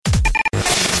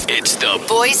It's the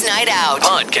Boys Night Out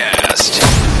podcast.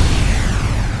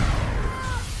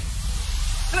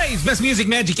 Today's Best Music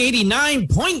Magic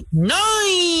 89.9.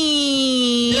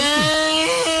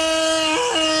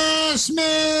 Yes,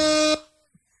 man.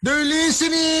 They're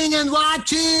listening and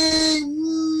watching.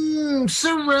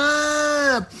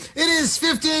 Sarap. It is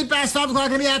 58 past 5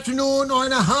 o'clock in the afternoon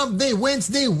on a hump day,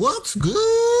 Wednesday. What's good?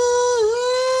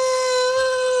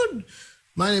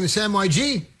 My name is Sam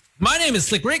YG. My name is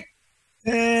Slick Rick.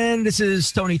 And this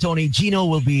is Tony. Gino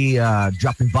will be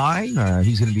dropping by.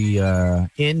 He's going to be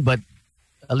in, but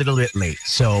a little bit late.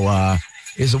 So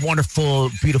it's a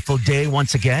wonderful, beautiful day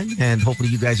once again. And hopefully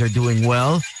you guys are doing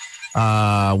well.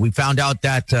 We found out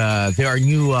that there are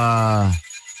new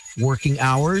working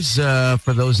hours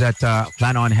for those that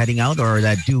plan on heading out or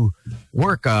that do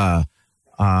work.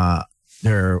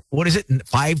 They're, what is it?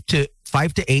 5 to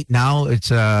 8 now. It's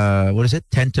what is it?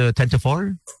 10 to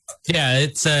 4? Yeah,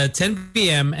 it's 10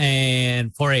 p.m.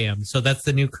 and 4 a.m. So that's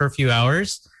the new curfew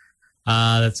hours.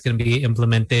 That's going to be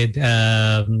implemented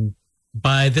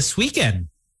by this weekend.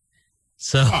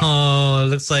 So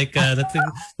looks like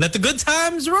let the good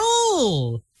times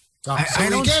roll. I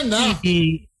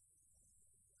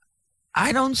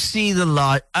don't see the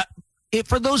lot.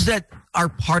 For those that are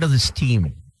part of this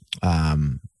team,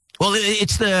 well,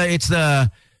 it's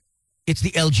the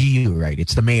LGU, right?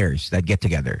 It's the mayors that get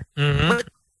together. Mm-hmm. But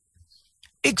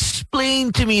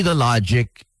explain to me the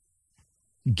logic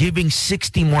giving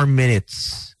 60 more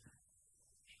minutes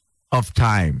of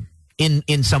time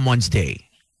in someone's day.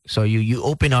 So you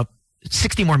open up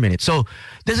 60 more minutes. So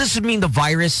does this mean the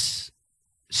virus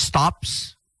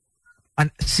stops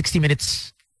on 60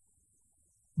 minutes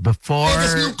before?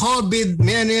 Kasi yung COVID,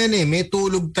 may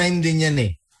tulog time din yan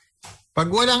eh. Pag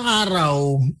walang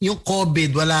araw, yung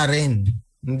COVID wala rin.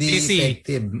 Hindi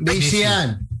effective. Busy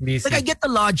yan. Like I get the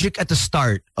logic at the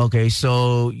start. Okay,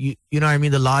 so you know what I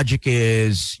mean? The logic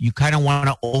is you kind of want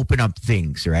to open up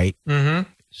things, right? Mm-hmm.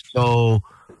 So,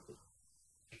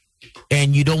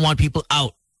 and you don't want people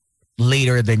out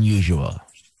later than usual.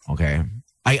 Okay,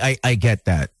 I get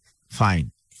that.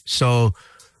 Fine. So,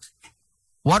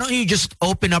 why don't you just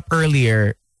open up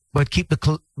earlier, but keep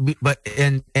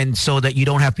and so that you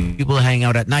don't have people hang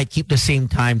out at night, keep the same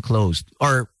time closed?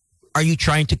 Or are you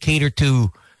trying to cater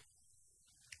to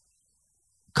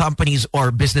companies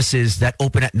or businesses that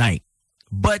open at night?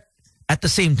 But at the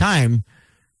same time,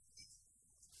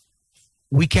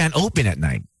 we can't open at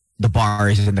night. The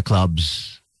bars and the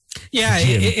clubs. Yeah,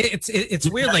 it's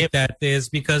weird like that is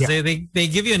because they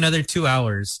give you another 2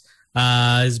 hours.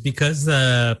 Is because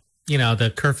the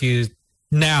curfew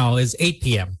now is 8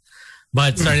 p.m.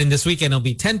 But starting this weekend it'll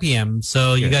be 10 p.m.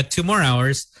 So you got 2 more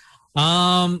hours.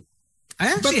 I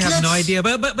actually have no idea,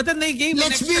 but then they gave me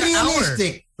an extra hour,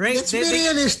 right? Let's be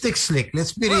realistic, Slick.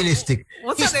 Let's be realistic.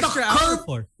 What's that extra hour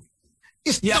for?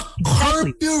 Is the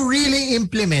curfew really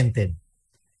implemented?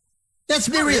 Let's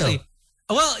be real. Really.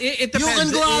 Well, it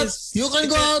depends. You can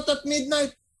go out at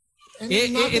midnight.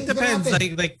 It depends.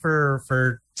 Like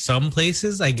for some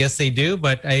places, I guess they do,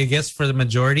 but I guess for the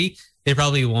majority, they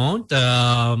probably won't.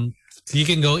 You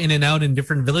can go in and out in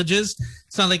different villages.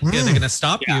 It's not like they're going to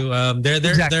stop you.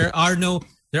 There are no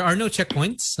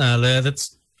checkpoints.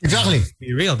 Let's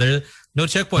be real. There are no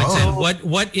checkpoints. And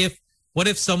what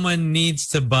if someone needs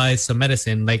to buy some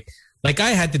medicine? Like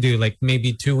I had to do like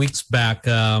maybe 2 weeks back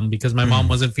because my mom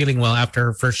wasn't feeling well after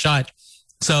her first shot.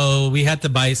 So we had to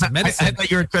buy some medicine. I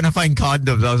thought you were trying to find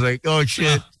condoms. I was like, oh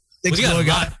shit.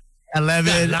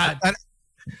 11.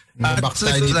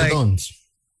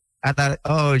 I thought,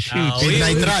 oh shoot.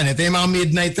 Midnight run. Ito yung mga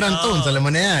midnight run tones. Alam mo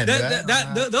na yan.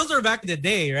 Those were back in the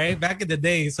day, right? Back in the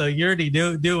day. So you already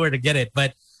knew where to get it.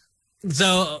 But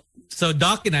so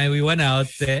Doc and I, we went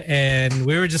out and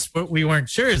we weren't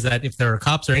sure that if there were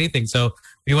cops or anything. So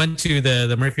we went to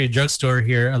the Mercury drugstore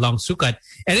here along Sukat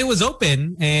and it was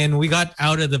open and we got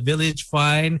out of the village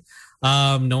fine.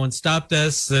 No one stopped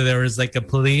us. So there was like a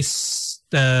police,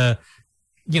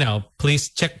 police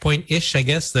checkpoint-ish, I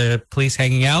guess, the police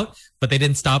hanging out, but they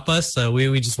didn't stop us. So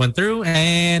we just went through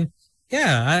and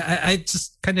I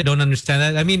just kind of don't understand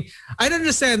that. I mean, I'd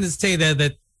understand to say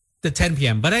that the 10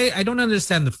 p.m., but I don't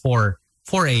understand the 4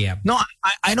 a.m. No,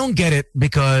 I don't get it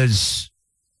because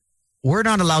we're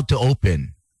not allowed to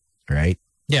open, right?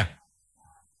 Yeah.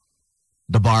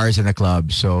 The bars and the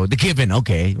clubs. So the given,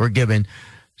 okay, we're given.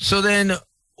 So then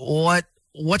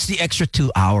what's the extra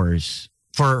 2 hours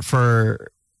for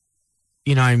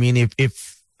you know what I mean?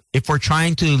 If we're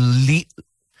trying to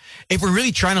if we're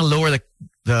really trying to lower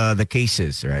the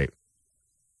cases, right?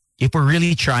 If we're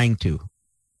really trying to,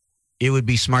 it would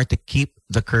be smart to keep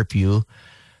the curfew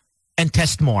and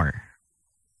test more.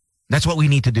 That's what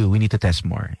we need to do. We need to test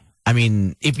more. I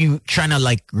mean, if you trying to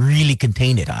like really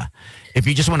contain it, if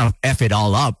you just want to F it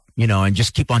all up, and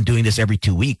just keep on doing this every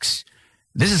 2 weeks,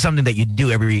 this is something that you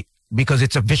do because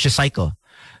it's a vicious cycle.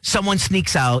 Someone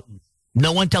sneaks out,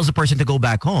 no one tells the person to go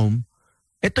back home.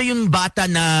 Ito yung bata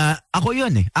na, ako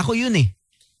yun eh.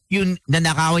 Yung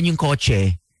nanakawan yung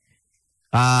kotse,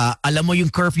 alam mo yung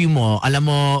curfew mo, alam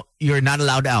mo you're not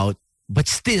allowed out, but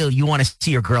still you want to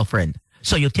see your girlfriend.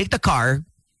 So you take the car,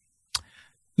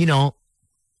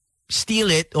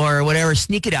 steal it or whatever,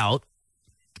 sneak it out,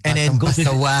 and then go to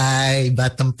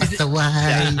batang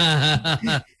pasaway.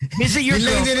 Visit your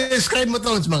girlfriend. Yung describe mo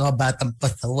to, mga batang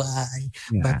pasaway.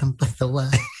 Yeah. Batang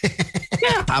pasaway.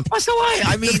 Yeah, pasaway.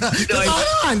 I mean,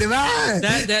 di ba?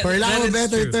 For lack of a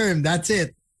better term, that's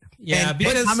it. Yeah,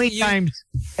 and how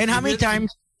many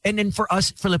times, and then for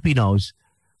us Filipinos,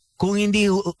 kung hindi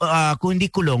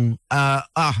kulong,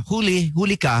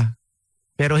 huli ka,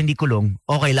 pero hindi kulong,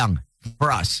 okay lang.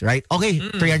 For us, right? Okay,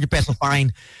 300 peso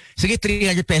fine. Sige,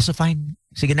 300 peso fine.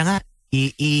 Sige na nga.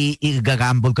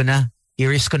 I-gagamble ko na.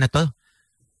 I-risk ko na to.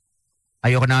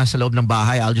 Ayoko na sa loob ng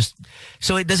bahay.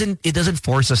 So it doesn't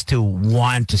force us to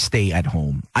want to stay at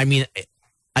home. I mean,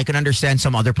 I can understand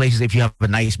some other places. If you have a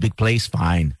nice big place,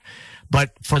 fine.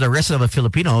 But for the rest of the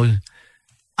Filipinos,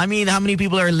 I mean, how many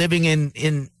people are living in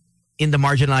the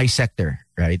marginalized sector,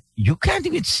 right? You can't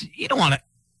even, you don't want to,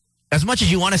 as much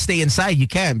as you want to stay inside, you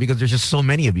can because there's just so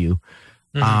many of you.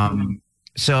 Mm-hmm.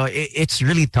 So it's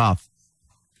really tough.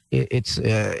 It's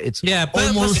yeah, but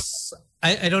almost.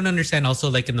 I don't understand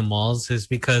also like in the malls is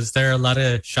because there are a lot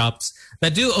of shops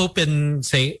that do open,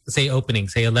 say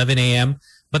 11 a.m.,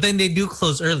 but then they do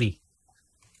close early.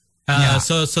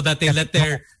 So that they let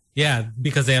their,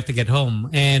 because they have to get home.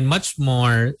 And much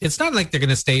more, it's not like they're going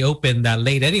to stay open that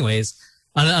late anyways,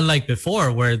 unlike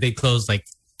before where they close like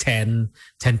 10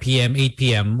 p.m., 8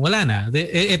 p.m. Wala na.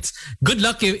 It's good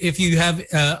luck if you have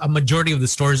a majority of the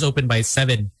stores open by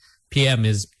 7 p.m.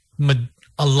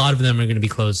 A lot of them are going to be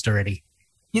closed already.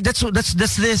 Yeah, that's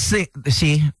this thing.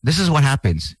 See, this is what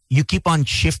happens. You keep on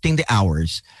shifting the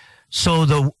hours. So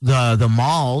the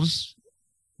malls,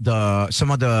 some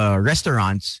of the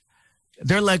restaurants,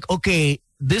 they're like, okay,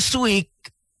 this week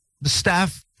the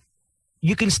staff,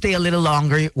 you can stay a little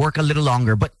longer, work a little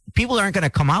longer, but people aren't going to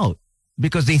come out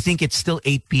because they think it's still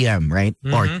 8 p.m., right?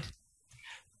 Mm-hmm. Or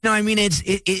no, I mean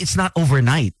it's not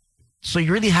overnight. So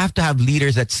you really have to have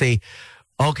leaders that say,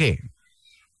 okay,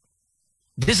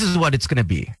 this is what it's going to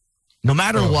be. No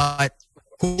matter what.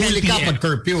 Huli ka pag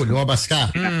curfew, lumabas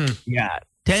ka. Yeah.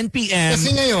 10 p.m.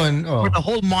 Kasi ngayon, for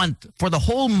the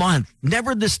whole month.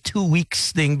 Never this 2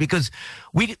 weeks thing because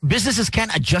businesses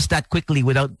can't adjust that quickly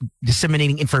without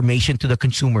disseminating information to the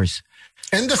consumers.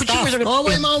 And the staff, may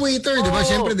mga waiter, di ba?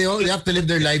 Siyempre, they have to live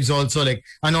their lives also. Like,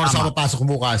 ano oras ako papasok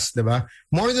bukas, di ba?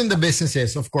 More than the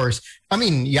businesses, of course. I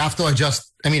mean, you have to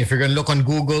adjust. I mean, if you're going to look on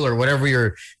Google or whatever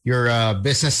your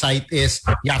business site is,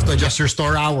 you have to adjust your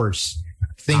store hours.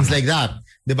 Things like that.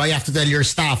 Di ba? You have to tell your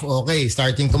staff, okay,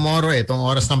 starting tomorrow, itong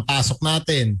oras ng pasok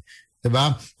natin. Di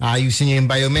ba? Ayusin niyo yung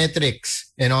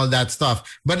biometrics and all that stuff.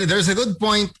 But there's a good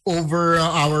point over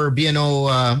our BNO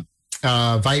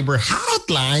Viber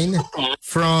hotline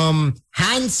from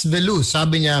Hans Velus.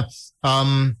 Sabi niya,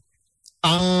 ang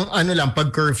pag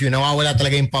curfew, nawawala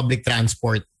talaga yung public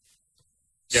transport.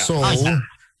 Yeah. So,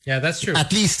 that's true.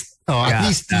 At least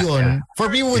yun. For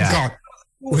people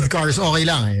with cars, okay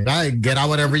lang. Eh, right? Get out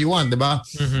whatever you want, diba?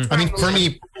 Mm-hmm. I mean, for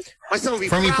me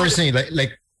personally,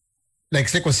 like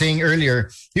Slick was saying earlier,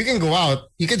 you can go out,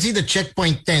 you can see the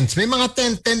checkpoint tents. May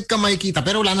mga tent ka makikita,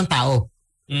 pero wala ng tao.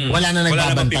 Wala na nagbabantay.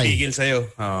 Wala na pipigil sa'yo.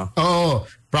 Oh,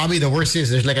 probably the worst is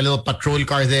there's like a little patrol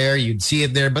car there. You'd see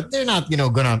it there, but they're not,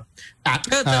 gonna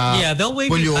they'll wave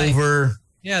pull you over.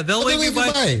 Yeah, they'll wave you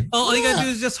by. All you gotta do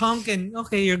is just honk and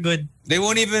okay, you're good. They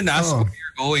won't even ask where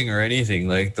you're going or anything.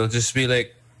 Like they'll just be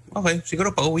like, okay,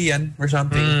 siguro pauwi yan or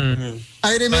something.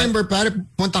 I remember, pare,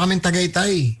 punta kami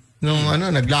Tagaytay nung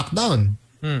nag-lockdown.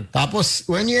 Tapos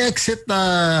when you exit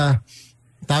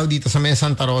tao dito sa May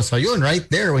Santa Rosa, yun, right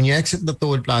there. When you exit the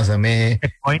toll plaza, may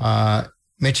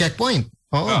checkpoint.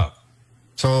 Oo.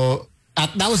 So,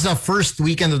 that was the first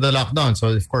weekend of the lockdown. So,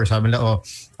 of course, sabi nila,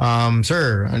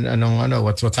 sir,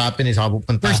 what's happening? Saan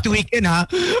pupunta? First weekend, ha?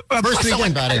 First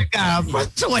weekend, pare.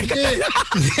 Pasaway ka.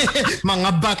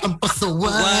 Mga batang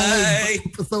pasaway.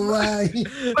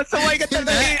 Pasaway ka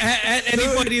talaga. At any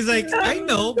point, he's like, I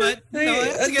know, but I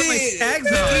have to get my tags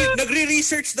on.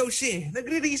 Nagre-research daw siya.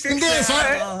 Hindi,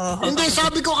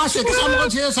 sabi ko kasi, kasama ko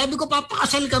siya, sabi ko,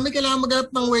 papakasal kami, kailangan maghanap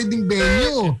ng wedding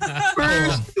venue.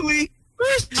 First week.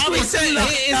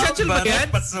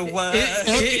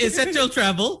 Essential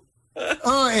travel?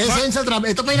 Oh, essential trouble.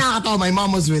 Ito pa yung nakakatawa. My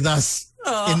mom was with us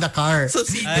in the car. So,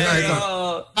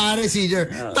 senior. Pare, senior.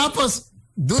 Tapos,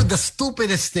 dude, the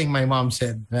stupidest thing my mom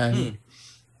said, man.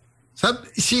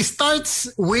 She starts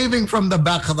waving from the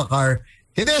back of the car.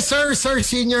 Hindi, sir,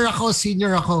 senior ako.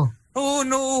 Oh,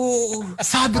 no.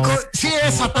 Sabi ko, si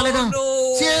Esa talagang,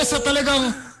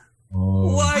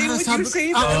 why would you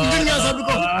say that? Hindi nga, sabi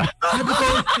ko,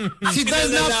 she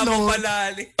does not know.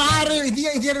 Pare, hindi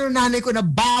na nanay ko na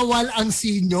bawal ang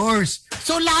seniors.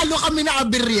 So, lalo kami na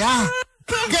aberya.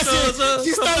 Kasi,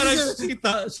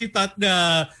 she thought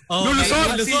na,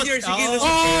 lulusot. Senior, sige,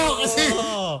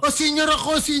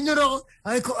 senior ako.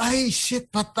 Ay,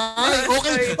 shit, patay.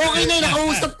 Okay na,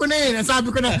 nakausap ko na yun.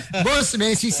 Sabi ko na, boss,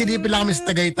 may sisilipin lang kami sa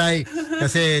Tagaytay.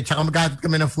 Kasi, tsaka maghahatid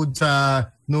kami ng food sa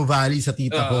New Valley, sa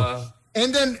tita ko.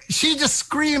 And then, she just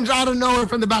screams out of nowhere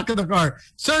from the back of the car,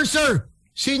 Sir,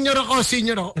 senior ako. Sir,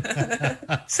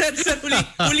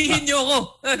 ulihin niyo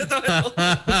ako.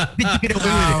 Did you get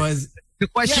away with it? The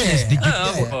question is, did you?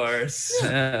 Of course.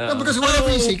 No, because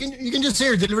whatever you say, you can just say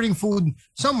you're delivering food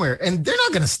somewhere, and they're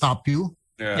not gonna stop you.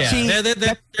 Yeah. See,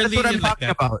 that's what I'm talking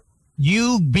about.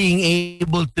 You being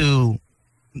able to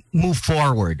move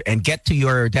forward and get to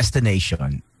your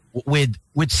destination with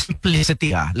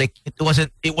simplicity. Like it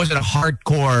wasn't a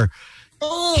hardcore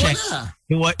check. Yeah.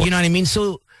 You know what I mean?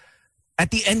 So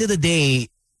at the end of the day,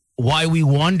 why we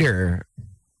wonder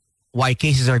why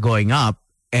cases are going up,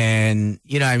 and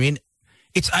you know what I mean?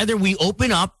 It's either we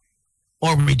open up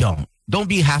or we don't. Don't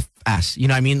be half-ass. You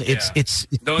know what I mean? It's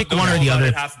pick one or the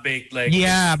other. Half-baked, like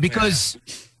because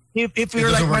if you're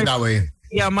like my, that way.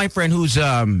 Yeah, my friend who's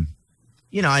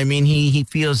you know, I mean, he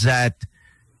feels that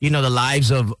the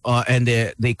lives of and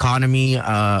the economy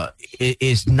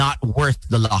is not worth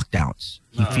the lockdowns.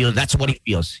 He feels that's what he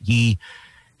feels. He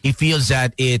feels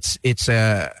that it's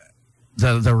the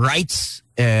rights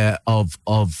of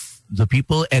the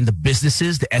people and the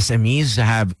businesses, the SMEs,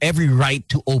 have every right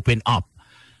to open up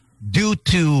due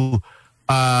to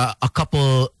a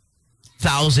couple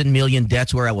 1,000 million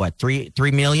deaths. We're at what, 3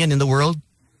 million in the world?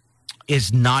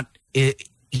 Is not.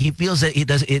 He feels that it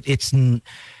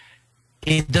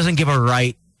doesn't give a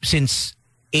right, since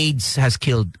AIDS has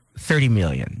killed 30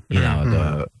 million. You know,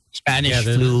 the Spanish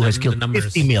flu has killed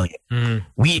 50 million.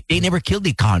 They never killed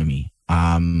the economy.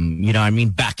 You know, I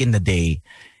mean, back in the day.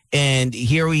 And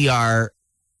here we are.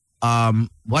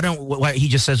 Why he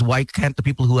just says, why can't the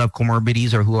people who have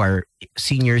comorbidities or who are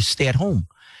seniors stay at home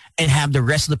and have the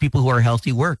rest of the people who are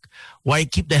healthy work? Why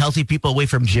keep the healthy people away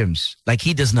from gyms? Like,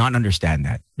 he does not understand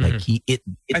that. Like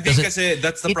I think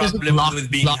that's the problem with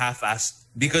being half-assed.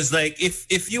 Because like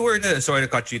if you were to, sorry to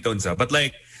cut you, Tonza, but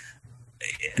like,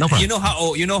 no problem.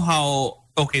 you know how.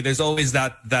 Okay, there's always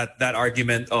that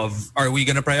argument of, are we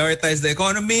going to prioritize the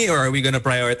economy or are we going to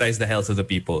prioritize the health of the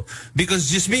people? Because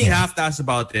just being half-assed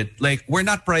about it, like, we're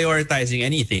not prioritizing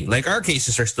anything. Like, our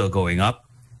cases are still going up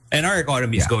and our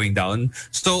economy is going down.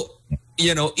 So,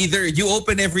 you know, either you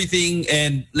open everything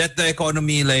and let the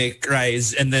economy like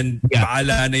rise and then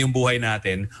baala na yung buhay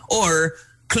natin, or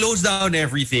close down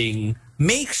everything,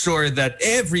 make sure that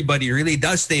everybody really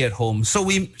does stay at home. So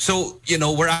you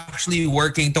know, we're actually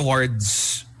working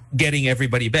towards getting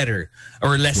everybody better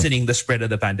or lessening the spread of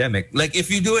the pandemic. Like, if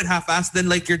you do it half-assed, then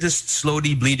like you're just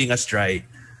slowly bleeding us dry.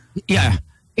 Yeah,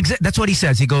 that's what he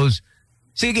says. He goes,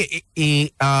 sige,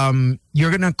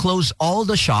 you're gonna close all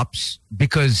the shops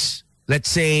because let's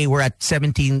say we're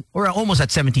almost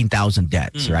at 17,000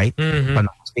 deaths, right? If I'm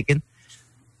not mistaken.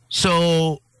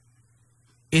 So,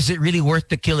 is it really worth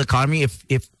the kill economy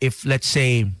if let's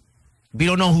say we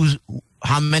don't know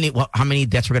how many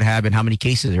deaths we're gonna have and how many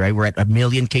cases, right? We're at 1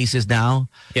 million cases now.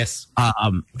 Yes.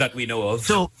 That we know of.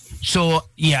 So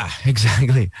yeah,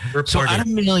 exactly. Reported. So out of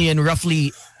 1 million,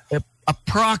 roughly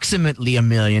approximately 1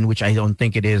 million, which I don't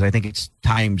think it is. I think it's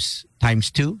times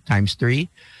 2, times 3.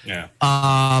 Yeah.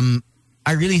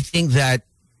 I really think that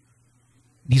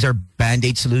these are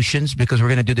Band-Aid solutions because we're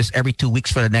gonna do this every 2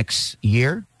 weeks for the next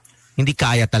year. Hindi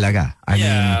kaya talaga. I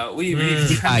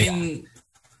mean,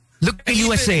 look at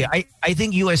USA. I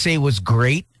think USA was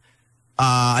great.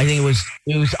 I think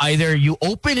it was either you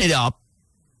open it up,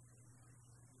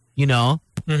 you know,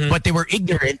 but they were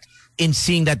ignorant in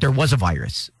seeing that there was a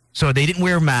virus. So they didn't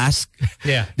wear masks.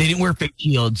 Yeah. They didn't wear face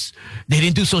shields. They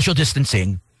didn't do social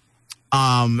distancing.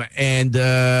 And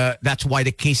that's why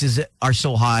the cases are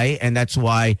so high, and that's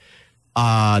why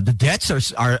the deaths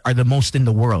are the most in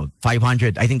the world.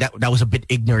 500. I think that was a bit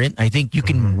ignorant. I think you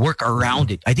can work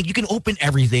around it. I think you can open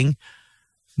everything,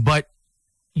 but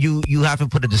you have to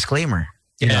put a disclaimer.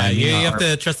 You have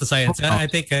to trust the science. I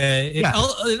think it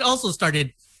also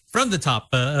started from the top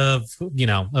of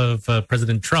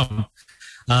President Trump,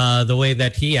 the way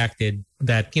that he acted,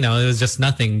 that it was just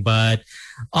nothing. But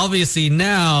obviously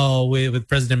now with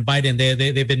President Biden,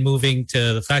 they've been moving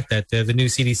to the fact that the new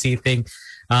CDC thing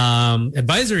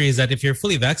advisory is that if you're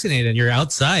fully vaccinated and you're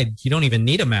outside, you don't even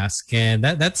need a mask, and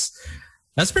that's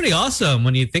pretty awesome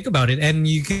when you think about it. And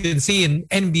you can see in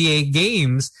NBA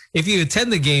games, if you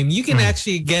attend the game, you can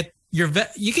actually get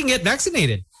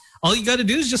vaccinated. All you got to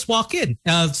do is just walk in.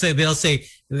 They'll say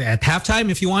at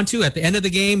halftime if you want to, at the end of the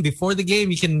game, before the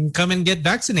game, you can come and get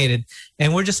vaccinated.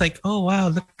 And we're just like, oh wow,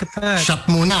 look at that. Shot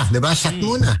muna, diba? Shot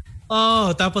muna.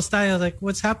 Oh, tapos tayo, like,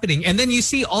 what's happening? And then you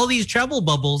see all these travel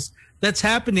bubbles that's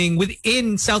happening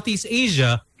within Southeast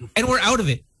Asia, and we're out of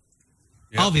it.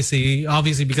 Yep.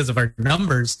 Obviously because of our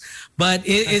numbers, but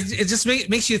it just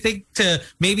makes you think to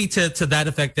that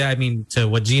effect. I mean, to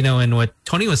what Gino and what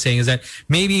Tony was saying is that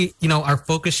maybe our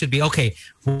focus should be, okay,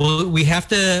 well, we have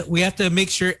to make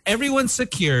sure everyone's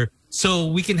secure so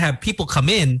we can have people come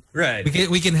in. Right.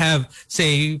 We can have,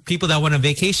 say, people that want a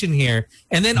vacation here,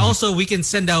 and then also we can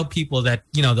send out people that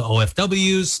the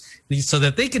OFWs, so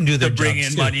that they can do their to bring jobs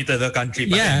in too. money to the country.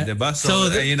 Yeah. Diba? So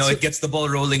it gets the ball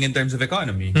rolling in terms of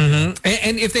economy. Mm-hmm.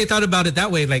 And if they thought about it that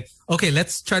way, like, okay,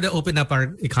 let's try to open up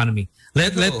our economy.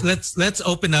 Let's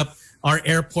open up our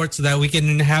airports so that we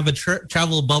can have a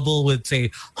travel bubble with, say,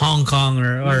 Hong Kong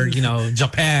or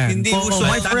Japan. Hindi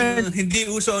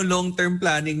uso ang long-term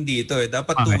planning dito.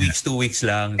 Dapat 2 weeks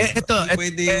lang.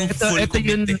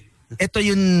 Ito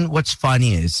yun, what's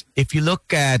funny is, if you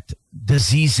look at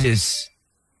diseases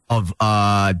of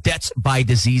deaths by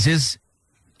diseases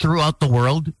throughout the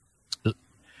world,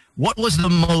 what was the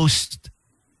most,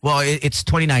 well, it's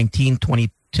 2019,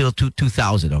 till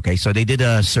 2000, okay? So they did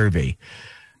a survey.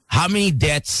 How many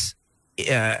deaths,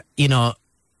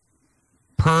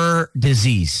 per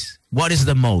disease? What is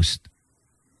the most?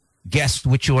 Guess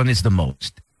which one is the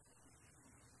most?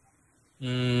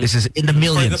 This is in the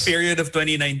millions. For the period of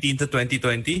 2019 to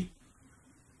 2020?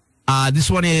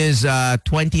 This one is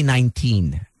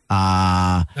 2019.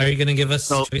 Are you going to give us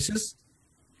choices?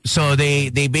 So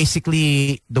they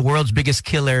basically, the world's biggest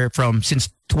killer since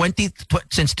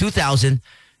 2000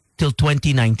 till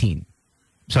 2019.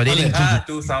 So they didn't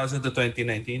 2000 to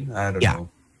 2019? I don't know.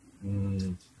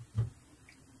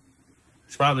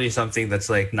 It's probably something that's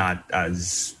like not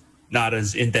as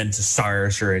intense as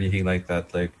SARS or anything like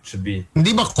that. Like, should be.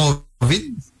 Hindi ba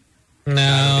COVID?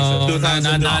 No,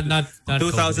 2000 not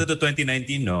 2000 to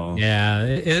 2019. No. Yeah,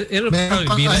 it'll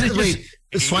probably be. Wait,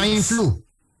 swine flu.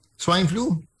 Swine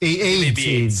flu? AIDS.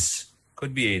 Maybe AIDS.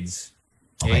 Could be AIDS.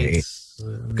 Okay.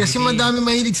 Kasi madami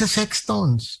mahilig sa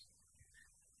sextons.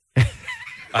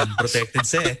 Unprotected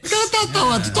sex.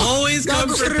 Katatawa. Always come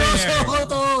prepared.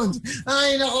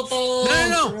 Ay, nako po.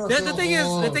 No.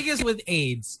 The thing is with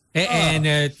AIDS and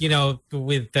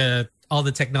with all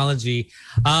the technology,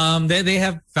 they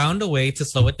have found a way to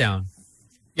slow it down.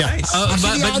 Yeah. Nice.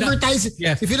 Actually, advertise.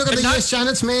 Yeah. If you look at the US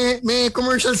channels, may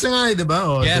commercials na nga, diba?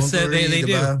 Oh, yes, worry, they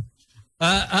diba? do.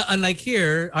 Unlike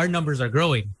here, our numbers are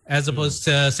growing, as opposed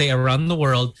to, say, around the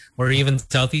world or even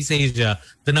Southeast Asia,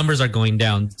 the numbers are going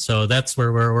down. So that's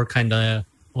where we're kind of,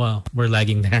 we're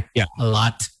lagging there. Yeah, a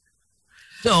lot.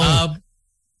 So,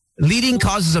 leading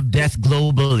causes of death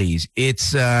globally,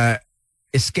 it's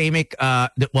ischemic,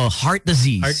 heart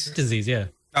disease. Heart disease, yeah.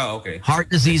 Oh, okay.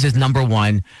 Heart disease is number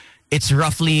one. It's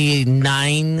roughly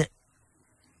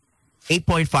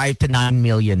 8.5 to 9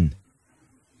 million.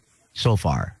 So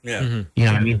far. Yeah. Mm-hmm. You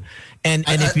know what I mean? And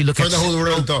if you look for the whole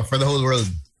world, for the whole world.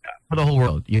 For the whole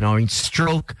world,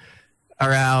 stroke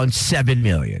around 7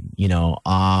 million,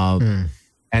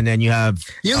 and then you have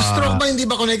yung stroke ba hindi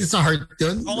ba connected sa heart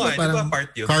yun? Oo nga, di ba part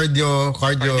yun?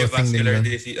 Cardiovascular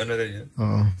disease, ano rin yun?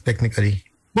 Technically.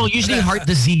 Well, usually heart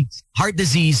disease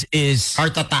is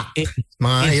heart attack.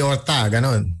 Mga aorta,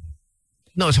 ganon.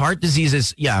 No, it's heart disease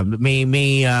is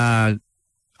may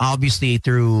obviously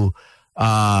through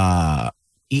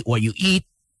eat what you eat.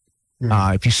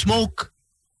 If you smoke,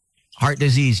 heart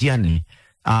disease yan.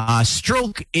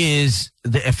 Stroke is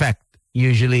the effect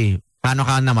usually. Paano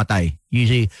ka namatay?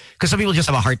 Usually, because some people just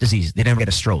have a heart disease. They never get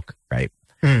a stroke, right?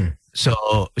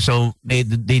 So they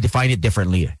define it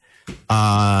differently.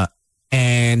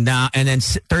 And then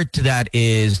third to that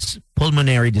is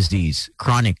pulmonary disease,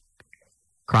 chronic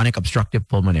obstructive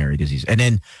pulmonary disease. And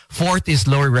then fourth is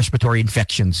lower respiratory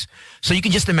infections. So you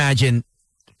can just imagine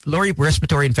lower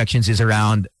respiratory infections is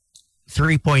around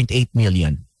 3.8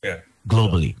 million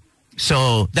globally.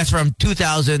 So that's from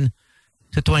 2000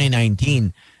 to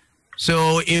 2019.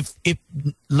 So if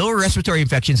lower respiratory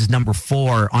infections is number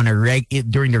 4 on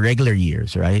during the regular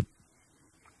years, right?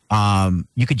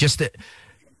 You could just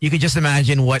you can just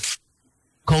imagine what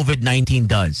COVID-19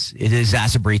 does. It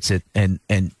exacerbates it and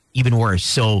even worse.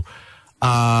 So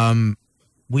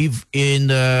we've in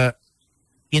the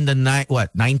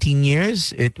 19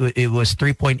 years, it was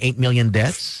 3.8 million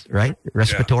deaths, right?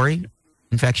 Respiratory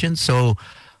infections. So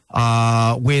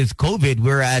with COVID,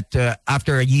 we're at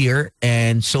after a year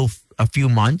and so a few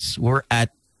months, we're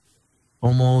at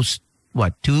almost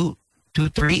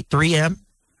 3M.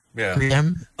 Yeah.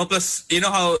 3M. Oh, plus, you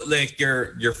know how like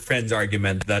your friend's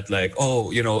argument that like,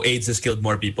 AIDS has killed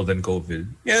more people than COVID.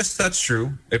 Yes, that's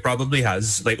true. It probably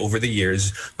has, like over the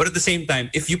years. But at the same time,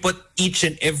 if you put each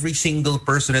and every single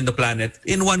person in the planet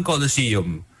in one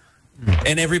coliseum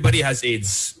and everybody has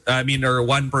AIDS, or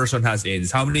one person has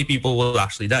AIDS, how many people will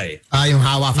actually die? Yung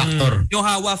hawa factor. Yung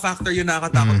hawa factor, yung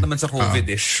nakatakot naman sa COVID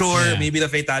is sure, maybe the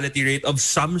fatality rate of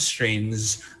some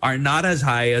strains are not as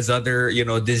high as other,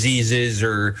 diseases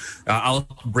or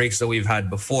outbreaks that we've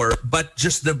had before. But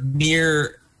just the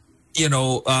mere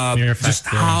just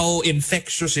how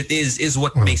infectious it is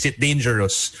what makes it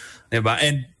dangerous. Diba?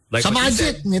 And like sa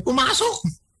budget, may pumasok.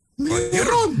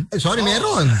 Meron. Sorry,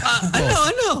 meron.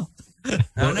 Ano?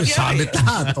 Sabit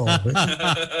lahat.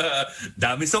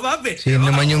 Dami sumabit. Sino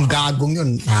naman yung gagong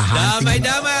yun? Damay.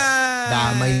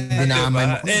 Dinamay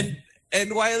mo. And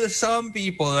while some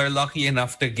people are lucky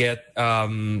enough to get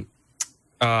what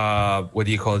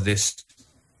do you call this?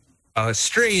 A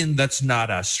strain that's not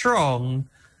as strong,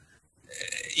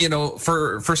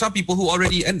 for some people who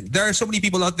already, and there are so many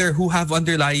people out there who have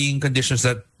underlying conditions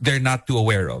that they're not too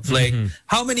aware of. Like,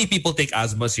 how many people take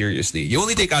asthma seriously? You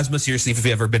only take asthma seriously if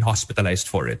you've ever been hospitalized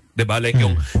for it. Diba? Like,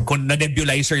 kung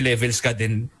na-nebulizer levels ka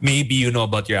din, maybe you know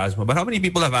about your asthma. But how many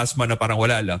people have asthma na parang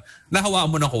wala lang?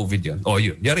 Nahawaan mo ng COVID yun. O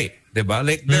yun, yari. Diba?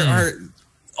 Like, there are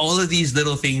all of these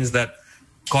little things that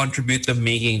contribute to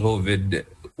making COVID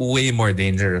way more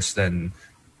dangerous than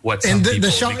what some people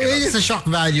the shock, it is a shock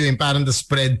value in parang the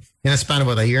spread in a span of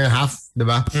about a year and a half,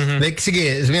 diba? Like,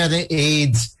 sige, sabihin natin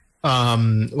AIDS,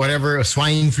 whatever,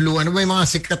 swine flu, ano ba yung mga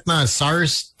sikat na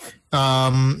SARS,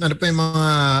 ano pa yung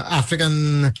mga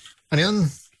African, ano yun?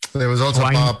 There was also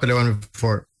a popular one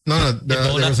before. No, there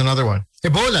was another one.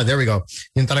 Ebola, there we go.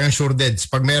 Yung talagang sure deads.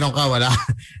 Pag meron ka, wala.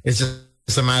 It's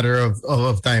just a matter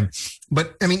of time.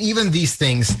 But, even these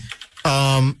things,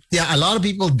 a lot of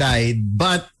people died,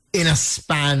 but in a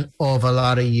span of a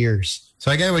lot of years. So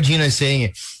I get what Gino is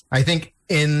saying. I think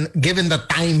given the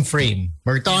time frame,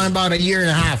 we're talking about a year and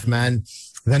a half, man.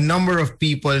 The number of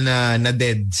people na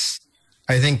deads,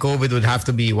 I think COVID would have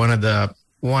to be one of the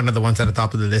ones at the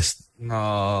top of the list.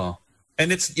 No,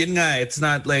 and it's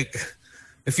not like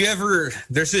if you ever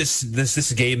there's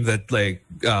this game that like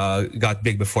got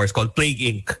big before. It's called Plague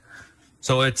Inc.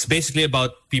 So it's basically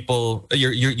about people.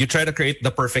 You try to create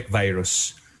the perfect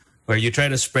virus, where you try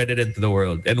to spread it into the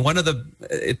world. And one of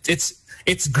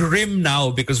it's grim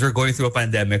now because we're going through a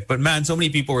pandemic. But man, so many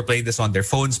people were playing this on their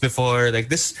phones before. Like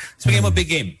this became a big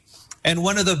game. And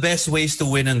one of the best ways to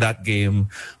win in that game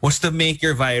was to make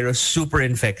your virus super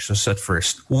infectious at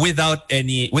first, without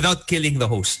killing the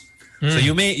host. So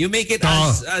you make it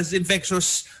as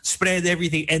infectious, spread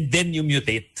everything, and then you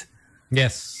mutate.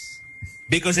 Yes.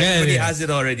 Because everybody has it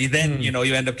already, then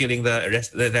you end up killing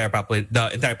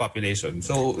the entire population.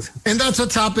 So and that's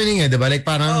what's happening, diba? Like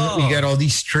parang we get all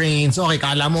these strains. Okay,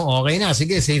 kala mo okay na,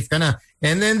 sige, safe ka na.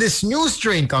 And then this new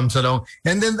strain comes along,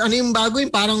 and then ano yung bago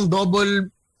yung parang double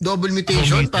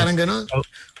mutation, parang gano'n.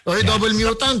 Double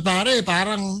mutant, pare,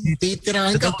 parang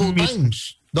titirahan ka 2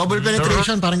 times. Double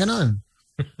penetration, parang gano'n.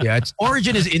 Yeah, its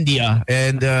origin is India,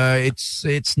 and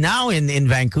it's now in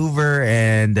Vancouver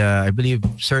and I believe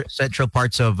central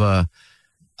parts of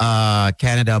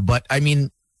Canada. But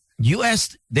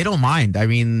U.S. they don't mind.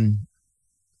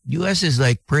 U.S. is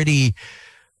like pretty.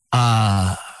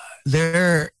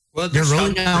 They're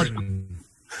rolling out.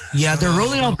 Yeah, they're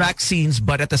rolling out vaccines,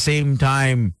 but at the same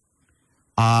time,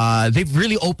 they've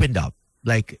really opened up.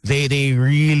 Like they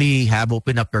really have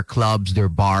opened up their clubs, their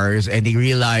bars, and they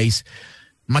realize.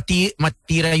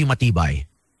 Matira yung matibay.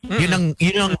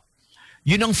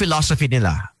 Yun ang philosophy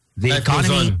nila. The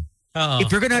economy.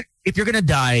 If you're gonna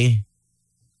die,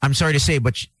 I'm sorry to say,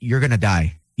 but you're gonna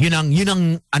die. Yun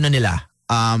ang ano nila.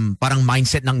 Parang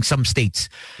mindset ng some states.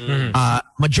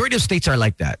 Majority of states are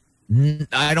like that.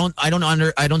 I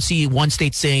don't see one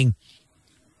state saying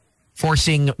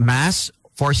forcing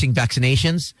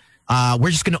vaccinations.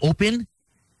 We're just gonna open.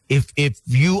 If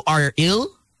you are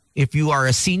ill, if you are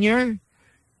a senior.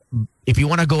 If you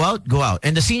want to go out, go out.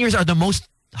 And the seniors are the most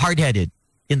hard-headed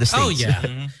in the States. Oh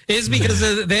yeah, it's because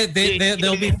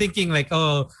they'll be thinking like,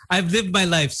 oh, I've lived my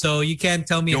life, so you can't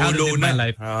tell me how to live my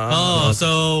life.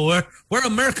 So we're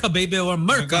America, baby. We're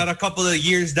America. We got a couple of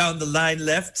years down the line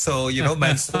left, so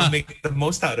might still make the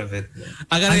most out of it.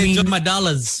 I gotta enjoy my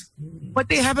dollars. But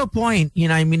they have a point,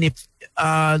 I mean, if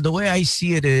the way I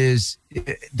see it is,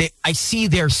 I see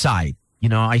their side.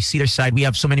 I see their side. We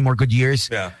have so many more good years.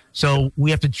 Yeah. So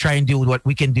we have to try and do what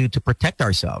we can do to protect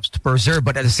ourselves, to preserve.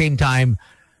 But at the same time,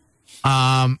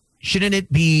 shouldn't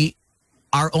it be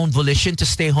our own volition to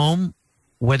stay home,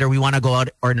 whether we want to go out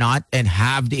or not, and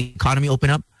have the economy open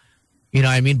up? You know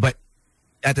what I mean? But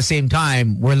at the same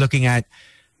time, we're looking at,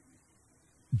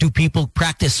 do people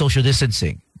practice social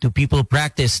distancing? Do people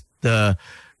practice the,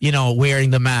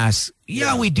 wearing the mask?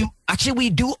 Yeah, we do. Actually, we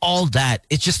do all that.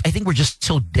 It's just, I think we're just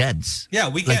so dense. Yeah,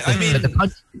 we can't.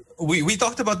 We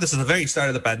talked about this at the very start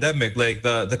of the pandemic. Like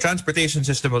the transportation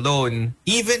system alone,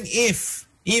 even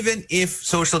if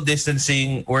social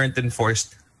distancing weren't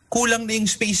enforced, kulang na yung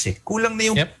space eh. Kulang na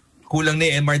yung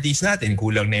MRTs natin,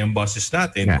 kulang na yung buses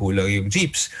natin, kulang yung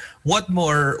jeeps. What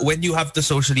more when you have to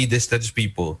socially distance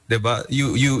people, diba?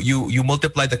 You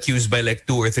multiply the queues by like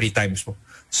 2 or 3 times,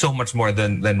 so much more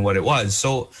than what it was.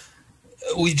 So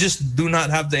we just do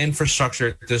not have the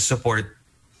infrastructure to support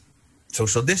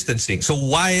social distancing. So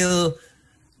while,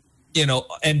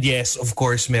 and yes, of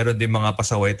course, meron din mga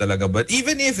pasaway talaga, but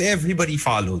even if everybody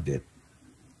followed it,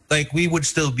 like we would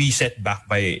still be set back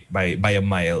by a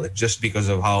mile just because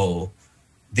of how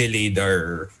delayed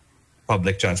our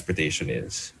public transportation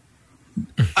is.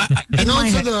 And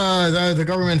also the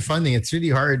government funding, it's really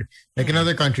hard. Like in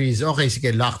other countries, okay,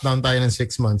 sige, lockdown tayo ng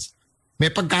 6 months. May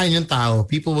pagkain yung tao,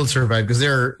 people will survive because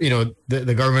they're,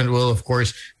 the government will, of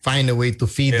course, find a way to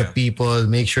feed the people,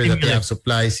 make sure that they have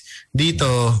supplies.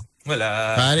 Dito,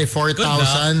 wala. Pare,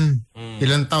 4,000,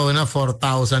 ilang taon na,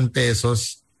 4,000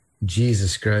 pesos.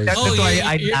 Jesus Christ.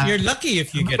 You're lucky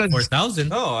if you get 4,000.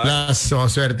 Plus,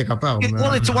 swerte ka pa.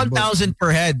 Well, it's 1,000 per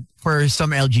head for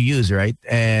some LGUs, right?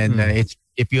 And it's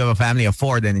if you have a family of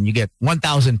 4, then you get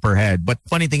 1,000 per head. But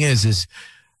funny thing is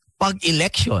pag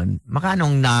election,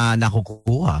 makanong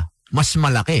nakukuha? Mas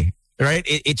malaki, right?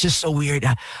 It's just so weird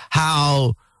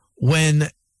how when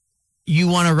you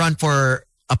want to run for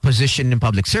a position in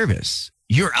public service,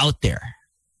 you're out there.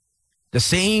 The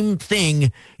same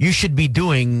thing you should be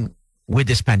doing with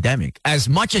this pandemic. As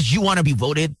much as you want to be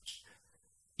voted,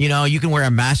 you can wear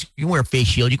a mask, you can wear a face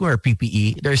shield, you can wear a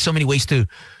PPE. There's so many ways to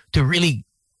really,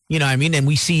 and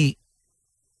we see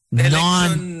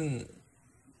the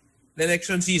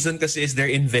election season kasi is their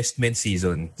investment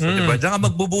season. So, diba? Diyan ka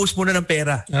magbubuhos muna ng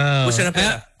pera. Buhos ng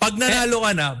pera. Pag nanalo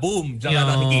ka na, boom, diyan ka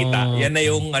nakikita. Yan na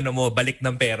yung balik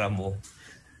ng pera mo.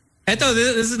 Eto,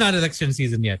 this is not election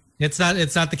season yet. It's not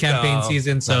the campaign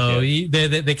season, so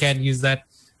they can't use that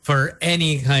for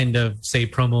any kind of, say,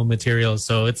 promo material.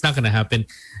 So it's not going to happen.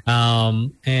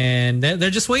 And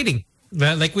they're just waiting.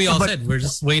 Like we all said, we're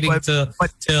just waiting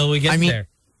till we get there.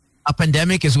 A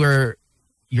pandemic is where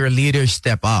your leaders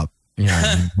step up.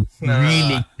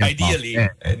 Really ideally.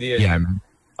 Yeah,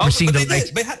 we're seeing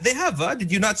they have.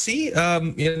 Did you not see?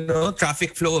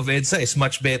 Traffic flow of EDSA is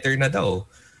much better na daw.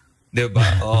 Diba?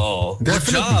 Oh, good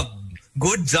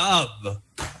job.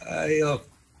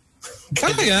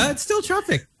 It's still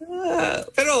traffic.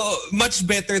 Pero much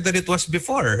better than it was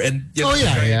before. And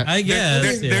I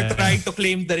guess they're trying to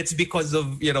claim that it's because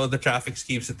of the traffic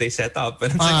schemes that they set up.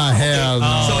 And hell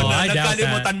no. So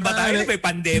nagkalimutan ba tayo may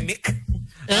pandemic?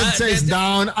 EDSA is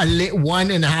down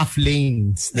 1.5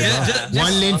 lanes.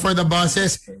 One lane for the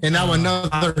buses and now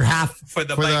another half for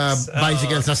the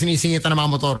bicycles na sinisingitan ng mga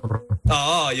motor.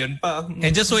 Yun pa.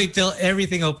 And just wait till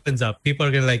everything opens up. People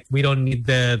are gonna we don't need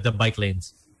the bike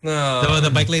lanes.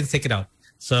 The bike lanes, take it out.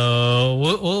 So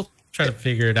we'll try to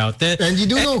figure it out. And you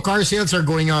do know car sales are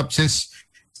going up since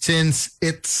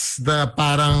it's the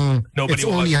parang it's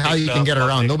only how you can get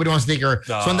around. Nobody wants to take her.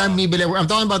 So I'm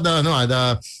talking about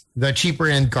the cheaper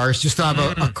end cars, just to have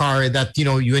a car that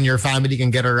you and your family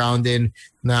can get around in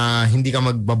na hindi ka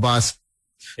magbabas.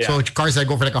 So cars that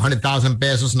go for like 100,000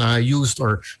 pesos na used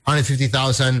or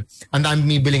 150,000, and I'm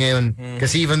bibili ngayon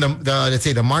kasi even the let's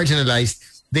say the marginalized,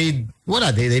 they'd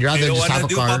rather just have a car. They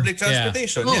do public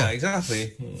transportation. Yeah,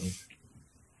 exactly.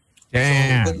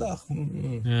 Damn. So good luck.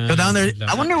 So down there,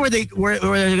 I wonder where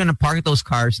they're gonna park those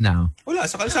cars now. Wala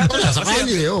sa kalsada. Wala sa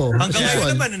kalye. Hanggang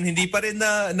ngayon naman hindi pa rin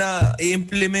na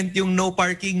i-implement yung no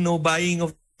parking, no buying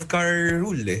of car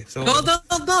rule eh. So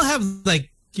they'll have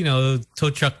tow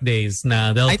truck days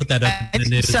na they'll put that up in the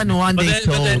news. San Juan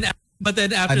but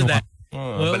then after that,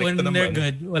 when they're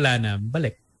good, wala na,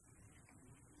 balik.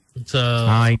 So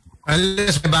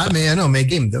Unless may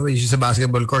game though. It's just a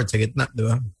basketball court sa gitna, di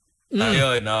ba?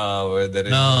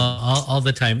 All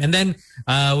the time. And then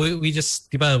we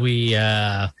just,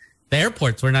 the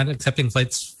airports, we're not accepting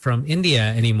flights from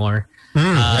India anymore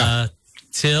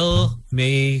till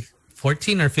May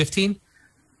 14 or 15.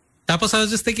 Tapos I was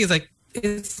just thinking,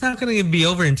 it's not going to be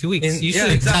over in 2 weeks.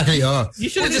 Exactly. You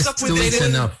should have just 2 weeks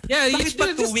enough. Yeah, you should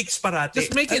have 2 weeks parati.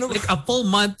 Just make it like a full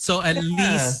month, so at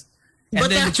least.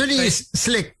 But actually,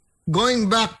 Slick, going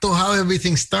back to how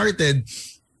everything started,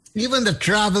 even the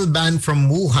travel ban from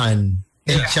Wuhan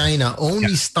in China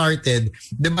only started,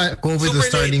 COVID was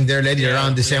starting there already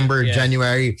around December,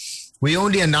 January. We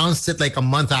only announced it like a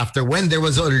month after when there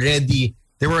were already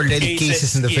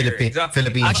cases in the Philippines.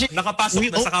 Actually,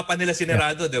 nakapasok na sa kapa nila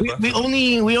sinarado, diba?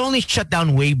 We only shut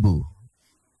down Weibo.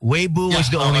 Weibo was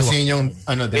the only one.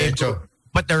 Derecho.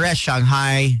 But the rest,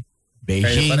 Shanghai,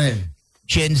 Beijing,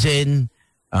 Shenzhen,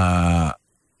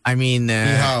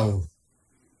 Nihao.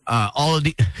 All of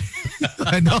the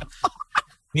ano?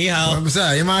 Ni hao.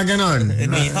 Basta, yung mga ganon.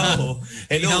 Ni hao.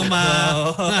 Hello,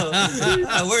 ma.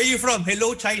 Where are you from?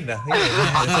 Hello, China.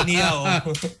 Ni hao.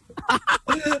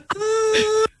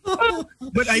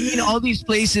 But I mean, all these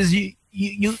places,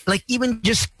 you like, even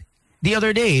just the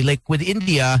other day, like with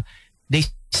India, they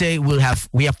say we have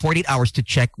 48 hours to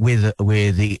check with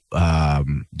the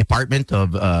Department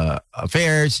of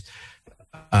Affairs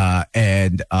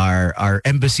and our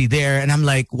embassy there, and I'm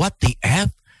like, what the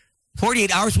F?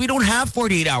 48 hours? We don't have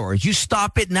 48 hours. You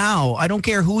stop it now. I don't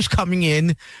care who's coming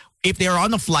in. If they're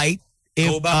on a flight,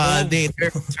 if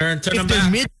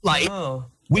they're mid-flight,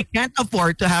 we can't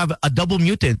afford to have a double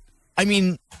mutant. I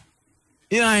mean,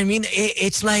 you know what I mean?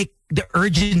 It's like the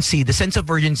urgency, the sense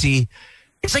of urgency.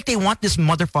 It's like they want this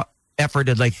effort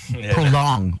to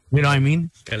prolong. You know what I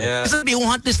mean? Yeah. It's like they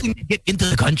want this thing to get into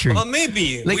the country. Well,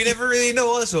 maybe. We never really know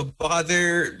also. Baka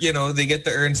they get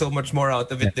to earn so much more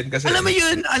out of it din kasi. Alam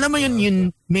mo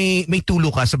yun, may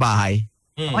tulo ka sa bahay.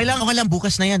 Okay lang,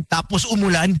 bukas na yan. Tapos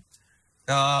umulan.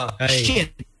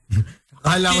 Shit.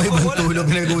 Akala ko ibang tulog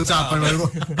na nag-uusapan mo.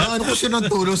 Ano ko siya ng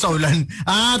tulog sa ulan?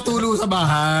 Tulog sa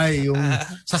bahay. Yung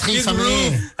sa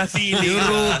kisame. Asili.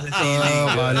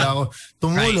 Akala ko.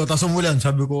 Tumulo, tapos umulan.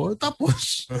 Sabi ko,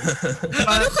 tapos.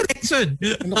 Ano connection?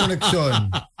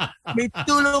 May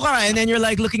tulog ka and then you're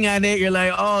like looking at it. You're like,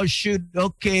 oh shoot,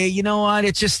 okay, you know what?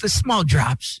 It's just the small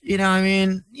drops. You know what I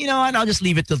mean? You know what? I'll just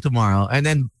leave it till tomorrow. And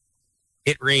then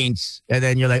it rains. And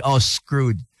then you're like, oh,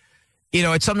 screwed. You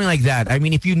know, it's something like that. I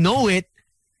mean, if you know it,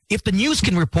 if the news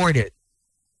can report it,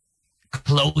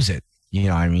 close it. You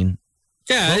know what I mean?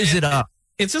 Yeah. Close it up.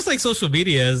 It's just like social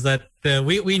media is that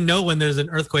we know when there's an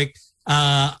earthquake,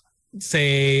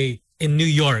 say in New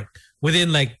York,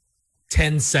 within like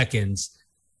 10 seconds.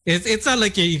 It's not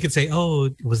like you could say, oh,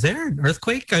 was there an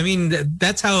earthquake? I mean,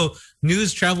 that's how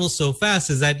news travels so fast,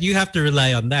 is that you have to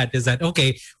rely on that. Is that,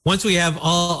 okay, once we have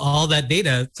all that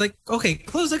data, it's like, okay,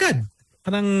 close the gun.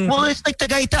 Well, it's like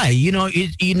Tagaytay. You know,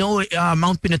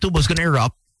 Mount Pinatubo is going to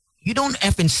erupt. You don't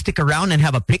effing stick around and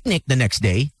have a picnic the next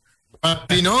day.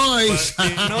 Pinoy!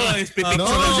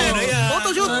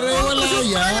 Photoshoot! Wala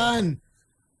yan.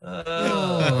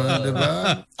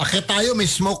 Diba? Akit tayo, may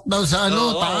smoke daw sa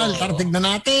Taal. Tara, tignan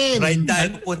natin. Right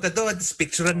tayo, punta doon.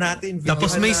 Picturean natin.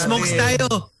 Tapos may smokes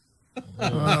tayo.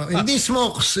 Hindi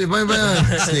smokes. Iba yan.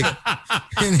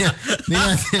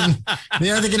 Hindi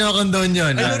natin kinakondone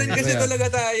yun. Ano rin kasi talaga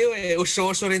tayo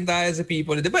usyoso rin tayo sa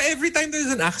people. Diba every time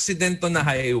there's an accident on the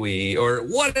highway or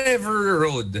whatever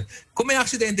road, kung may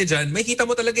aksidente dyan, may kita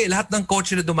mo talaga lahat ng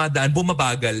kotse na dumadaan,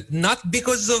 bumabagal. Not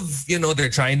because of, they're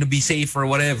trying to be safe or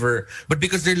whatever, but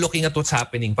because they're looking at what's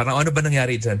happening. Parang ano ba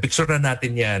nangyari dyan? Picture na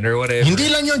natin yan or whatever. Hindi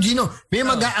lang yun, Gino. May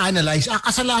mag-a-analyze.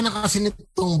 Kasalanan kasi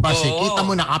nitong bus. Kita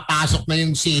mo nakapasok na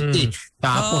yung city.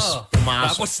 Tapos,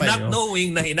 pumasok tapos not knowing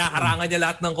na hinaharangan niya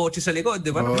lahat ng kotse sa likod. Di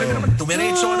ba?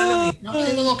 Tumiretso na lang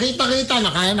Kita.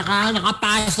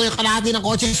 Nakapasok yung kalahati ng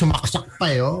kotse. Sumaksak pa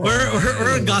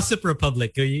We're a gossip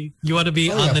republic. You want to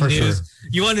be on the news. Sure.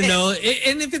 You want to know.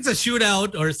 And if it's a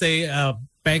shootout or say a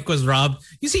bank was robbed,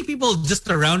 you see people just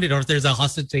around it, or if there's a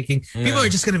hostage taking, people are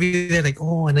just going to be there like,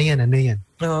 oh, ano yan.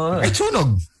 Ay,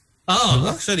 sunog.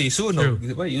 Actually, sunog.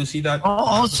 Diba? You see that.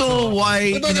 Also,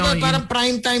 why, parang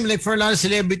prime time, like for a lot of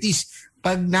celebrities,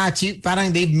 pag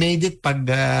parang they've made it pag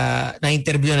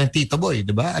na-interview ng Tito Boy,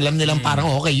 diba? Alam nilang parang,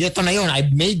 okay, ito na yun,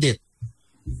 I've made it.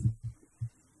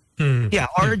 Yeah,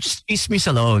 or just Chismis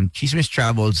alone. Chismis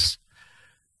travels.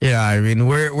 Yeah, I mean,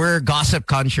 we're a gossip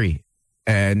country.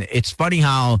 And it's funny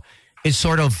how it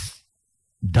sort of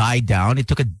died down. It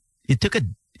took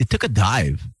a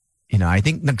dive. I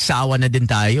think nagsawa na din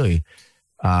tayo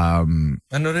ano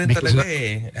rin talaga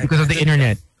because of the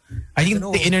internet. I think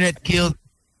the internet killed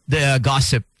the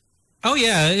gossip. Oh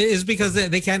yeah, it's because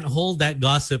they can't hold that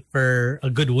gossip for a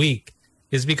good week.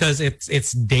 It's because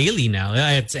it's daily now.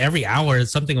 It's every hour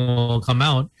something will come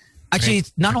out. Actually,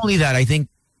 it's not only that. I think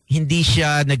hindi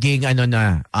siya naging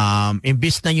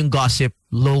imbis na yung gossip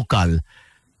local,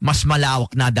 mas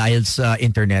malawak na dahil sa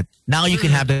internet. Now you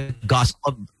can have the gossip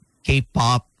of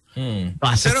K-pop.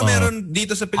 Pero meron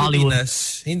dito sa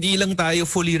Pilipinas, hindi lang tayo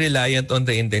fully reliant on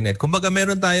the internet. Kumbaga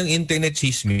meron tayong internet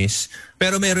chismis,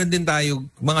 pero meron din tayo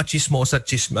mga chismos at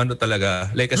talaga.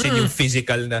 Like kasi yung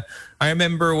physical na. I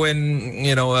remember when,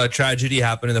 a tragedy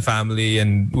happened in the family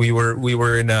and we were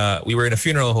in a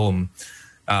funeral home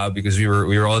because we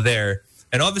were all there.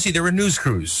 And obviously there were news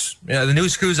crews. The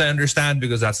news crews I understand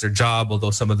because that's their job,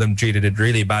 although some of them treated it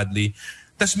really badly.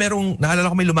 Tapos naalala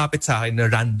ko may lumapit sa akin na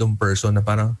random person na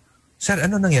parang, sir,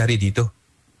 ano nangyari dito?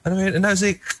 And I was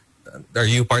like, are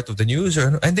you part of the news?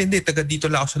 Or hindi, taga dito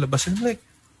lang ako sa labas. And I'm like,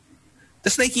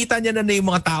 tapos nakikita niya na yung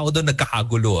mga tao doon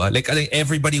nagkakagulo. Like,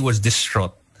 everybody was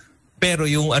distraught. Pero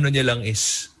yung niya lang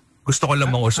is, gusto ko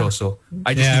lang mangusyoso.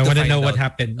 I want to know what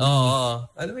happened.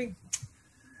 Alam mo,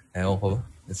 ewan ko.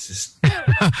 It's just...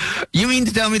 You mean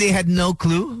to tell me they had no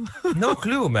clue? No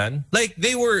clue, man. Like,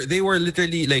 they were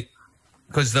literally like,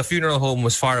 because the funeral home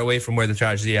was far away from where the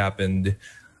tragedy happened.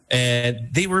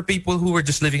 And they were people who were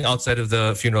just living outside of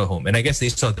the funeral home. And I guess they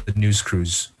saw the news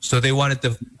crews. So they wanted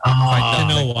to find out. I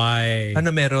know why.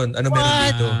 Ano meron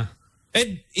dito?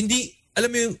 And hindi,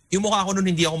 alam mo yung mukha ko nun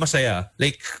hindi ako masaya.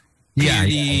 Like,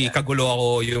 clearly kagulo ako,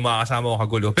 yung mga kasama ko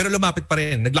kagulo. Pero lumapit pa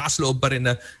rin, naglakas loob pa rin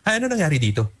na, ano nangyari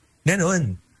dito?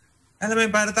 Ganon. Alam mo,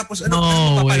 para tapos ano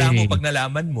mapapala mo pag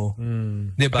nalaman mo?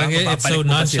 Diba? It's so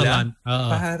nonchalant.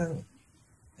 Parang,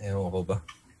 ewan ko ba?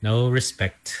 No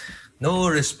respect. No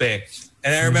respect.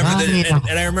 And I remember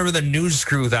I remember the news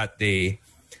crew that day.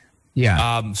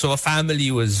 Yeah. So a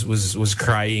family was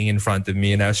crying in front of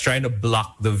me and I was trying to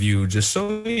block the view just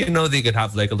so they could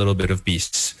have like a little bit of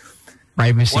peace.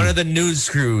 Privacy. One of the news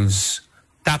crews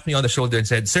tapped me on the shoulder and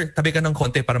said, "Sir, tabi ka ng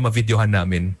konti para ma-videohan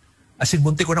namin." As in,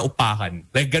 munti ko na upakan.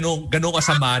 Like ganun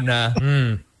kasama na.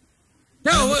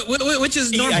 No, which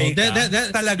is normal.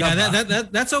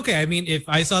 That's okay. I mean, if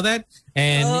I saw that,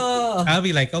 and I'll be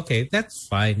like, okay, that's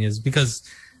fine. Is because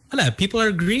people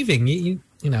are grieving. You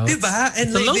know, diba?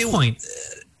 And it's a low point.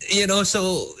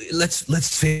 So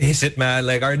let's face it, man.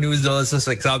 Like our news also,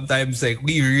 like sometimes, like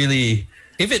we really,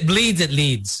 if it bleeds, it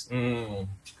leads.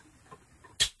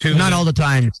 Not all the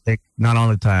time, Stick. Not all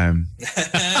the time.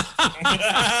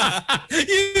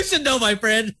 You should know, my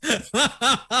friend.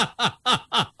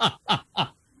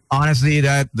 Honestly,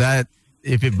 that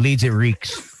if it bleeds, it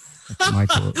reeks. That's my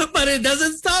quote. But it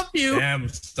doesn't stop you. Damn,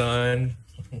 son.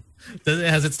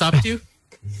 Has it stopped you?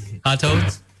 Hot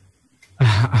toads?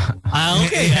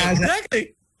 Okay,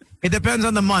 exactly. It depends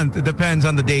on the month. It depends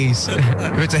on the days.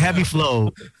 If it's a heavy flow,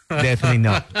 definitely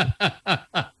not.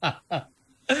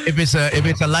 If it's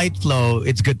a light flow,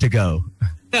 it's good to go.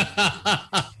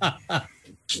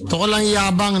 Ito ko lang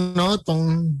yabang,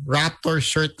 tong Raptor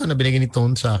shirt ko na binigay ni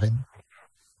Tone sa akin.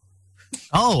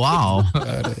 Oh, wow.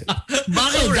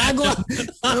 Bakit? Gago?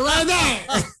 Wala!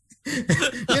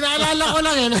 Pinaalala ko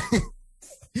lang yan.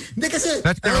 Hindi kasi,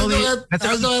 I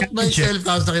was at myself,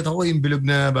 tapos nakita ko yung bilog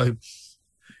na bakit.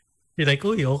 You're like,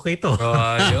 uy, okay to.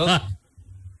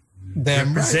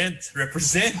 Damn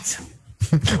Represent.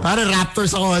 Para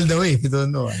Raptors ako all the way. You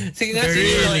don't know. Sino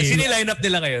line up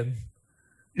nila ngayon?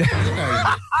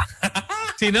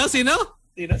 Sino?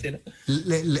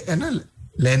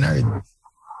 Leonard.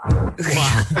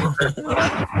 Wow.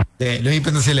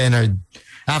 Lumipat na si Leonard.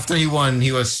 After he won,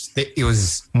 he was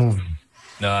moved.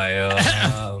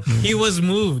 He was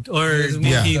moved or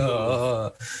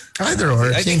either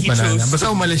or. I think he chose.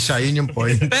 Basta umalis siya. Yun yung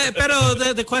point. Pero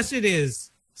the question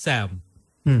is, Sam,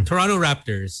 Toronto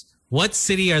Raptors, what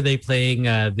city are they playing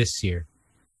this year?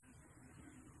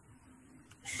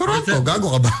 Toronto.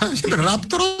 Gago ka ba?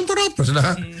 Toronto Raptors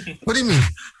na. What do you mean?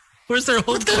 Where's their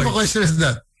home court? What kind of question is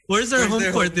that? Where's their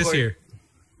home court this year?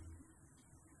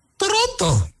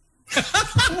 Toronto.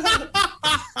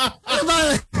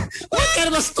 What kind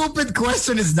of a stupid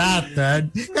question is that,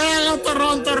 man?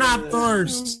 Toronto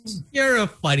Raptors. You're a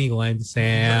funny one,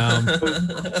 Sam.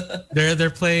 They're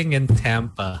playing in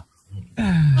Tampa.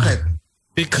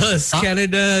 Because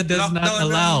Canada does not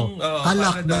allow.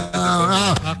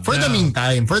 Lockdown. For the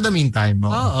meantime.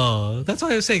 That's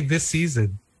why I was saying this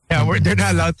season. Yeah, they're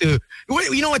not allowed to.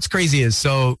 You know what's crazy is,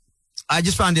 so I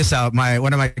just found this out.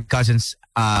 One of my cousins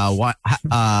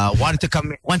wanted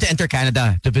to enter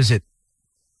Canada to visit.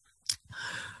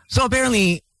 So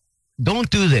apparently, don't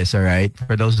do this, all right?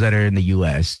 For those that are in the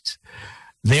U.S.,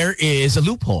 there is a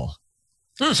loophole.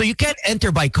 So you can't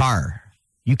enter by car.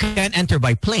 You can't enter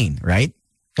by plane, right?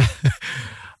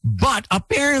 But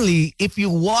apparently, if you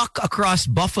walk across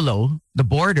Buffalo, the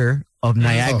border of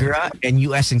Niagara and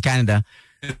US and Canada,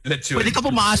 pwede ka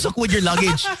pumasok with your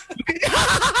luggage.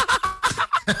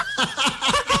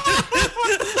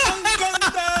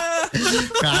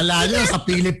 Kala nyo sa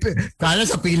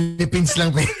Philippines lang.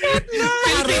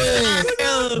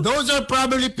 Those are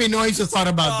probably Pinoys who thought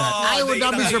about that. I would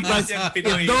not be surprised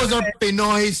if those are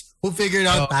Pinoys who figured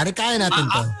out, pare, kaya natin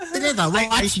to.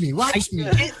 Watch me.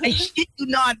 I shit you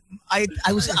not. I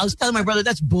was telling my brother,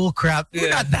 that's bull crap. We're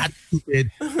not that stupid.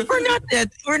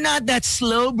 We're not that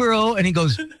slow, bro. And he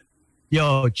goes,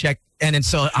 yo, check. And then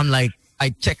so I'm like, I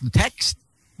check the text.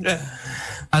 I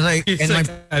was like,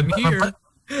 I'm here.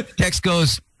 Text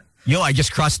goes, yo, I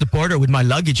just crossed the border with my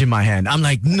luggage in my hand. I'm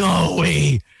like, no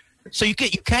way. So you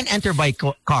can't enter by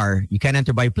car, you can't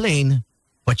enter by plane,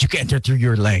 but you can enter through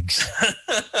your legs.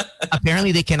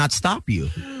 Apparently, they cannot stop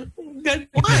you.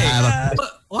 Why?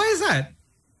 Why is that?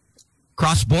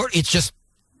 Cross border.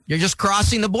 You're just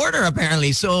crossing the border.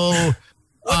 Apparently, so.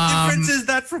 What difference is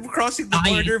that from crossing the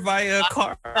border via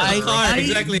car?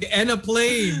 Exactly, and a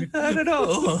plane. I don't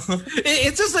know.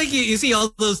 It's just like you see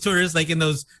all those tourists like in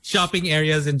those shopping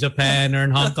areas in Japan or in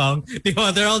Hong Kong.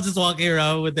 They're all just walking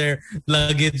around with their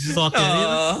luggage, just walking.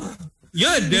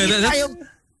 Yun,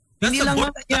 that's the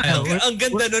border style. Ang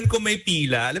ganda nun kung may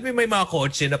pila. Alam mo, may mga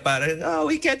kotse na parang,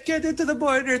 we can't get into the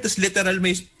border. Tapos literal,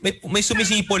 may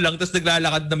sumisipo lang, tapos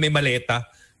naglalakad na may maleta.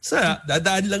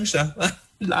 Dadaan lang siya.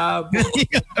 Labo.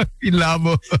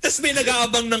 Labo. Tapos may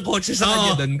nag-aabang ng kotse sa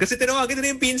kanya doon. Kasi tinawagan na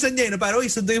yung pinsan niya. Parang,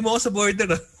 sunduin mo ako sa border.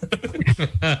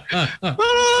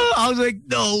 I was like,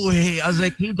 no way. I was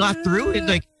like, he got through it.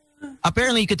 Like,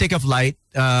 apparently you could take a flight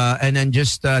and then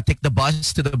just take the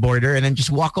bus to the border and then just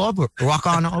walk on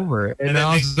over. And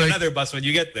then take another bus when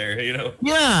you get there, you know?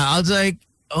 Yeah. I was like,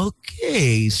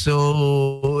 okay,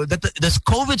 so does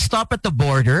COVID stop at the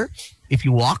border if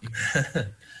you walk?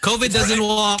 COVID doesn't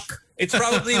walk. It's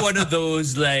probably one of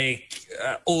those like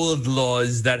old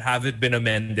laws that haven't been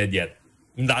amended yet.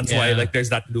 And that's why like there's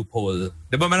that loophole.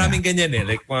 Diba maraming ganyan eh?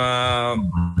 Like,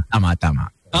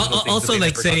 Tama. Also,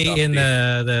 like say in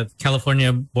the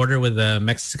California border with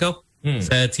Mexico,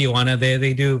 sa Tijuana,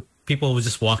 they do, people will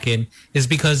just walk in, is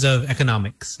because of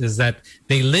economics. Is that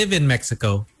they live in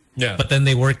Mexico, but then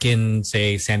they work in,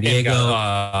 say, San Diego.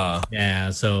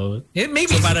 So it may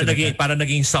be para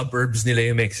naging suburbs nila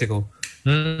yung Mexico.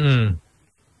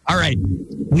 All right,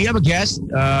 we have a guest.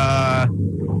 They're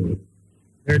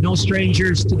no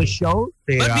strangers to the show.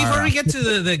 But before we get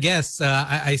to the guests,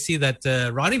 I see that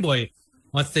Ronnie Boy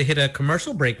wants to hit a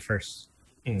commercial break first.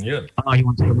 Yeah. Oh, he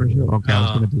wants a commercial? Okay, I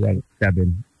was going to do that.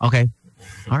 Seven. Okay.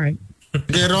 All right.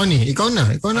 Okay, Ronnie, ikaw na.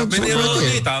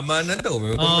 Tama na daw.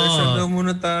 Commercial daw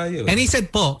muna tayo. And he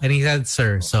said po, and he said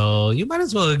sir. So you might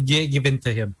as well give in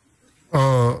to him.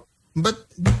 But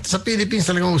sa Philippines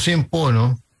talagang uso yung po,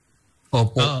 no?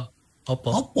 Opo.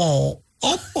 Opo.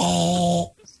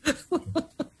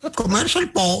 Commercial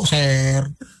po, sir.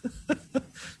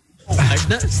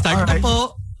 Start na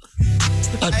po.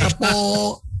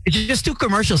 It's just two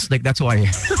commercials, like that's why.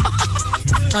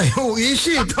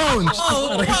 Easy, don't.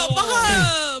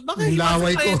 Baka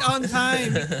laway ko on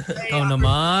time. Ikaw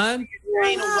naman.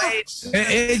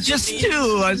 It's just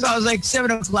two. So I was like,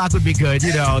 7 o'clock would be good.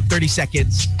 30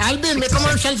 seconds. Alvin, may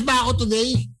commercials ba ako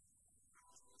today?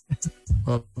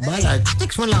 Bala.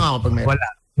 Text mo lang ako pag may. Wala.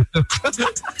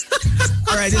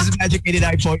 All right, this is Magic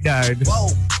 89.9.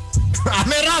 Wow.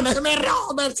 Meron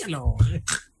commercial.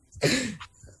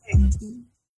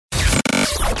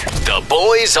 The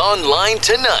Boys Online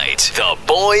Tonight. The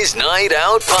Boys Night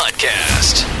Out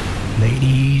Podcast.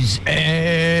 Ladies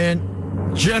and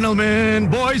gentlemen,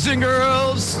 boys and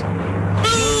girls,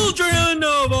 children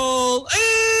of all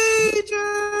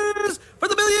ages, for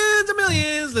the millions and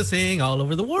millions listening all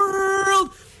over the world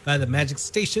by the Magic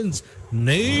Stations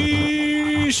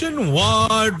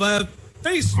nationwide via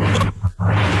Facebook.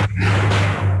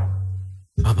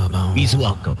 Please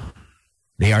welcome.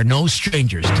 They are no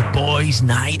strangers to Boys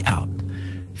Night Out.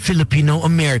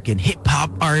 Filipino-American hip-hop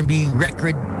R&B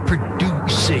record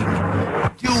producing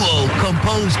duo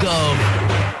composed of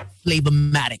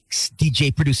Flavomatics,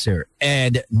 DJ producer,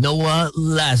 and Noah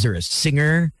Lazarus,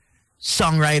 singer,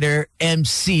 songwriter,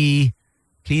 MC.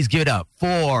 Please give it up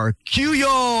for Q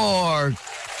York.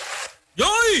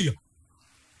 Yoy!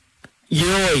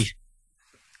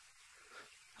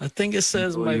 I think it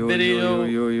says my video.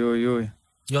 Yo.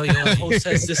 Oh, it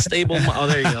says disable. Oh,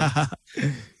 there you go.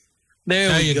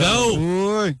 There you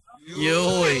go.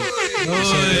 Yo.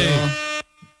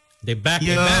 They back.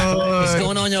 What's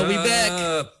going on, y'all? We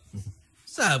back.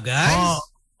 What's up, guys?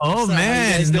 Oh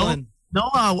man.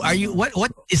 Noah, are you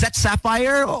what is that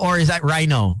Sapphire or is that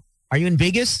Rhino? Are you in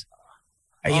Vegas?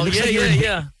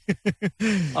 Yeah.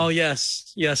 Oh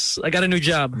yes. I got a new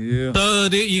job. Yeah. So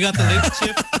you got the late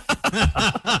shift?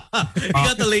 You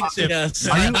got the late shift. Yes.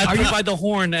 I provide the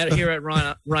horn here at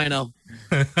Rhino.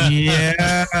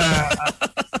 Yeah.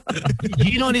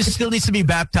 Gino still needs to be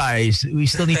baptized. We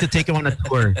still need to take him on a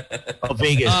tour of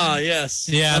Vegas. Yes.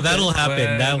 Yeah, that'll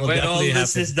happen. That will definitely happen.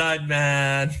 This is done,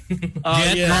 man.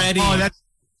 Get ready.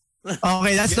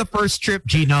 Okay, that's the first trip,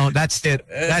 Gino. That's it.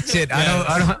 Yes.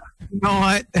 I don't. You know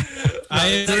what? I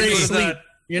agree. Sleep.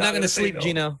 You're not gonna sleep,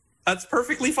 Gino. That's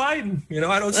perfectly fine.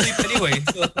 I don't sleep anyway.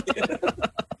 So.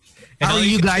 How are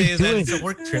you guys doing? It's a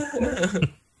work trip. Doing good.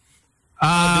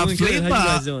 How you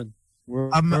guys doing?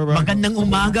 Magandang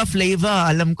umaga,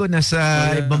 Flava. Alam ko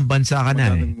nasa ibang bansa ka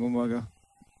na. Magandang umaga.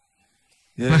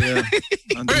 Yeah.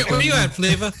 Where are you at,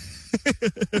 Flava?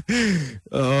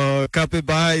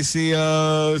 Kapitbahay si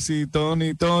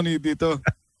Tony dito.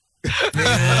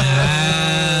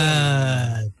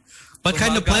 What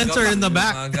kind of plants are in the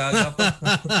back?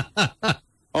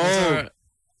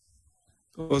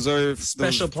 Those are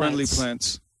special friendly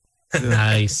plants. Yeah.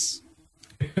 Nice.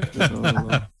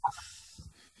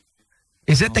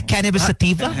 Is it the cannabis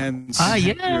sativa?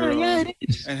 Yeah, it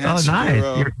is. Oh,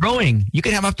 nice. You're growing. You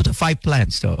can have up to 5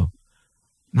 plants, though.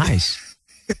 Nice.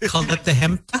 Call that the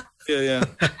hemp? Yeah.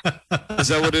 Is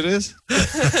that what it is?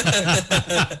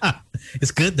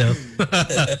 It's good, though.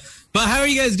 But how are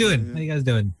you guys doing? How are you guys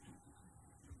doing?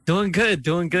 Doing good,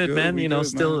 man.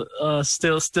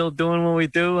 Still doing what we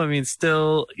do. I mean,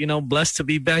 still, blessed to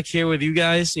be back here with you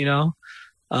guys,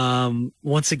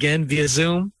 once again via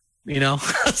Zoom,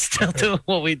 still doing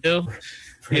what we do.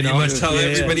 Pretty much how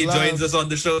everybody joins us on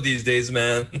the show these days,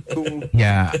 man.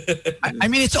 Yeah. I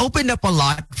mean, it's opened up a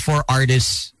lot for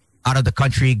artists out of the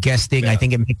country guesting. Yeah. I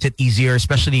think it makes it easier,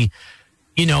 especially,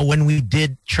 when we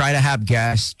did try to have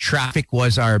guests, traffic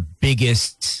was our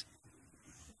biggest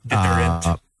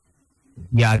deterrent.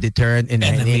 Deterrent in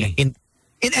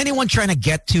anyone trying to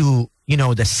get to, the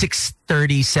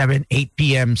 6:30, 7, 8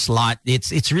 p.m. slot.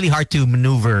 It's really hard to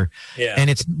maneuver. Yeah. And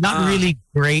it's not really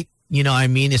great,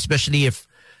 especially if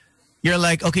you're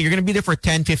like, okay, you're going to be there for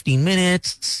 10, 15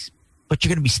 minutes, but you're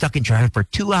going to be stuck in traffic for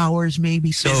 2 hours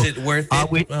maybe. So is it worth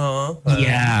it?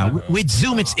 With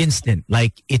Zoom, it's instant.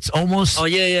 Like it's almost. Oh,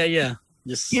 yeah.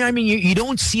 Just, you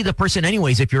don't see the person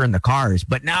anyways if you're in the cars.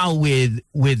 But now with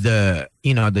the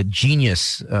the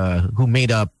genius who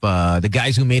made up the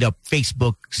guys who made up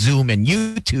Facebook, Zoom, and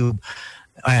YouTube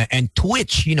and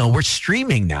Twitch, we're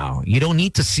streaming now. You don't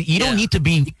need to see. You don't need to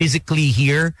be physically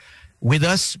here with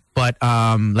us. But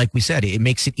like we said, it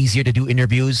makes it easier to do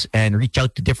interviews and reach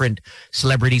out to different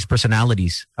celebrities,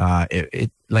 personalities.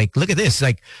 Like look at this,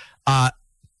 like.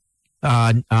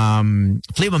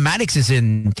 Flavomatic is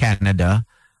in Canada.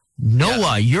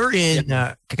 Noah, you're in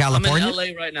California? I'm in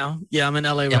LA right now. Yeah, I'm in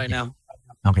LA right now.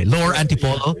 Okay, Lower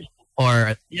Antipolo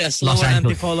or yes, Los Lower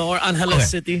Angeles. Antipolo or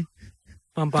Angeles City.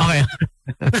 Okay.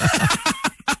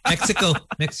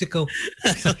 Mexico.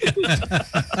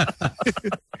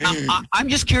 I'm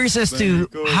just curious as to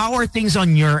how are things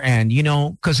on your end,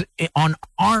 because on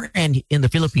our end in the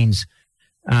Philippines,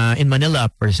 in Manila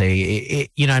per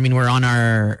se, we're on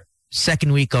our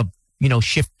second week of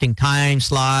shifting time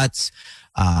slots,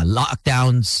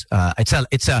 lockdowns.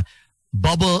 It's a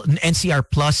bubble, an NCR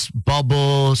plus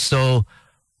bubble. So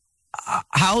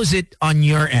how is it on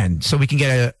your end, so we can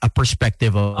get a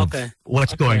perspective of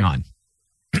what's going on?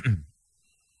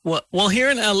 Well, here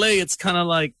in LA, it's kind of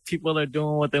like people are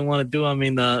doing what they want to do. I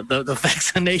mean, the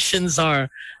vaccinations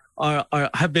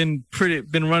have been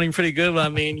running pretty good. I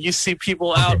mean, you see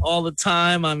people out all the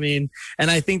time. I mean,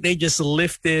 and I think they just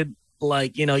lifted,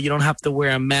 like, you don't have to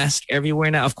wear a mask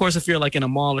everywhere now. Of course, if you're like in a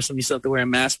mall or something, you still have to wear a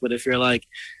mask. But if you're like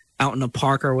out in a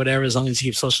park or whatever, as long as you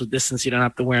keep social distance, you don't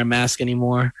have to wear a mask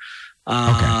anymore.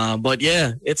 But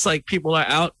yeah, it's like people are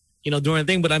out, doing a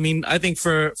thing. But I mean, I think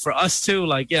for us too,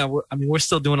 like, we're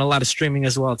still doing a lot of streaming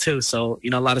as well too. So,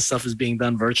 a lot of stuff is being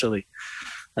done virtually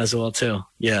as well too.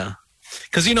 Yeah.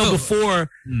 Because, before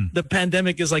the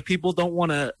pandemic is like people don't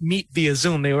want to meet via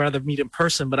Zoom. They would rather meet in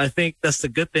person. But I think that's the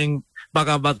good thing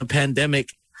about the pandemic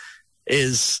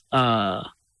is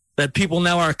that people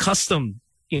now are accustomed,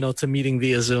 to meeting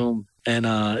via Zoom and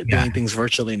doing things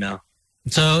virtually now.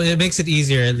 So it makes it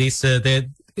easier. At least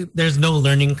there's no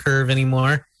learning curve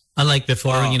anymore. Unlike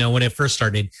before, when it first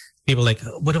started, people like,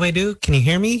 what do I do? Can you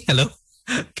hear me? Hello?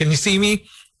 Can you see me?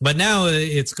 But now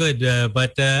it's good.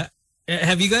 But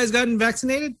have you guys gotten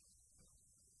vaccinated?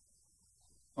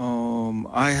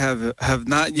 I have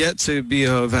not yet to be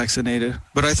vaccinated,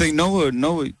 but I think Noah.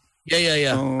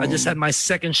 Yeah. I just had my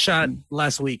second shot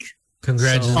last week.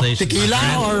 Congratulations.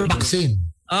 Tequila or vaccine?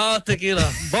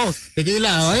 Tequila. Both. Tequila.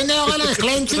 Ay, na ako lang.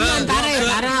 Cleansing yan, pare.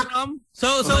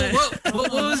 So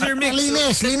what was your mix?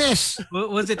 Linis.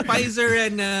 Was it Pfizer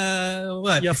and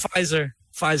what? Yeah, Pfizer.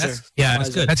 That's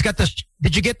good. That's got the.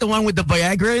 Did you get the one with the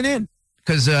Viagra in it?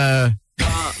 Because the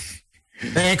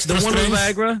extra one with strength?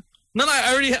 Viagra. No,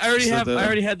 I already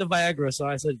had the Viagra, so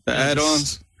I said the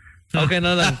add-ons. Okay,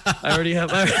 no. I already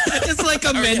have. It's like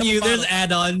a menu. There's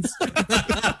add-ons.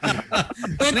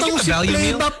 Itong si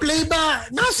Playba.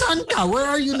 Nasaan ka? Where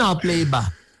are you now,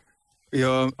 Playba?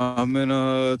 Yo, I'm in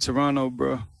Toronto,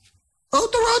 bro. Oh,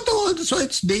 Toronto. So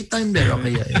it's daytime there.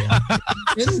 Okay, yeah.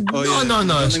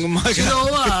 No.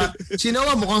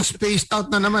 Sinoa mukhang spaced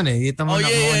out na naman eh. Kita mo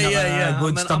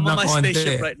good stuff na konti. I'm on my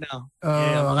spaceship eh. right now.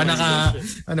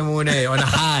 Ano muna eh, on a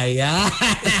high, yeah?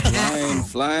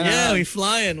 Flying. Yeah, we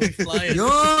flying.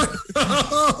 Yo!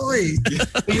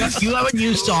 you have a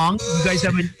new song. You guys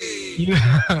have a...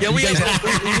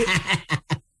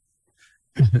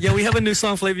 we have a new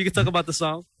song, Flavor. You can talk about the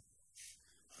song.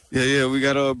 Yeah, we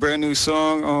got a brand new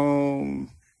song.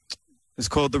 It's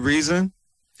called The Reason.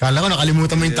 Kala ko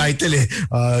nakalimutan mo yung title eh.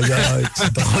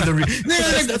 It's called The Reason.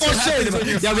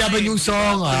 Yeah, we have a new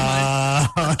song.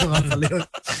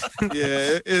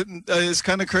 It's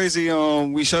kind of crazy.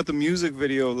 We shot the music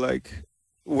video like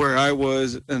where I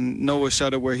was, and Noah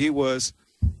shot it where he was,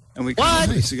 and we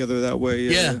kind of put it together that way.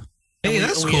 Yeah. Hey,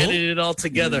 that's cool. We edited it all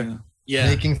together.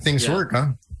 Yeah. Making things work,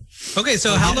 huh? Okay,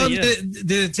 so how long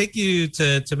did it take you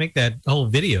to make that whole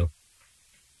video?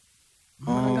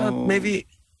 Maybe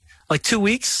like 2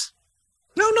 weeks.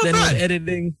 No, not bad.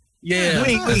 Editing. Yeah.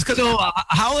 Wait. So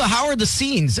how are the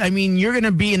scenes? I mean, you're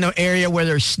gonna be in the area where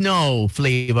there's snow,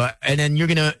 Flavor, and then you're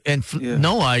gonna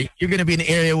Noah, you're gonna be in an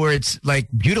area where it's like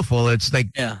beautiful. It's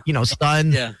like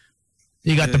sun. Yeah.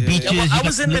 You got the beaches. Yeah, I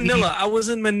was in Manila. I was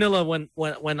in Manila when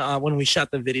we shot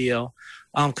the video.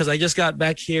 Because I just got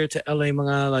back here to LA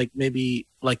maybe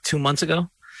 2 months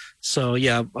ago. So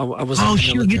yeah, I was. Oh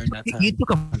shoot! You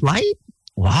took a flight?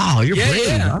 Wow, you're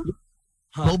brave, huh?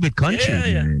 COVID country.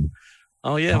 Yeah.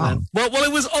 Oh yeah, man. Well,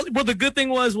 it was. Well, the good thing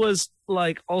was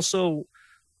like also,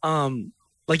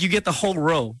 like you get the whole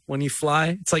row when you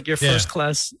fly. It's like your first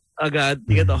class. Oh God,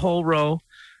 you get the whole row.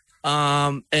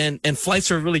 And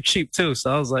flights are really cheap too. So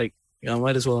I was like,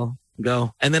 might as well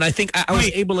go. And then I think I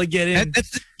was able to get in.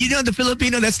 The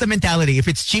Filipino, that's the mentality. If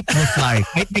it's cheap, we'll fly.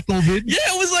 Right, COVID? Yeah,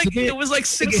 it was like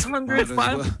 600,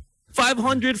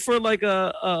 500 for like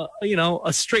a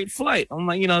straight flight. I'm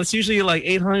like, it's usually like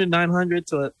 800, 900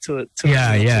 to it's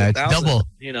double.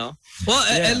 Well,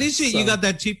 at least you got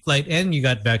that cheap flight and you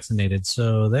got vaccinated.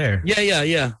 So there.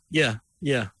 Yeah.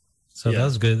 So that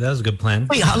was good. That was a good plan.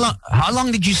 Wait, how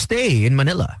long did you stay in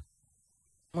Manila?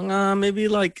 Maybe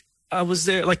like I was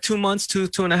there like 2 months, two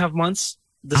and a half months.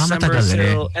 December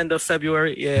till end of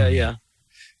February. Yeah.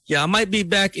 I might be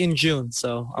back in June.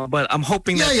 So, but I'm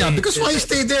hoping that. Yeah. Because why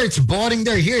stay there? It's boring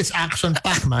there. Here, it's action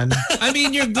packed, man. I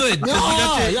mean, you're good.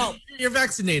 You're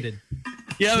vaccinated.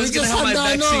 Yeah, I was gonna have my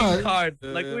vaccine card.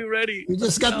 Like we ready. We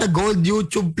just got the gold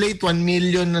YouTube plate. 1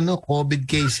 million COVID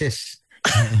cases.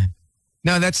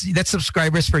 No, that's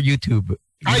subscribers for YouTube.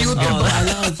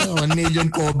 YouTube. 1 million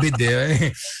COVID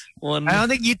eh. I don't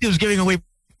think YouTube's giving away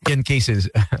cases.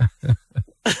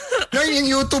 Yung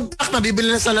YouTube pack,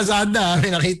 nabibili na sa Lazada. May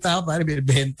nakita ko, pare,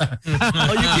 binibenta.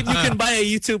 You can buy a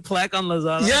YouTube plaque on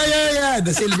Lazada. Yeah.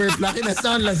 The silver plaque. That's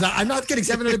on Lazada. I'm not kidding.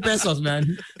 700 pesos,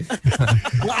 man.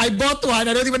 I bought one.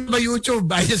 I don't even buy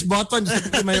YouTube. I just bought one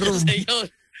just in my room.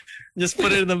 Just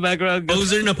put it in the background.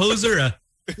 Poser.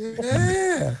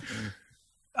 Yeah.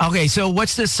 Okay, so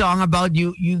what's the song about?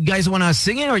 You guys want to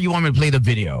sing it or you want me to play the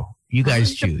video? You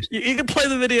guys choose. You can play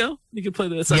the video. You can play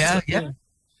the song. Yeah.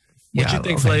 What you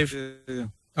think, Flav?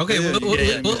 Okay,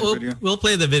 we'll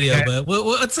play the video. Okay. But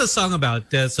what's the song about?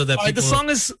 So that people...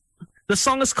 the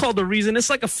song is called The Reason. It's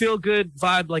like a feel good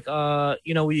vibe. Like I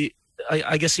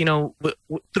guess through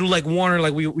like Warner,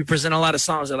 like we present a lot of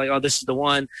songs that like, oh, this is the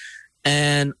one.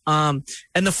 And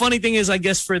the funny thing is, I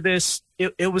guess for this,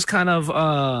 it was kind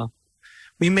of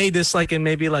we made this like in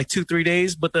maybe like 2-3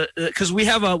 days, but because we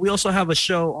also have a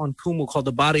show on Kumu called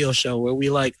the Barrio Show where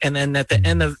we like, and then at the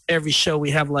end of every show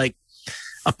we have like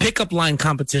a pickup line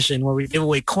competition where we give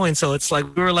away coins. So it's like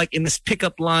we were like in this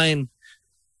pickup line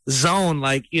zone,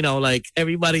 like like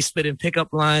everybody spitting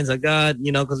pickup lines. Like God,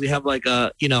 because we have like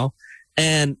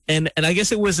and I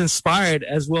guess it was inspired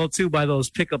as well too by those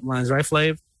pickup lines, right,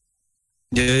 Flav?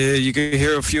 Yeah, you can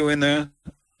hear a few in there.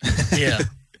 Yeah.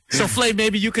 So Flav,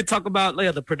 maybe you could talk about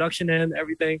the production and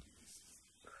everything.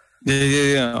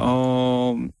 Yeah.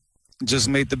 Just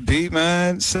made the beat,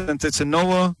 man. Sent it to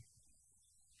Noah.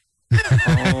 It's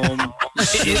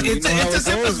a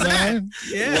simple man.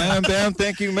 Yeah. Wham bam,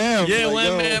 thank you, ma'am. Yeah, like,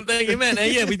 wham bam, thank you, man. And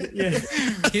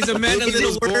he's a man of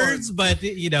little words, but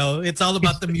it's all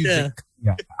about the music.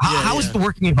 Yeah. How is the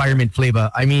working environment, Flavor?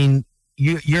 I mean,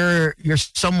 you're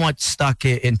somewhat stuck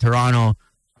in Toronto,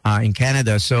 in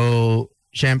Canada. So,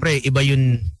 syempre, iba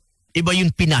yun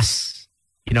Pinas.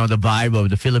 The vibe of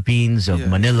the Philippines, of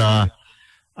Manila.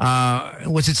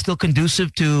 Was it still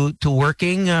conducive to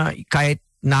working kahit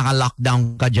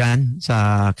naka-lockdown ka dyan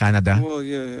sa Canada? Well,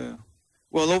 yeah.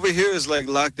 Well, over here is like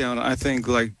lockdown. I think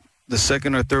like the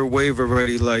second or third wave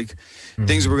already, like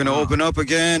things were going to open up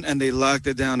again and they locked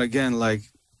it down again. Like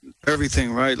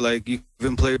everything, right? Like you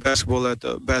even play basketball at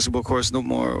the basketball courts no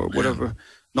more or whatever.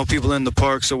 No people in the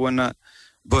parks or whatnot.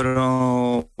 But,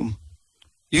 I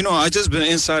just been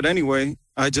inside anyway.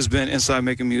 I just been inside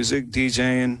making music,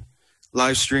 DJing,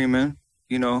 live streaming,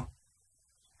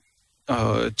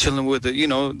 chilling with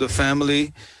the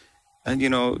family, and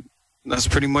that's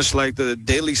pretty much like the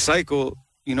daily cycle.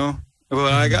 Well,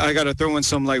 I got to throw in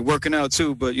some like working out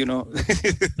too, but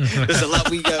there's a lot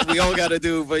we all got to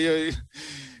do. But yeah.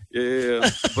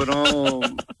 But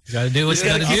gotta do what you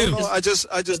gotta do. I just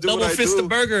do double what I fist do. the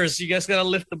burgers. You guys gotta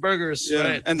lift the burgers. Yeah,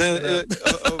 right? And then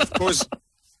of course,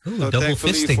 double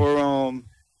thankfully fisting. for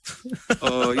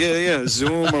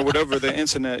Zoom or whatever, the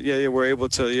internet. Yeah, we're able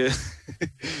to.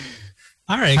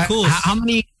 All right, cool. How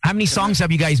many songs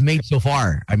have you guys made so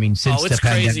far? I mean, since it's the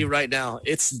pandemic? crazy right now.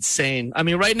 It's insane. I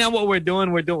mean, right now what we're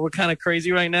kind of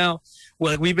crazy right now.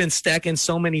 We've been stacking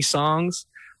so many songs.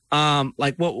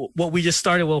 Like what we just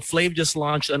started. Well, Flav just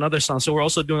launched another song, so we're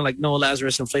also doing like Noah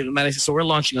Lazarus and Flavor-Matic. So we're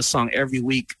launching a song every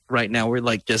week right now. We're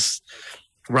like just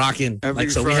rocking. Every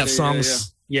Friday, we have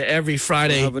songs. Yeah, every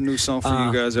Friday. We'll have a new song for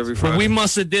you guys every Friday. We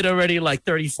must have did already like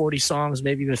 30, 40 songs,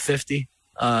 maybe even 50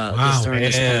 during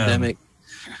this pandemic.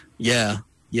 Yeah.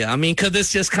 I mean, because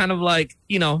it's just kind of like,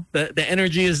 the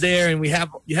energy is there and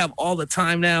you have all the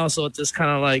time now. So it's just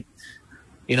kind of like,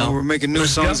 we're making new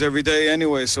songs every day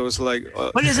anyway. So it's like.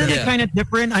 But isn't it kind of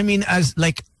different? I mean, as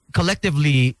like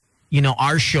collectively,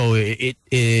 our show,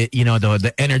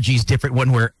 the energy is different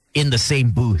when we're in the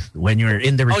same booth, when you're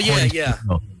in the recording studio.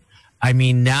 I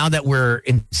mean, now that we're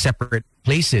in separate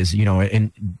places,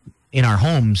 in our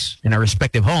homes, in our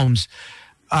respective homes,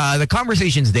 the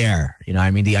conversation's there.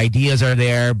 I mean, the ideas are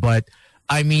there, but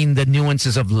I mean, the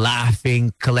nuances of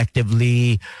laughing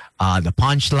collectively, the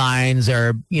punchlines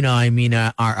are,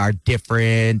 are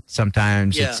different.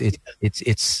 Sometimes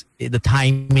it's the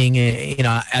timing,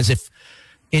 as if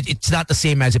it's not the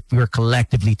same as if we were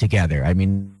collectively together. I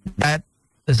mean,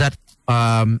 does that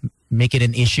make it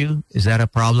an issue? Is that a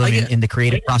problem in the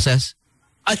creative process?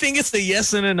 I think it's the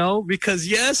yes and a no, because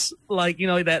yes, like,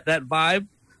 that vibe,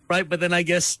 right? But then I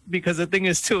guess because the thing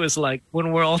is too, is like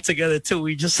when we're all together too,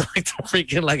 we just like to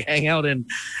freaking like hang out and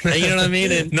you know what I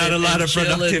mean? And not a lot of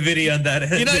productivity on that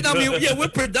end. Yeah, we're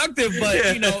productive, but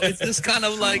it's just kind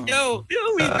of like, we drinking,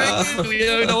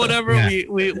 whatever. Yeah.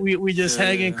 We just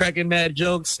hanging, cracking mad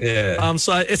jokes. Yeah.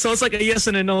 So it's like a yes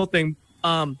and a no thing.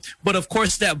 But of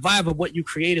course, that vibe of what you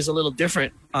create is a little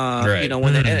different. Right.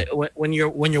 When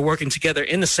you're working together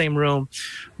in the same room.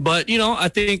 But I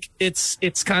think it's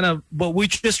kind of. But we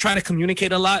just try to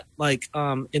communicate a lot, like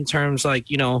in terms like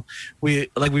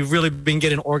we've really been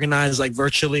getting organized like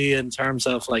virtually in terms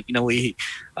of like we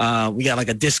got like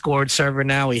a Discord server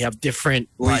now. We have different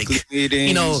weekly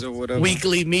meetings or whatever.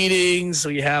 Weekly meetings.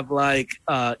 We have like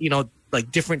like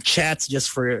different chats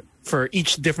just for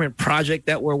each different project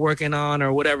that we're working on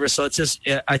or whatever. So it's just,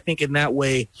 I think in that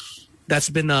way, that's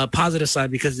been the positive side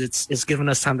because it's given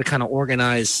us time to kind of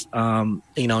organize, and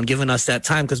giving us that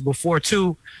time. Because before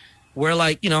too, we're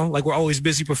like, like we're always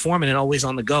busy performing and always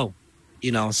on the go,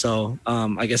 So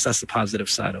I guess that's the positive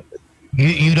side of it.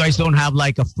 You guys don't have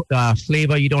like a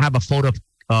flavor. You don't have a photo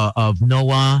of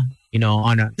Noah,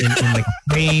 on in like a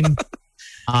frame,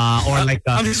 or like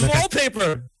I'm his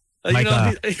wallpaper. Like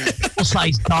a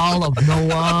full-size doll of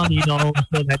Noah, so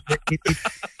that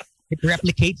it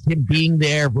replicates him being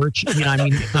there virtually.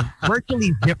 Virtually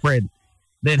is different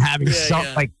than having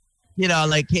like,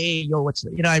 like, hey, yo, what's,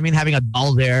 having a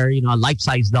doll there, a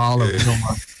life-size doll of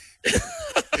Noah.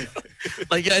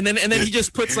 Like, and then he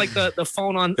just puts like the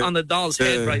phone on the doll's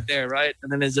head right there, right?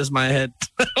 And then it's just my head.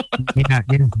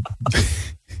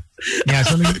 Yeah,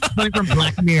 something from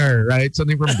Black Mirror, right?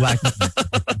 Something from Black Mirror.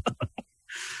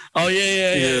 Oh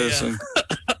yeah. So,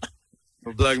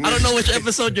 Black Mirror. I don't know which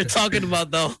episode you're talking about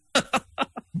though.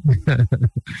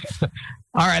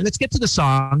 All right, let's get to the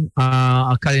song.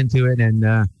 I'll cut into it.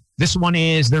 And this one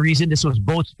is The Reason. This was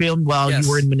both filmed while you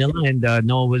were in Manila and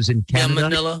Noah was in Canada. Yeah,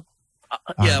 Manila.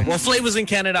 Well, Flav was in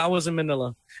Canada. I was in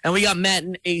Manila. And we got Matt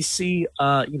and AC,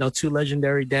 two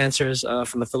legendary dancers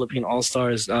from the Philippine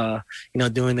All-Stars,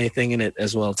 doing their thing in it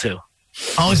as well, too.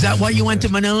 Oh, is that why you went to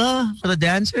Manila? For the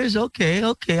dancers? Okay,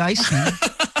 I see.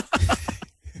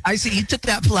 I see. You took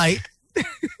that flight.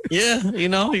 Yeah, you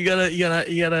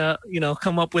gotta,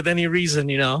 come up with any reason,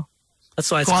 That's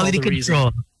why it's quality called The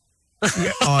control.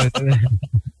 Reason.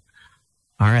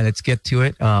 All right, let's get to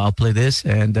it. I'll play this,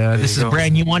 and this is a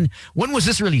brand new one. When was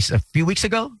this released? A few weeks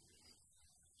ago?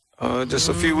 Just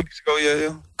a few weeks ago,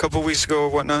 yeah. A couple weeks ago or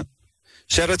whatnot.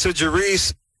 Shout out to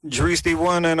Jerice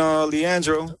D1 and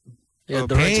Leandro. Yeah,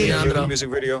 Direct Leandro. Music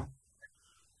video.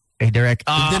 Hey, Direct.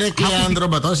 Direct Leandro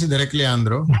ba to? Si Direct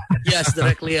Leandro? Yes,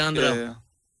 Direct Leandro.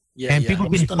 Yeah, and people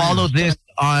can follow this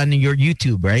on your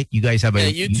YouTube, right? You guys have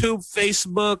a YouTube,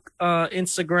 Facebook,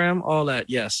 Instagram, all that.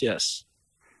 Yes.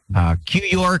 Q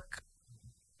York.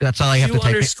 That's all I have to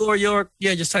type. Q York.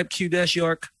 Yeah, just type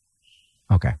Q-York.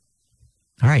 Okay.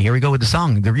 All right, here we go with the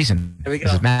song. The Reason. Here we go.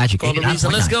 This is Magic. The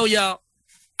Reason. Let's go, y'all.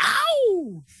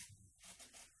 Ow!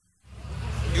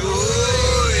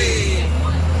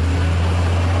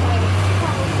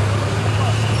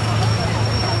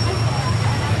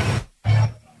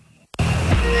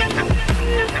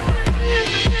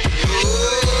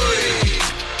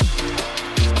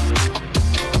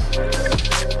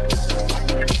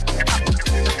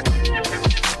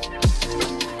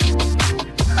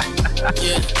 I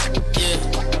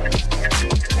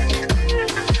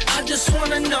just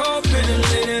wanna know, pretty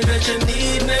lady, that you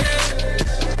need me.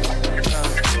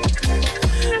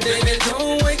 Baby,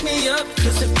 don't wake me up,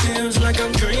 cause it feels like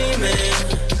I'm dreaming.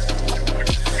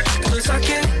 Cause I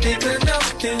can't think of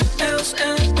nothing else,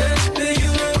 and baby,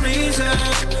 you the reason.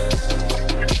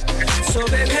 So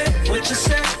baby, what you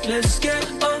say, let's get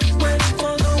away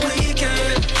for the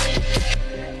weekend.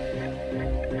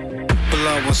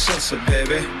 Below was sunset,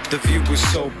 baby. The view was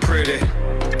so pretty.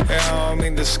 I don't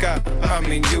mean the sky, I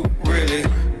mean you really.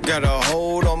 Got a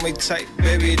hold on me tight,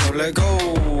 baby, don't let go.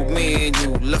 Me and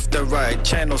you left the right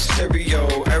channel,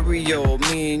 stereo, aerial.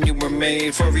 Me and you were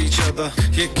made for each other.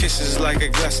 Your kisses like a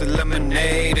glass of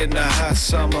lemonade in the hot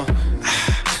summer.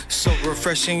 So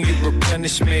refreshing, you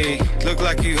replenish me. Look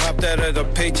like you hopped out of the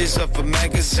pages of a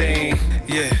magazine.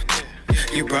 Yeah,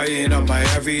 you brighten up my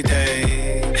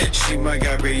everyday. She my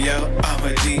Gabrielle, I'm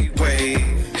a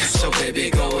D-Wade. So baby,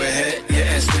 go ahead,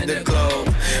 yeah, and spin the globe.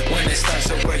 When it starts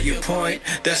to where you point,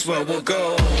 that's where we'll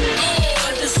go. Oh,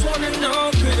 I just wanna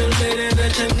know, pretty lady,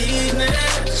 that you need me.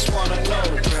 Just wanna know,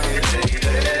 baby.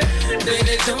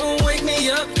 Baby, don't wake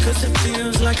me up, cause it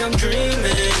feels like I'm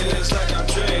dreaming. Feels like I'm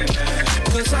dreaming.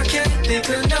 Cause I can't think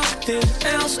of nothing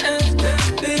else, and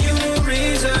baby, you the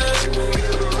reason.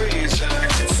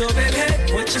 So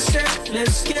baby, what you say,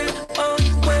 let's get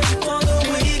away for the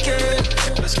weekend.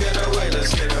 Let's get away,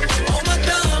 let's get away. Oh my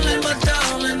darling, my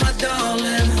darling, my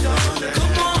darling.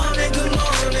 Good morning, good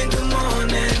morning, good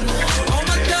morning. Oh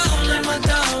my darling, my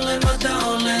darling, my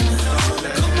darling.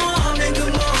 Good morning,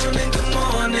 good morning, good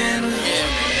morning.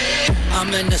 I'm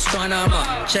an astronomer,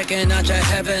 checking out your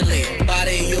heavenly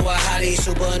body. You a hottie,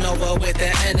 supernova with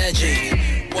the energy.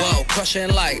 Whoa,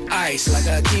 crushing like ice, like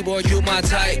a keyboard, you my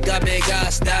type. Got big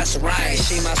ass, that's right.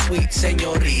 She my sweet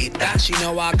senorita. She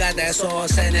know I got that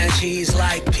sauce and that cheese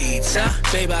like pizza.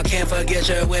 Babe, I can't forget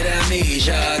you with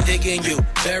amnesia. Digging you,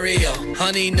 burial,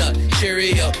 honey nut,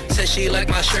 Cheerio. Says she like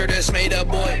my shirt is made of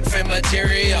boyfriend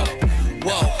material.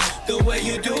 Whoa, the way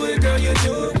you do it, girl, you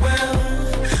do it well.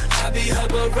 I be her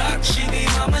Barack, she be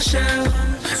my Michelle.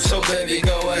 So baby,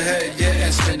 go ahead, yeah,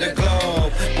 and spin the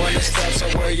globe. When it stops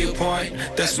at where you point,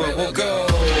 that's where we'll go.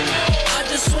 I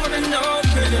just wanna know,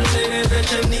 pretty lady,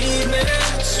 that you need me.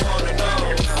 Just wanna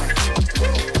know.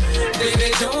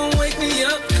 Baby, don't wake me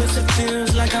up, cause it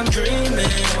feels like I'm dreaming.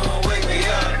 Don't wake me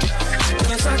up.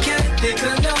 Cause I can't think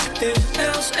of nothing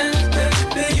else, and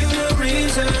baby, you the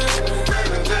reason.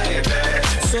 Baby.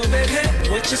 So baby,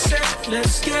 what you say,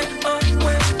 let's get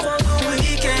away for the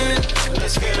weekend.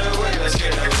 Let's get away, let's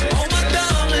get away. Oh my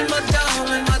darling, my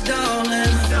darling, my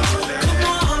darling. Good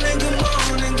morning, good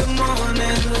morning, good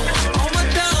morning. Oh my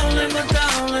darling, my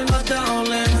darling, my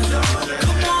darling.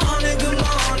 Good morning, good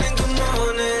morning, good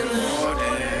morning.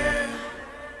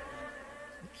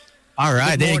 All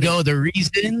right, there you go. The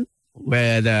Reason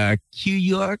with Q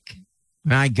York.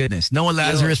 My goodness. Noah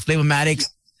Lazarus, Flavomatics,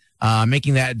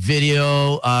 making that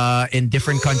video in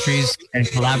different countries and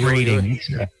collaborating.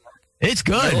 It's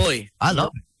good. Yoy. I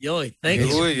love it. Yoy, thank you.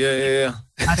 Yoy, yeah.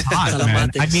 That's hot,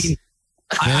 man. I mean,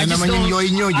 I just naman yung yoy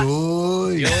nyo,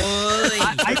 yoy. Yoy.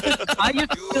 I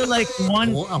just feel like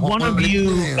one of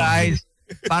you guys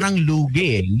parang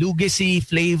lugi. Lugi si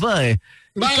Flava.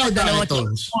 Bakit dalawa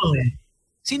to?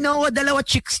 Si Noah, dalawa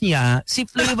chicks niya. Si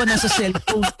Flava nasa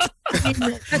cellphone.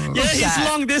 Yeah, he's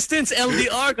long distance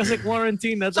LDR kasi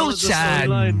quarantine. That's so sad.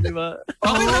 Diba?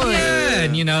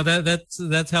 And you know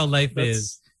that's how life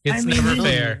is. It's never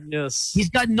fair. Yes, he's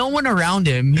got no one around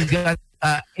him. He's got.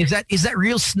 Is that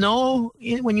real snow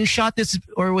when you shot this,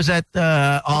 or was that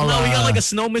all? No, we got like a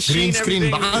snow machine. Green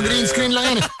screen. Baka green screen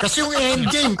lang yan. Kasi yung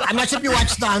Endgame, I'm not sure if you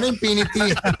watched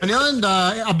Infinity. Ano yun?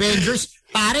 The Avengers.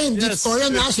 Pare, hindi to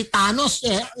yan na. Si Thanos,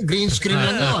 green screen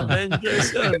lang yun.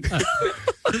 Avengers yun.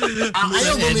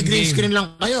 Kayo, may green screen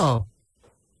lang kayo.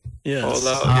 Yes.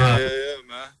 Yeah,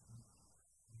 man.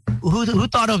 Who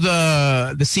thought of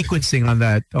the sequencing on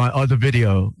that on the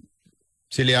video?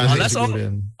 Si Leandro. That's all.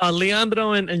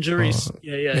 Leandro and Jerice.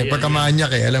 Yeah.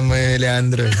 Pagkamanyak Alam mo yung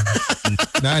Leandro.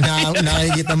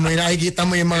 nakikita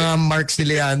mo yung mga marks ni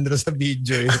Leandro sa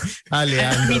video.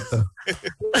 Leandro to.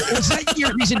 Was that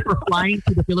your reason for flying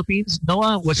to the Philippines,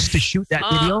 Noah? Was to shoot that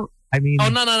video? I mean, no.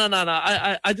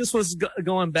 I just was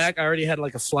going back. I already had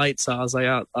like a flight, so I was like,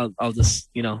 I'll just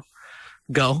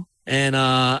go. And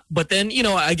but then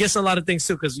I guess a lot of things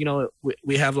too, because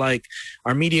we have like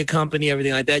our media company,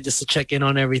 everything like that, just to check in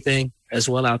on everything as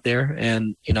well out there,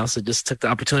 and so just took the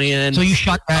opportunity. And so you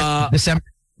shot that December.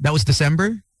 That was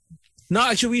December. No,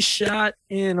 actually, we shot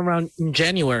in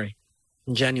January.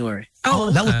 In January.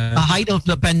 Oh, that was the height of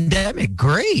the pandemic.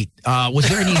 Great. Was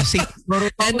there any safety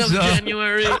protocols? End of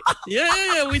January.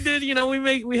 Yeah. We did.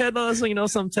 We had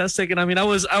some test taken. I mean, I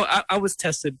was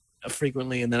tested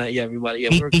frequently, and then everybody.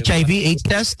 HIV AIDS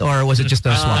test, or was it just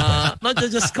a swab test? Not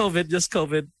just COVID. Just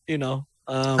COVID.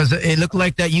 Because it looked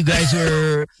like that you guys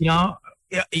were,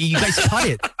 you guys cut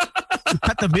it. You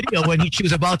cut the video when she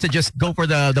was about to just go for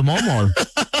the momo.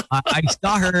 I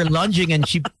saw her lunging, and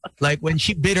when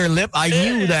she bit her lip, I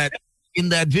knew that in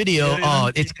that video,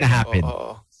 it's gonna happen.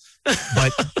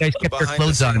 But you guys kept your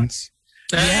clothes on.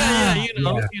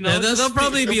 There'll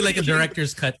probably be like a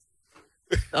director's cut.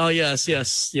 Oh yes.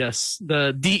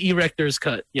 The director's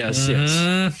cut. Yes.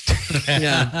 Yeah.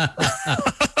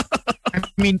 I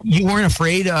mean, you weren't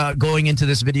afraid going into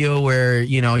this video where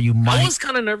you might. I was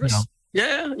kind of nervous.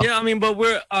 Yeah. I mean, but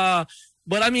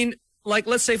like,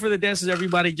 let's say for the dances,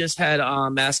 everybody just had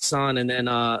masks on, and then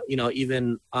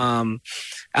even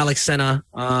Alex Senna,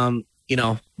 my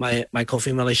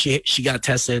co-female, she got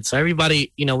tested. So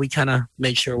everybody, we kind of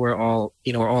made sure we're all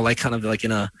like kind of like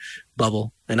in a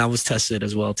bubble, and I was tested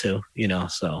as well too.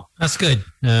 So that's good.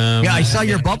 I saw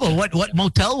your bubble. What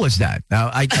motel was that?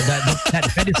 That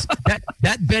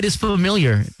bed is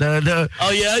familiar.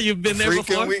 Oh yeah, you've been there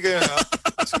before. Weekend.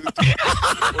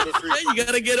 You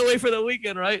gotta get away for the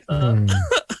weekend, right?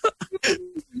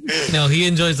 No, he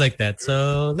enjoys like that.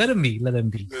 So let him be.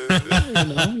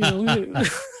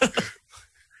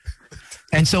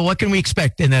 And so, what can we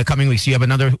expect in the coming weeks? You have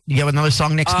another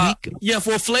song next week? Yeah,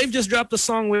 well, Flav just dropped a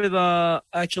song with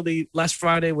actually last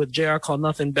Friday with JR called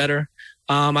 "Nothing Better."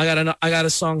 I got a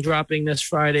song dropping this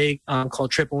Friday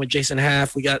called "Tripping" with Jason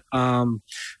Half. We got some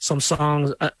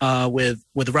songs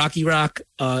with Rocky Rock,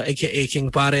 aka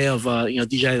King Pare of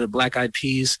DJ the Black Eyed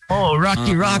Peas. Oh,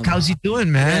 Rocky Rock, how's he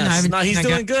doing, man? Yes, he's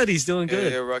doing good. He's doing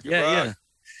good. Yeah, Rocky Rock.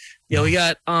 Yeah, we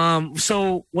got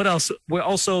so what else? We're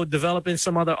also developing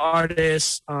some other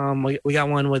artists. We got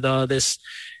one with this.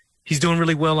 He's doing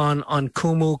really well on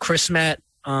Kumu, Chris Matt.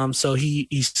 So he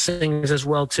sings as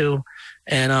well too.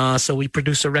 And so we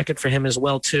produce a record for him as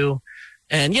well too.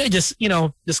 And yeah, just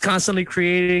constantly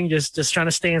creating, just trying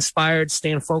to stay inspired,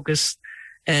 staying focused.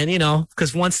 And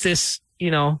because once this,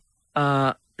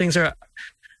 things are,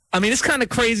 I mean, it's kind of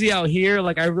crazy out here.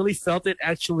 Like, I really felt it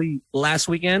actually last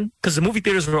weekend because the movie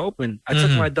theaters were open. I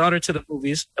took my daughter to the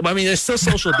movies. I mean, there's still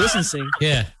social distancing.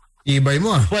 Yeah.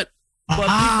 But people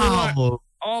are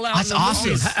all out. That's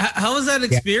awesome. How was that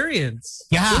experience?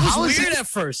 Yeah. It was weird at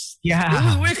first. Yeah. It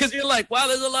was weird because you're like, wow,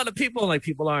 there's a lot of people. Like,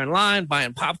 people are in line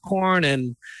buying popcorn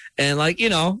and like,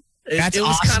 it was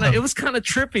kind of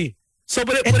trippy. So,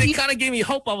 but it kind of gave me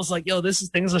hope. I was like, yo,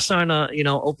 things are starting to,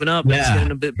 open up. And it's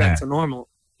getting a bit back to normal.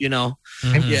 I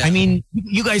mean,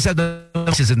 you guys have the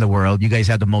most in the world. You guys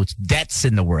have the most deaths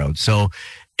in the world. So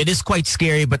it is quite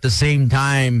scary. But at the same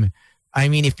time, I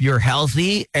mean, if you're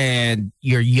healthy and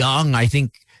you're young, I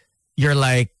think you're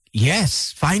like,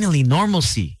 yes, finally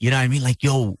normalcy. You know what I mean? Like,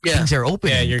 things are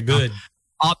open. Yeah, you're good.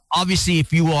 Obviously,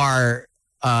 if you are,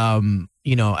 have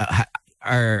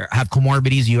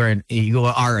comorbidities, you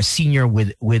are a senior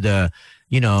with a,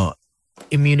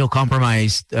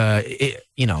 immunocompromised,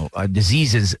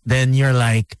 diseases, then you're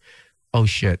like, oh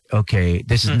shit, okay,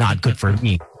 this is not good for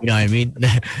me. You know what I mean?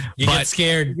 You get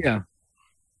scared. Yeah.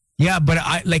 Yeah, but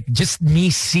I like just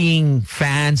me seeing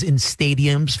fans in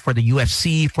stadiums for the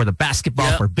UFC, for the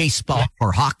basketball, for baseball,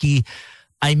 for hockey.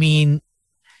 I mean,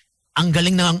 ang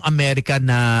galing ng America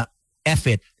na F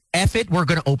it, we're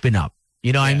gonna open up.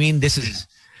 You know what I mean? This is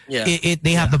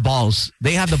they have the balls.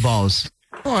 They have the balls.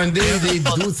 Oh, and they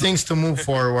do things to move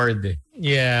forward.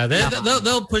 Yeah,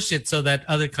 they'll push it so that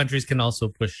other countries can also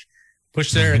push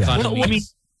their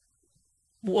economies.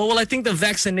 Well, I think the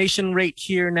vaccination rate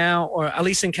here now, or at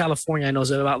least in California, I know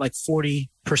is at about like 40%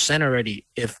 already,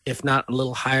 if not a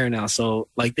little higher now. So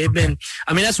like they've been,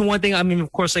 I mean, that's one thing. I mean,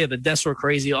 of course, the deaths were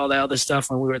crazy, all that other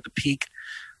stuff when we were at the peak.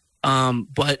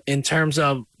 But in terms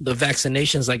of the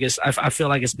vaccinations, I guess I feel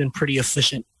like it's been pretty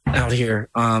efficient out here.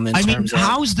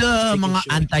 How's the mga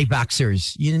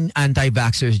anti-vaxxers? Yung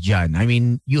anti-vaxxers dyan? I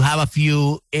mean, you have a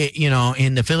few,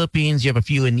 in the Philippines, you have a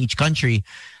few in each country.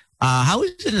 How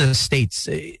is it in the States?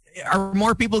 Are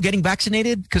more people getting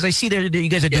vaccinated? Because I see that you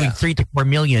guys are doing 3 to 4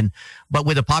 million, but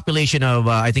with a population of,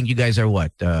 I think you guys are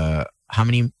what? How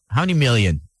many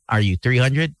million are you?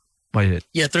 300? What is it?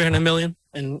 Yeah, 300 million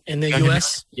in the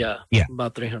U.S. Yeah,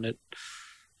 about 300.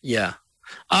 Yeah.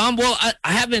 Well,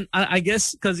 I haven't. I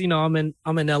guess because I'm in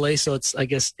LA, so I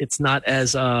guess it's not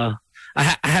as. I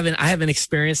haven't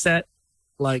experienced that,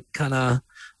 like kind of.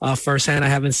 Firsthand. I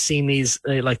haven't seen these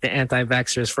like the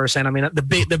anti-vaxxers firsthand. I mean,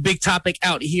 the big topic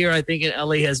out here, I think in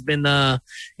LA has been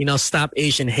stop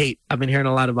Asian hate. I've been hearing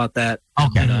a lot about that.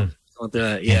 Okay.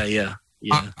 Yeah.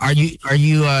 Are you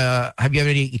have you ever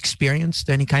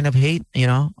experienced any kind of hate?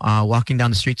 Walking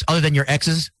down the streets other than your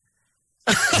exes?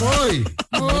 Oy!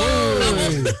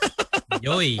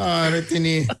 Yoy.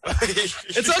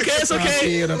 It's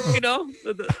okay. I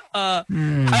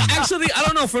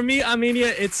don't know. For me, I mean,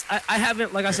 I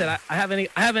haven't, like I said, I haven't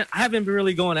been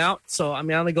really going out. So I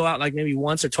mean, I only go out like maybe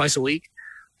once or twice a week.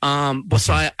 But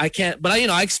so I can't. But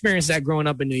I experienced that growing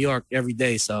up in New York every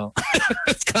day. So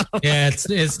it's kind of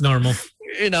it's normal.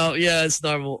 It's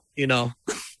normal.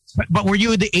 But were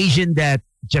you the Asian that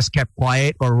just kept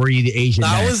quiet, or were you the Asian?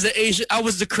 I was the Asian. I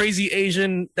was the crazy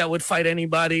Asian that would fight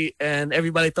anybody, and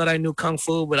everybody thought I knew kung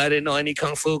fu, but I didn't know any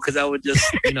kung fu because I would just,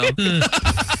 They're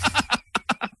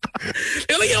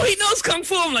like, yo, he knows kung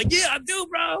fu. I'm like, yeah, I do,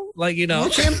 bro. Like,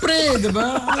 Siyempre,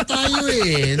 diba? Ano tayo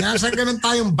nasa ganun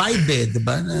tayong vibe,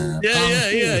 diba?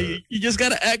 Yeah. You just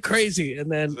gotta act crazy,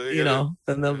 and then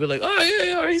then they'll be like, oh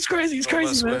yeah, he's crazy,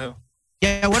 man.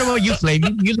 Yeah, what about you, Flav?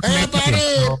 You look Mexican.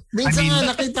 Minsan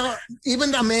nga nakita ko, even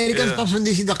the Americans, tapos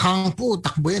hindi sila kung fu,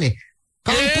 takbo yan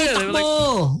Kung fu, takbo!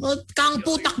 Kung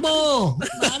fu, takbo!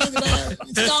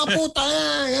 Kung fu,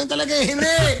 yan talaga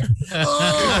hindi.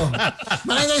 Oo.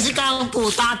 Makita si kung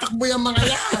fu, tatakbo yung mga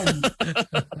yan.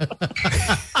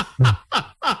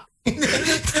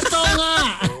 Ito nga.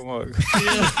 Oh my God.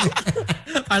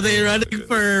 Are they running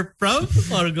for from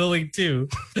or going to?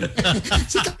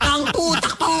 Si kung fu,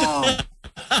 takbo!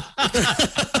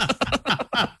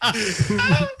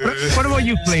 What about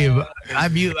you, Flav?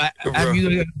 Have you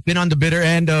been on the bitter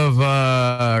end of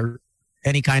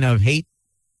any kind of hate?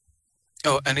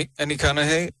 Oh, any kind of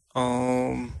hate?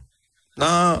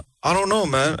 Nah, I don't know,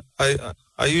 man.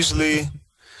 I usually.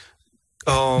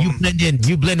 You blend in.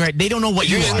 You blend right. They don't know what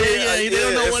you are. Yeah, they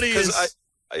don't know what he is.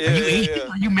 Are you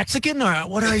Asian? Are you Mexican or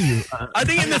what are you? I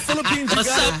think in the Philippines,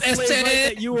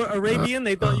 that you were Arabian.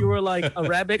 They thought you were like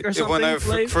Arabic or something. When I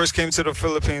first came to the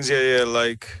Philippines,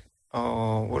 like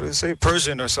what did it say?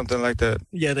 Persian or something like that.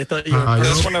 Yeah, they thought you were.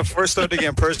 That's when I first started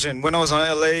getting Persian. When I was on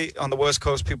LA on the West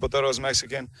Coast, people thought I was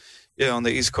Mexican. Yeah, on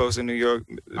the East Coast in New York.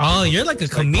 Oh, you're like a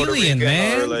chameleon,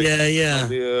 man. Like,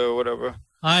 yeah. Whatever.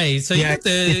 Aye, so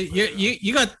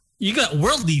you got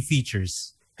worldly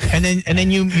features. And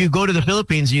then you go to the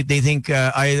Philippines, they think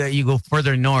either you go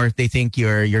further north, they think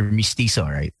you're mestizo,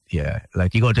 right? Yeah,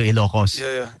 like you go to Ilocos.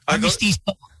 Yeah.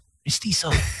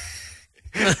 Mestizo.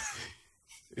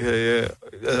 Yeah.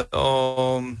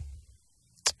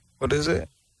 What is it?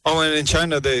 Oh, and in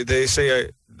China they say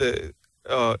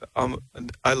I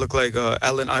look like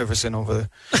Allen Iverson over there.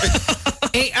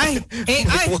 AI.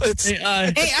 What?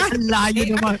 AI. Ang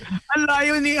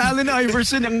layo ni Allen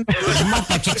Iverson.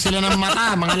 Mata-check sila ng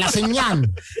mata. Mga lasing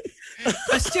yan.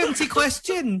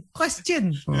 Question.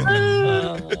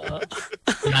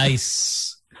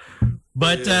 Nice.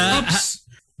 But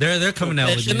they're coming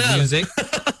out with new music.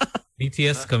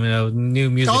 BTS coming out with new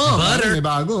music. Butter. May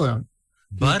bago.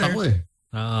 Butter.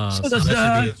 So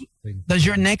does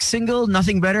your next single,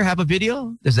 Nothing Better, have a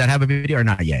video? Does that have a video or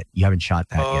not yet? You haven't shot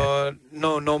that yet?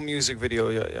 No music video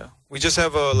yet. Yeah, we just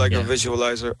have a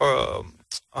visualizer or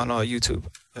on our YouTube.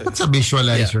 What's a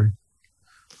visualizer?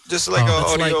 Just like an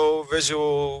audio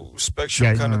visual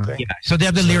spectrum kind of thing. Yeah. So they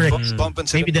have the lyrics. Bump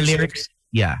into maybe the lyrics.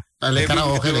 Yeah. Maybe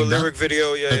we could do a lyric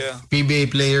video. Yeah. PBA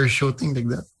player shooting like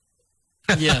that.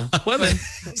 Yeah.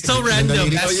 So random.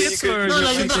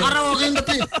 Karaoke in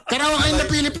the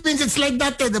Philippines, it's like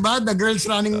that, diba? The girls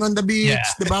running on the beach,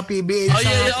 diba? PBA. Oh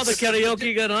yeah, the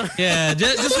karaoke ganon. Yeah,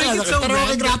 just make it so karaoke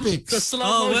random. graphics. The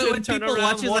slow motion when turn people around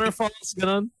watch it, waterfalls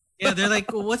ganon. Yeah, they're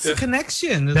like, what's the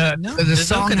connection? The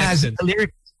song has the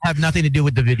lyrics have nothing to do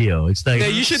with the video. It's like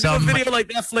you should do a video like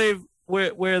that, Flav,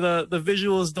 where the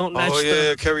visuals don't match.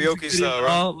 The karaoke style,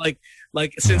 right?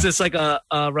 Like since it's like a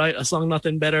song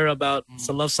Nothing Better about it's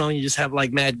a love song, you just have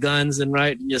like mad guns and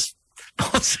just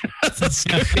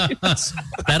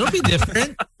that'll be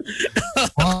different.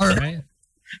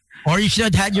 Or you should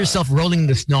have had yourself rolling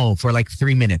the snow for like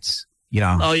 3 minutes. You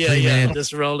know. Oh yeah,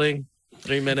 just rolling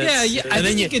 3 minutes. Yeah. And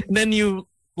then you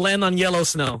land on yellow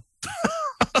snow.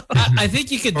 I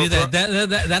think you could do that.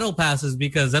 That'll pass us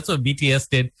because that's what BTS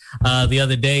did the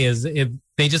other day.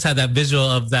 They just had that visual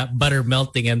of that butter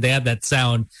melting and they had that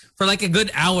sound for like a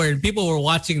good hour and people were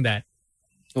watching that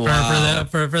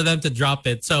for them to drop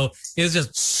it. So it was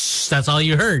just that's all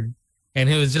you heard, and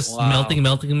it was just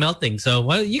melting.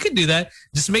 So you could do that.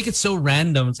 Just make it so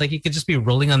random. It's like you could just be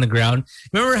rolling on the ground.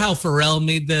 Remember how Pharrell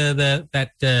made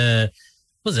that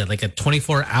was it like a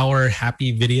 24-hour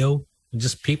happy video?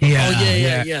 Just people. Yeah.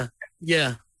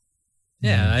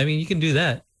 I mean, you can do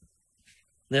that.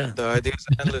 Yeah. The idea is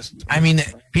endless. I mean,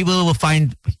 people will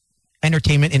find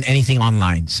entertainment in anything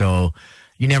online, so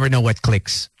you never know what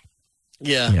clicks.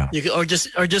 Yeah. You could, or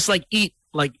just like eat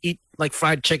like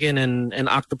fried chicken and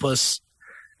octopus,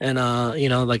 and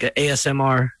like an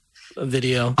ASMR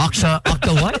video. Octa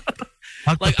what?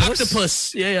 Octopus? Like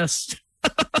octopus. Yes.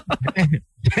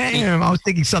 Damn, I was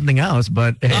thinking something else,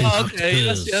 but okay.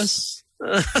 Yes.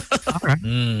 All right.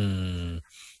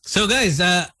 So, guys,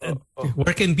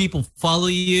 where can people follow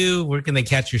you? Where can they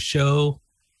catch your show?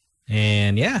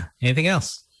 And anything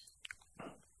else?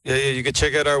 Yeah. You can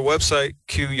check out our website,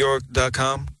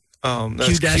 qyork.com.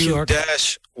 That's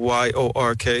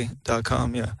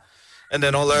Q-YORK.com. Yeah. And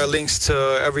then all our links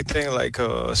to everything like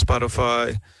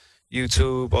Spotify,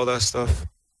 YouTube, all that stuff.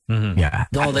 Mm-hmm. Yeah.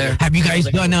 All there. Have you guys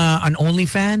done an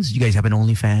OnlyFans? You guys have an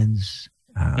OnlyFans?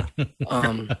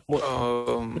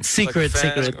 Secret.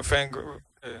 Fan group.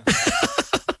 Yeah.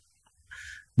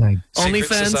 Like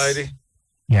OnlyFans Society.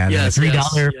 Yeah, yes, $3,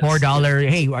 $4.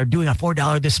 Hey, we're doing a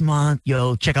 $4 this month.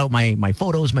 Check out my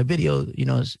photos, my video.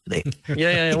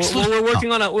 Yeah. We're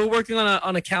working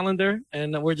on a calendar,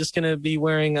 and we're just gonna be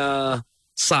wearing one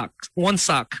sock.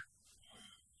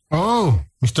 Oh,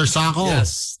 Mr. Sako.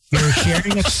 Yes. You're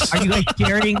sharing it. Are you guys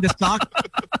sharing the sock?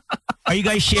 Are you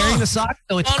guys sharing the sock?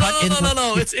 So it's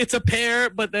no. It's a pair,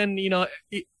 but then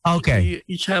okay. You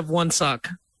each have one sock.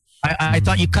 I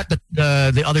thought you cut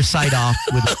the other side off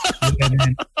and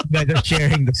then you guys are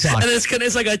sharing the sock. And it's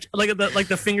like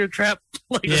the finger trap.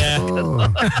 Like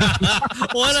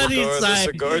one on each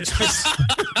side.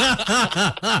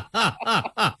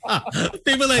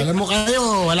 People like, alam mo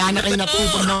kayo, wala na kayo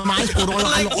natupag na mais, puro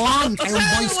kayo kalokohan. Kayong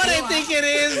boys. What I think it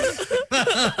is.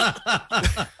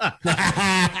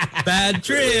 Bad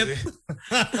trip.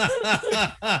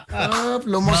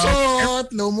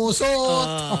 Lumusot.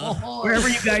 Wherever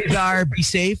you guys are, be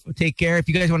safe. Take care. If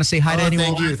you guys want to say hi to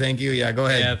anyone. Thank you. Yeah, go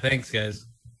ahead. Yeah, thanks, guys.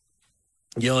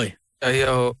 Yo.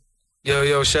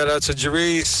 Shout out to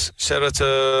Jerice. Shout out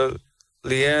to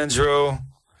Leandro.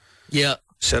 Yeah.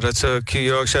 Shout out to Q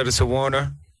York. Shout out to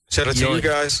Warner. Shout out to you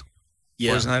guys.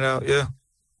 Yeah. Boys Night Out. Yeah.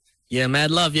 Yeah,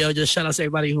 mad love, yo. Just shout out to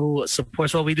everybody who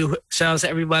supports what we do. Shout out to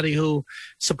everybody who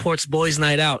supports Boys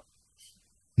Night Out.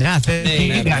 Yeah,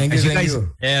 thank you guys.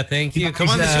 Yeah, thank you. Come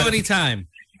on the show anytime.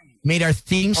 Made our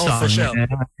theme song, for sure.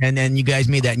 and then you guys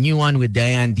made that new one with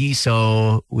Diane D.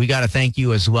 So we got to thank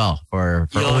you as well for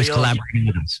always collaborating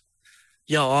with us.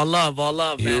 Yo, all love,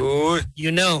 man.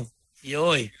 You know,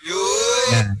 yoy.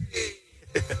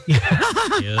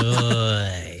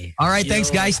 All right, thanks,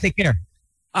 guys. Take care.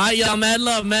 All right, y'all. Mad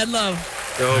love.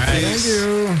 Yo, thank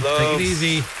you. Love. Take it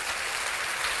easy.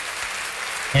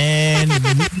 And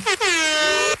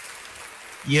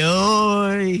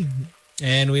yoy.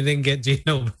 And we didn't get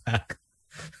Gino back.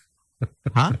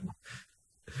 Huh?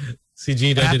 Si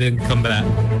Gino didn't come back.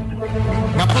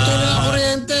 Naputol na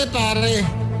kuryente, pare.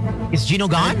 Is Gino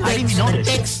gone? I didn't even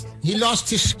notice. He lost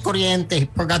his kuryente. He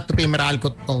forgot to pay Meralco,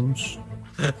 Tones.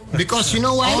 Because you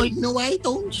know why? You know why,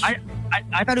 Tones? I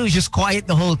thought he was just quiet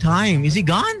the whole time. Is he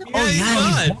gone? Yeah, he's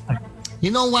gone. You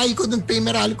know why he couldn't pay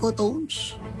Meralco,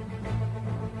 Tones?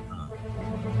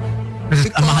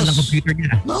 Ang mahal ng computer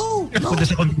niya. No. Punta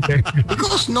sa computer.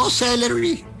 Because no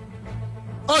salary.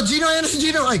 Oh, Gino, ayan si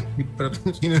Gino. Ay,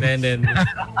 And then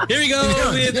here we go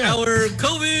with our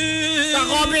COVID.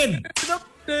 COVID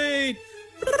update.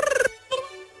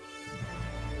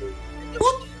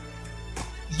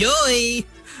 Yoy!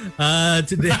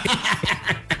 Today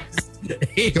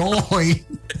Yoy!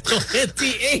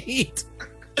 28.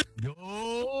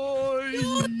 Yoy!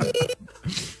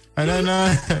 Ano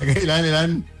na?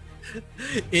 Ilan?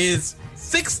 Is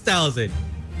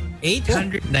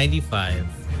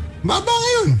 6,895. Baba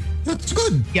ngayon. That's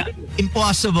good. Yeah,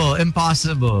 impossible.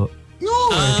 No.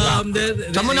 Saan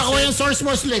mo nakuha yung source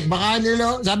mo, Slick? Baka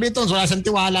nila, sabi ito, wala siyang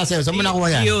tiwala sa'yo. Saan mo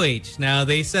nakuha yan? DOH. Now,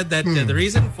 they said that the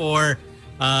reason for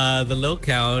the low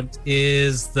count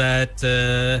is that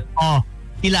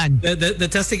ilan? The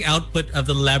testing output of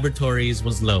the laboratories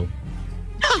was low.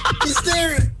 Is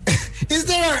there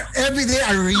everyday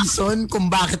a reason kung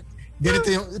bakit ganito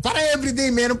yung, parang everyday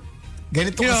meron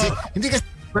ganito kasi, hindi kasi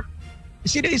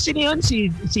Sino yun?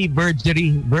 Si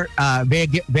Vergery.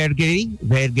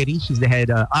 She's the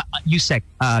head, USEC,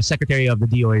 Secretary of the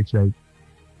DOH, right?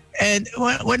 And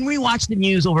when we watch the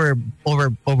news over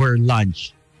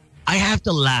lunch, I have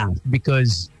to laugh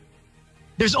because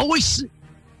there's always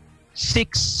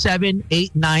 6, 7,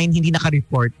 8, 9 hindi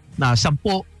naka-report na 10.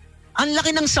 Ang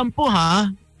laki ng 10 ha.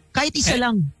 Kahit isa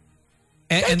lang.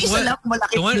 And isa lang,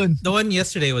 malaki yun. The one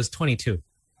yesterday was 22.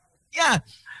 Yeah.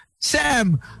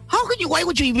 Sam, why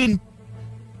would you even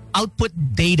output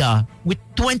data with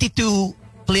 22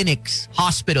 clinics,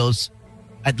 hospitals,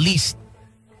 at least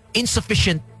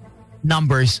insufficient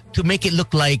numbers to make it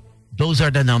look like those are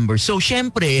the numbers? So,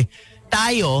 syempre,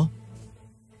 tayo,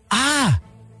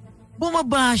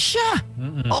 bumaba siya.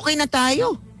 Okay na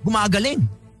tayo. Gumagaling.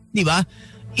 Di ba?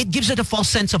 It gives it a false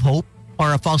sense of hope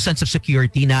or a false sense of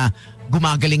security na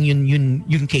gumagaling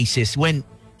yun cases when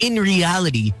in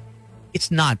reality,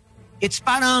 it's not. It's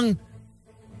parang,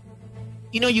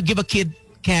 you give a kid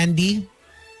candy,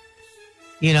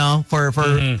 for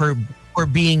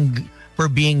being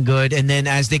good, and then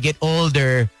as they get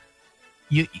older,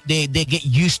 they get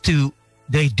used to,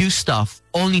 they do stuff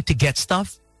only to get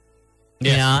stuff.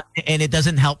 Yeah, and it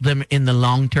doesn't help them in the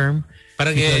long term.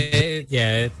 Parang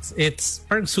it's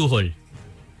parang suhol.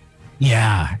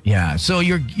 Yeah. So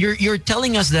you're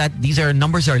telling us that these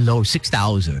numbers are low,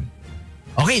 6,000.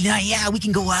 Okay, yeah, we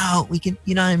can go out. We can,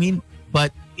 you know what I mean?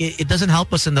 But it doesn't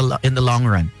help us in the long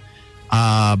run.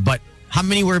 But how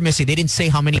many were missing? They didn't say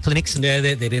how many clinics. Yeah,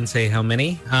 they didn't say how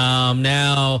many.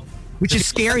 Now, which is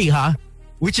scary, huh?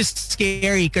 Which is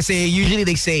scary because usually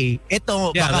they say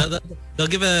ito. Yeah, they'll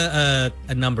give a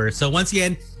number. So once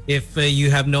again, if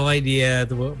you have no idea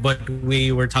what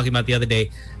we were talking about the other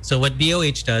day, so what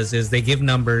DOH does is they give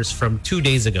numbers from 2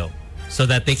 days ago, so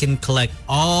that they can collect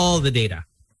all the data.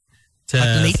 So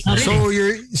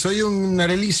yung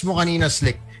na-release mo kanina,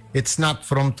 Slick, it's not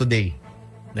from today.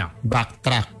 No.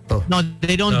 Backtrack to. No,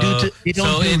 they don't do real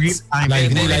time.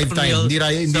 Live time.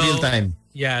 Hindi real time.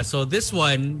 Yeah, so this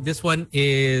one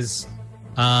is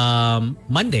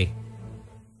Monday.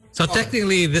 So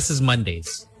technically this is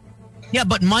Mondays. Yeah,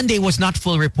 but Monday was not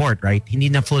full report, right? Hindi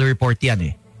na full report yan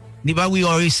eh. Di ba we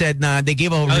always said na they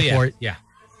gave a report. Yeah.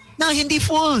 No, hindi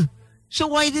full. So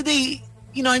why did they,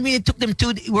 it took them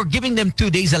we're giving them 2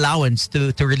 days allowance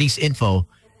to release info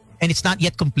and it's not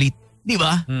yet complete. Di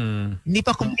ba? Hindi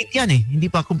pa complete yan eh. Hindi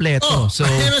pa kompleto. So,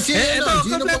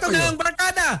 kompleto na ang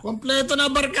barkada. Kompleto na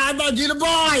barkada. Gino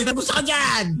Boy! Tapos ka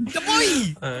dyan! Gino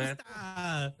Boy!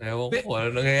 Ewan ko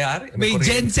ano nangyayari. May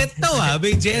genset to ha.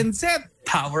 May genset.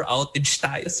 Power outage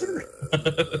tayo, sir.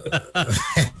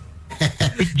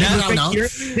 Did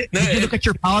you look at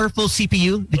your powerful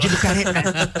CPU? Did you look at it?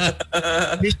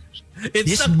 It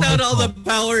sucked out all the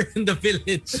power in the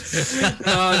village.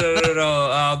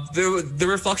 No. There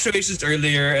were fluctuations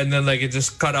earlier, and then it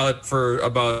just cut out for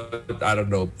about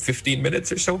 15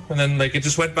 minutes or so, and then it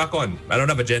just went back on. I don't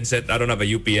have a genset. I don't have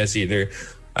a UPS either.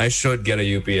 I should get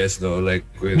a UPS though.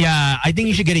 Yeah, I think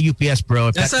you should get a UPS, bro.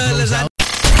 If that goes out.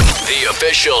 The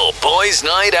official Boys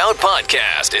Night Out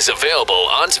podcast is available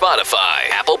on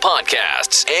Spotify, Apple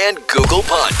Podcasts, and Google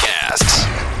Podcasts.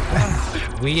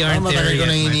 We aren't there yet,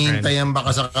 my friend. Tayan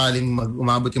baka sakaling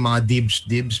umabot yung mga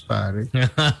dibs, pare.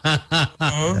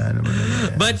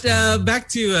 But back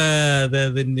to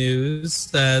the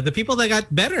news. The people that got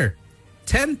better,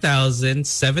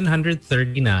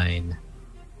 10,739.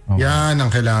 Yan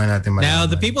ang kailangan natin malaman. Now,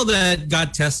 the people that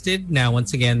got tested, now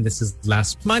once again, this is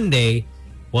last Monday,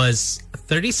 was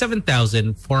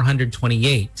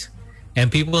 37,428. And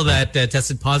people that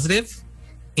tested positive,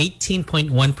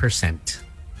 18.1%.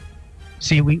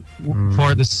 See,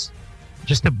 for this,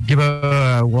 just to give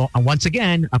once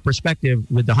again a perspective,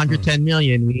 with the 110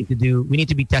 million, we need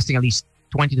to be testing at least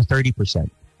 20 to 30%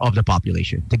 of the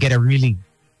population to get a really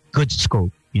good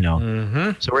scope,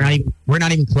 So we're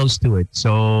not even close to it.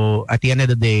 So at the end of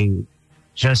the day,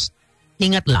 just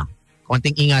ingat lang.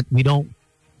 Konting ingat. We don't,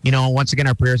 once again,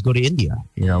 our prayers go to India.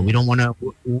 We don't want to,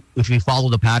 if we follow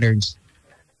the patterns,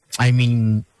 I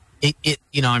mean,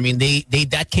 they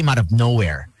that came out of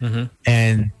nowhere.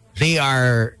 And they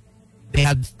have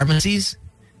pharmacies.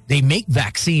 They make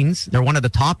vaccines. They're one of the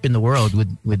top in the world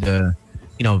with the,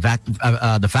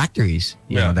 the factories,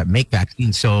 that make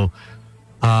vaccines. So,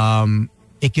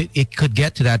 it could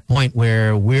get to that point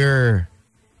where we're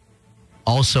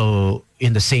also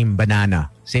in the same banana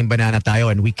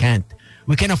tayo, and we can't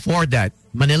afford that.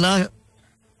 Manila,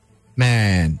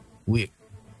 man,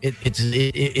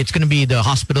 it's going to be the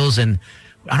hospitals, and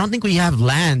I don't think we have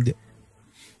land,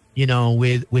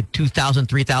 with 2,000,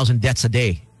 3,000 deaths a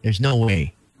day. There's no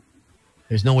way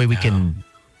we can.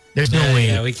 There's no way.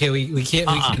 Yeah, we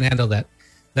can't handle that.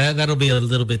 That'll be a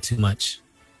little bit too much.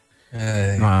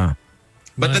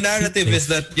 But the narrative is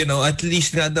that, at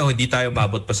least nga daw, hindi tayo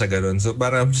mabot pa sa ganun. So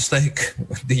parang I'm just like,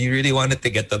 do you really want it to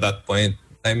get to that point?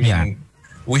 I mean,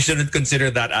 we shouldn't consider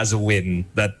that as a win.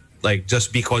 That like,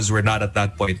 just because we're not at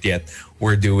that point yet,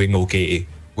 we're doing okay.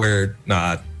 We're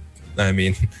not. I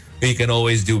mean, we can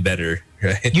always do better,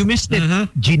 right? You missed it,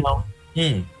 Gino.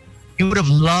 You would have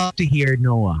loved to hear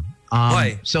Noah.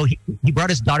 Why? So he brought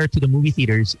his daughter to the movie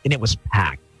theaters, and it was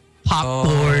packed.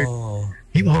 Popcorn. Oh.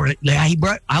 I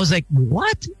was like,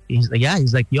 what? He's like, yeah.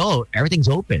 He's like, yo, everything's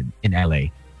open in LA.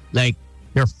 Like,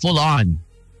 they're full on.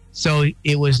 So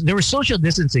there was social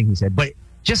distancing, he said. But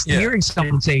just hearing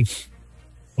someone say,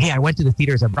 hey, I went to the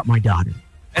theaters, I brought my daughter.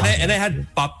 And I had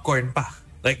popcorn pa.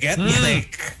 Like, get me,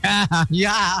 like...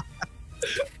 yeah.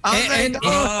 And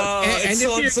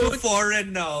it's so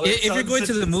foreign now. If you're going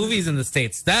to the movies in the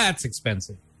States, that's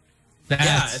expensive.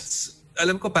 It's...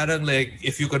 Alam ko parang like,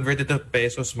 if you convert it to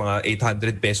pesos, mga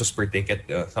 800 pesos per ticket,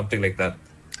 something like that.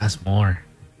 That's more.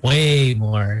 Way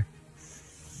more.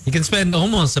 You can spend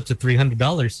almost up to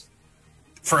 $300.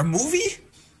 For a movie?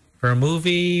 For a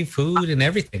movie, food, and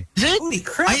everything. Is it? Holy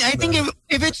crap. I think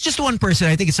if it's just one person,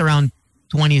 I think it's around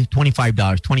 $25,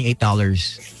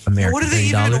 $28 American. What do they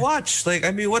even watch? Like,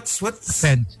 I mean, what's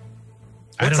Depends.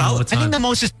 I don't know. I think the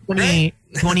most is $20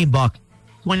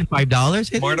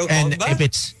 $25. Mortal and Kombat? if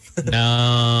it's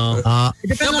no, it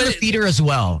depends on the theater as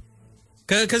well.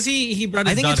 Because he brought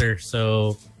his daughter,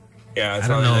 so yeah, it's I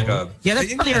don't know. Like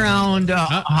that's probably around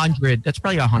 100. That's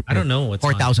probably 100. I don't know what's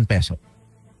 4,000 pesos.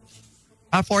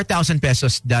 4,000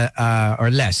 pesos or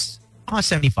less.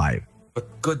 75.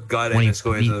 But good God, I miss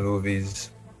going to the movies.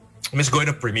 I miss going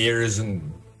to premieres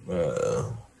and.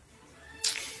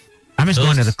 I miss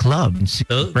going to the club and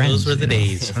those were the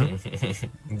days. Huh?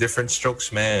 Different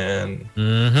strokes, man.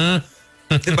 Mm-hmm.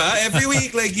 Every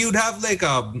week, like you'd have like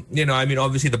I mean,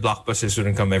 obviously the blockbusters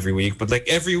wouldn't come every week, but like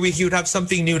every week you'd have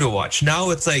something new to watch.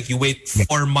 Now it's like you wait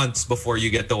 4 months before you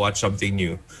get to watch something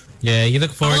new. Yeah, you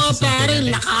look forward to something. Pare,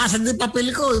 lakasan din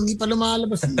papel ko, hindi pa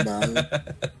lumalabas ng bahay.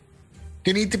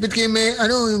 Tinitipid kayo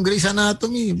yung Grey's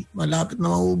Anatomy, malapit na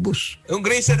maubos. Yung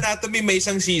Grey's Anatomy may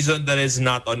isang season that is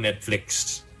not on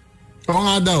Netflix. Oo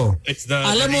nga daw. It's the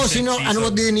alam mo sino, ano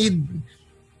what do you need?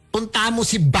 Punta mo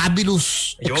si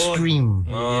Babylus Extreme.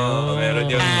 Meron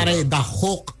yun. Pare, the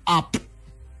hook up.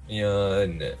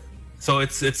 Yun. So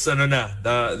it's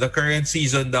the current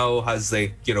season now has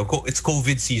like, it's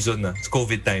COVID season na. It's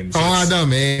COVID times. Oo nga daw,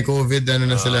 may COVID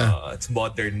na sila. It's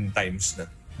modern times na.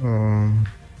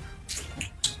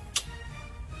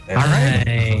 All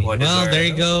right. Well, there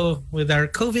you go with our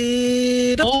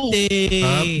COVID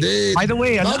update. By the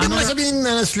way, bakit mo sabihin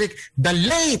na slick, the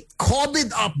late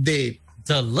COVID update.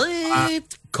 The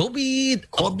late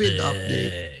COVID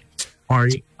update.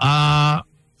 Sorry.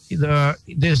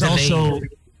 There's also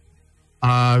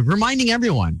reminding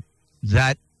everyone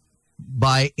that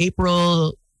by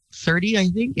April 30, I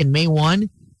think, in May 1,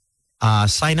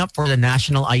 sign up for the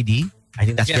national ID. I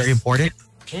think that's very important.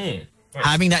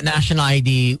 Having that national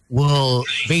ID will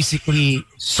basically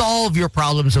solve your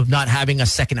problems of not having a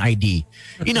second ID.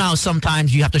 You know how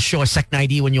sometimes you have to show a second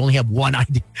ID when you only have one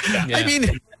ID? Yeah. I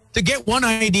mean, to get one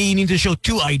ID, you need to show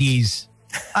two IDs.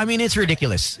 I mean, it's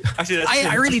ridiculous. Actually,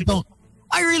 I really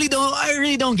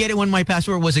don't get it when my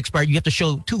passport was expired. You have to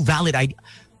show two valid ID.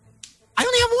 I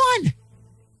only have one.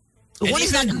 One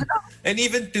is not good enough. And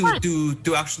even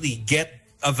to actually get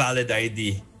a valid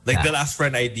ID, like they'll ask for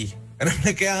an ID. And I'm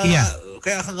like, kaya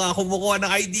ka kumukuha ng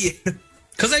ID.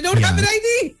 Because I don't have an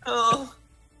ID. Oh.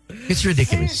 It's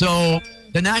ridiculous. So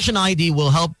the national ID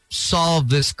will help solve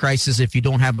this crisis if you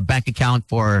don't have a bank account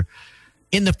for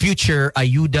in the future,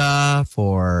 ayuda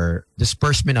for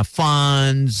disbursement of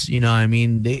funds,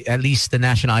 at least the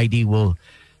national ID will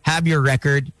have your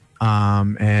record,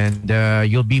 and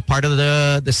you'll be part of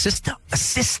the system. The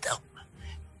system.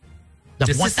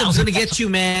 The system's gonna get you,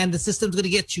 man. The system's gonna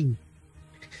get you.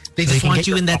 They just want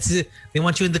you in that. They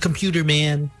want you in the computer,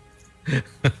 man.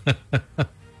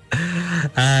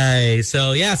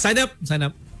 So yeah, sign up.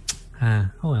 Oh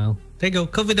well, there you go.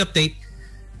 COVID update.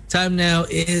 Time now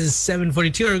is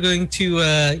 7:42. We're going to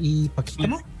ipakita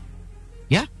mo.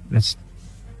 Yeah, that's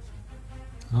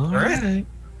all right.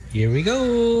 Here we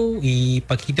go.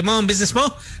 Ipakita mo ang business mo.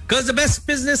 Because the best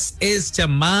business is to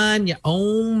mind your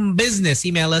own business.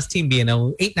 Email us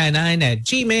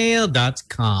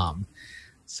teambno899@gmail.com.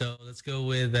 So let's go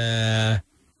with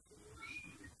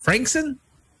Frankson.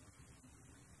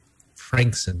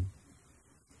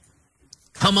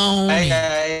 Come on. Hi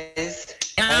guys.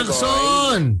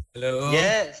 Jackson. Hello.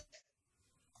 Yes.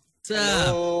 What's up?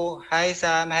 Hello. Hi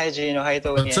Sam. Hi Gino. Hi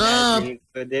Tony. What's up?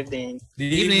 Good evening.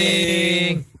 Good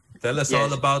evening. Tell us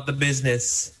all about the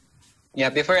business. Yeah,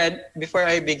 before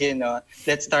I begin,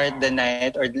 let's start the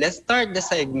night, or let's start the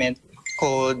segment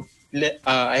called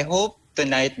I hope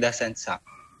tonight doesn't suck.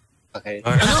 Okay.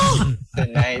 All right.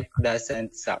 Tonight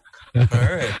doesn't suck. All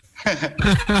right.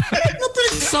 Ano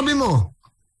sabi mo?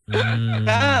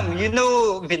 Sam, you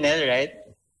know Vinel, right?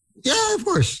 Yeah, of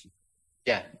course.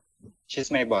 Yeah.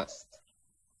 She's my boss.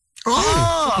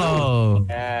 Oh.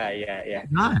 Yeah.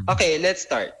 Nice. Okay, let's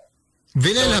start.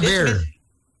 Vinel Haber.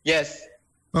 Yes.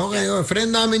 Okay,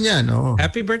 friend namin yan. Oh.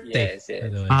 Happy birthday. Yes,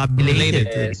 yes. Belated.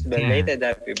 Yes, belated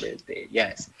happy birthday.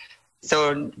 Yes.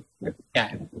 So,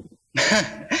 yeah.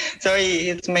 Sorry,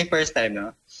 it's my first time,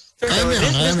 no? Kaya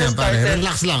yan, pare.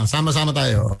 Relax lang. Sama-sama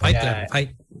tayo. Fight Yeah. lang.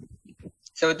 Fight.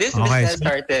 So this business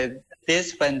started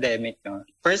this pandemic, no?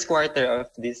 First quarter of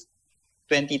this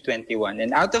 2021.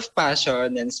 And out of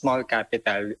passion and small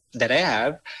capital that I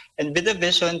have, and with a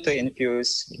vision to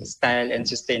infuse style and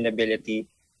sustainability,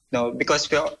 because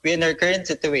we in our current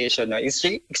situation, it's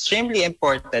extremely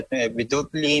important we do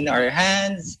clean our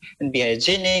hands and be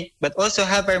hygienic, but also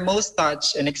have our most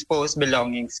touched and exposed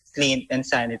belongings cleaned and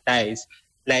sanitized,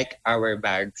 like our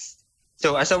bags.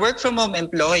 So as a work-from-home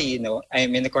employee,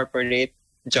 I'm in a corporate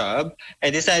job, I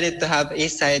decided to have a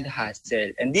side hustle.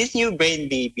 And this new brain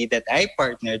baby that I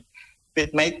partnered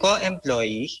with my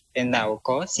co-employee and now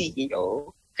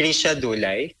co-CEO, Krisha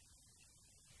Dulay,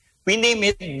 we name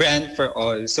it Brand for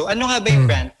All. So ano nga ba yung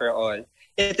Brand for All?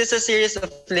 It is a series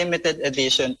of limited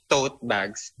edition tote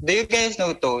bags. Do you guys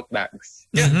know tote bags?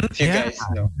 Yeah. If you guys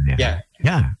know. Yeah.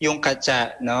 Yung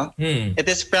katsa, no? It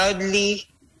is proudly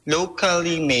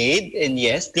locally made, and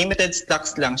yes, limited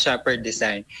stocks lang siya per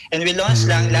design. And we launched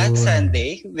lang last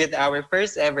Sunday with our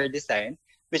first ever design,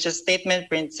 which is a statement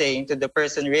print saying to the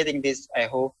person reading this, I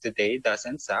hope today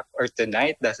doesn't suck, or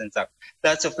tonight doesn't suck.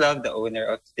 Lots of love, the owner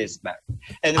of this bag.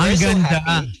 And we're so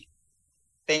happy.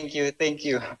 Thank you.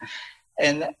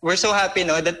 And we're so happy,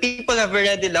 that people have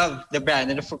already loved the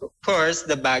brand, and of course,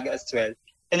 the bag as well.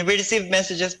 And we received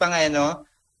messages pa nga,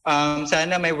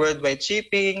 sana may worldwide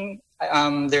shipping.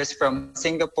 There's from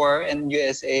Singapore and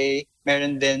USA,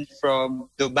 meron din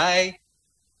from Dubai.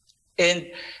 And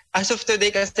as of today,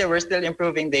 kasi we're still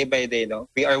improving day by day.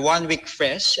 We are 1 week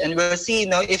fresh, and we'll see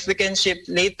if we can ship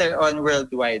later on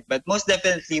worldwide. But most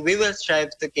definitely, we will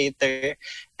strive to cater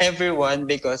everyone,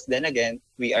 because then again,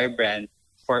 we are brand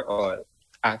for all,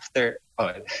 after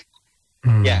all.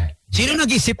 Yeah. Sino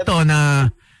nag-isip to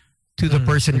na to the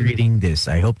person reading this,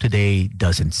 I hope today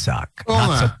doesn't suck?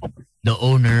 The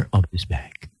owner of this bag.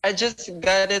 I just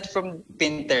got it from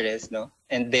Pinterest,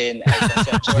 and then I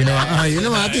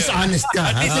conceptualized. At least honest ka.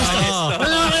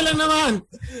 Okay lang naman.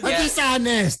 At least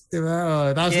honest.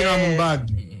 Diba? Tapos ginawa mong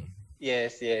bag.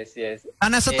 Yes.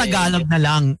 Sana sa Tagalog na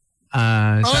lang.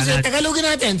 Sige, Tagalogin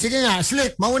natin. Sige nga,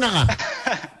 Slick, mauna ka.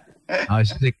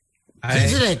 Slick.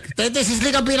 Slick. Si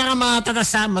Slick ang pinaka-matatas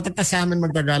sa amin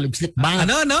mag-Tagalog. Slick, banat.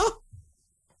 Ano?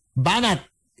 Banat.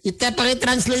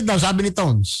 Pakitranslate daw, sabi ni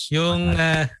Tones. Yung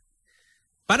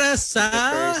para sa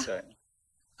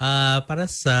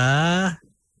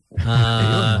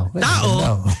tao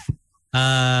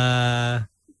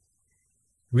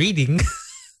reading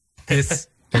is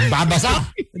nagbabasa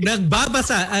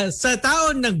sa tao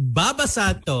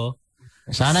nagbabasa to,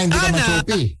 sana hindi ka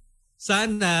machupi.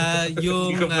 Sana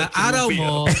yung araw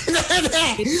mo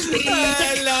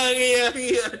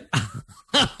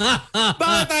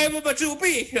Bakit tayo mo ba,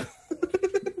 Chupi?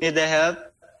 Need the help?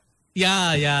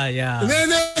 Yeah.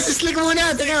 Hindi, si Slick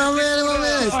muna. Teka,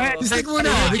 mamaya. Si Slick muna.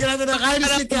 Bigyan natin na kaya ni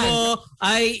Slick yan. Mo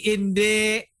ay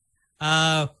hindi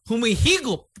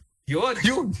humihigop. Yun.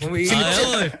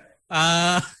 Ayun.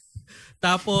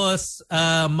 Tapos,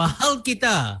 mahal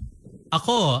kita.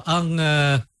 Ako ang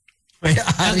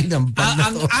may-ari ng bag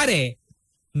na to. ang ari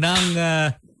ng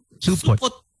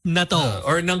supot na to.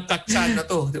 Or ng katsa na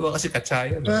to. Di ba kasi katsa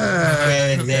yan?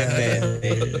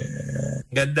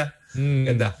 Ganda.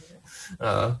 Ganda.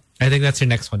 I think that's your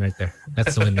next one right there.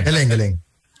 That's the winner. Galing.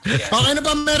 Yeah. Okay, ano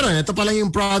pa meron? Ito pa lang yung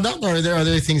product or are there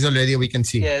other things already we can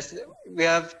see? Yes, we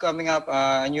have coming up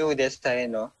a new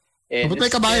design, no? Ba't may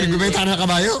kabayo? Nagbibenta na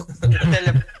kabayo?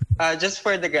 Just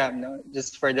for the gram, no?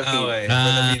 Just for the feed. Okay.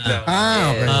 Okay.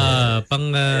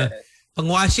 Pang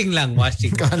washing lang,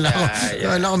 washing. Kala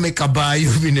ko may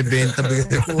kabayo binibenta.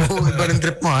 Iba ng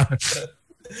trip mo, ha?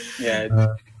 Yeah.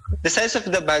 The size of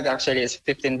the bag actually is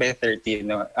 15 by 30,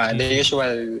 no? The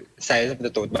usual size of the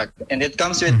tote bag. And it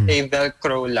comes with a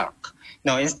Velcro lock.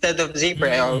 No, instead of zipper,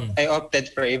 I opted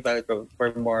for a Velcro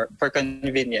for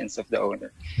convenience of the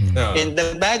owner. And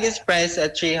the bag is priced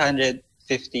at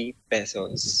 350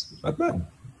 pesos. Not bad.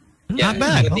 Yeah, Not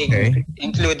bad.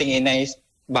 Including a nice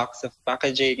box of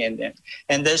packaging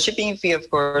and the shipping fee, of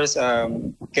course,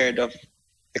 cared of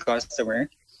the customer.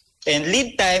 And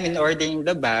lead time in ordering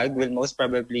the bag will most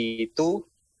probably 2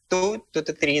 to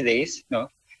 3 days, no,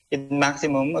 in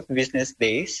maximum of business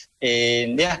days.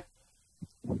 And yeah.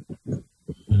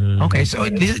 Okay, so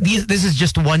this is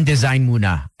just one design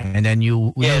muna, and then you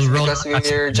will roll. Yes, because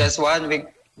we're just 1 week.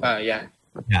 Yeah.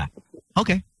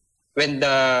 Okay. When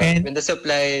the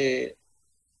supply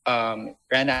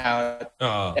ran out,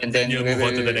 and then you move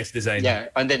on to the next design.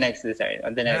 Yeah, on the next design.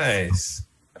 Nice.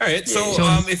 All right. So,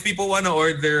 if people want to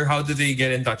order, how do they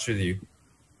get in touch with you?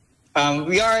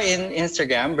 We are in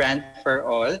Instagram, Brand for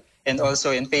All, and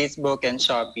also in Facebook and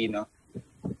Shopee. No.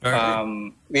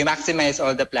 Right. We maximize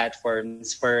all the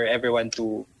platforms for everyone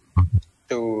to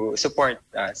support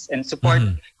us and support.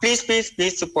 Please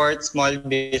support small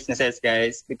businesses,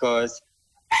 guys, because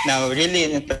now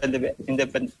really in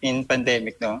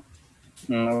pandemic, no,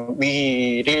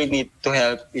 we really need to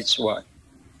help each other.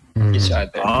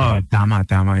 Oh, tama.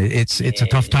 It's a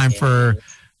tough time for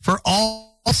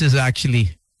all businesses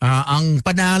actually. Ang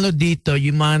panalo dito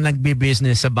yung mga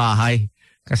nagbi-business sa bahay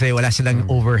kasi wala silang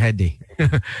overhead eh.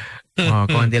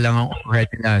 Konti lang ang overhead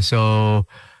nila. So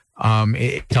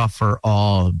it's tough for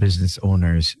all business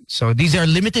owners. So these are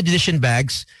limited edition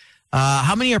bags.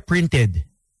 How many are printed?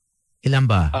 Ilan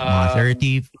ba?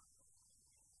 30?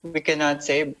 We cannot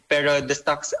say, pero the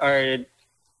stocks are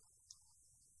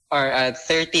at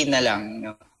 30 na lang.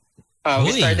 No?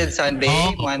 We started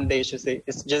Sunday, Monday, Tuesday.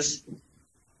 It's just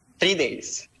 3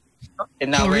 days.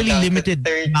 And now so we're really limited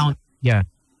amount. Yeah.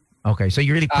 Okay, so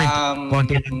you really print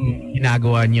konti lang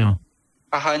ginagawa nyo.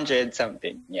 100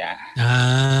 something. Yeah.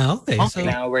 Okay. So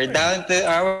now we're down to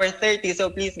our 30. So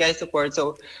please, guys, support.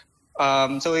 So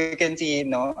you can see,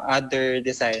 other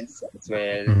designs as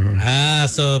well.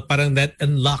 So parang that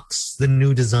unlocks the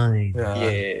new design.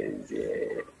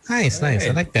 Yes. Nice.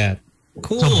 I like that.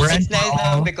 Cool. So it's nice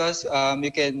now because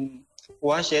you can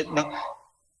wash it. No?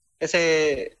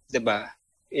 Kasi, diba,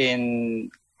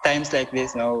 in times like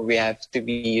this, we have to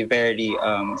be very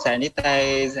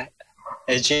sanitized,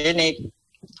 hygienic,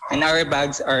 and our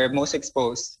bags are most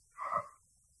exposed.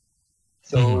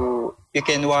 So you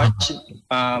can wash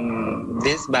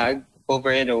this bag over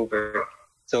and over.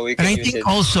 So you can use it.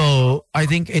 I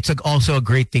think it's also a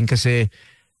great thing because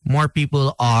more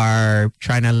people are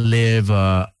trying to live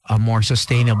a more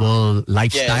sustainable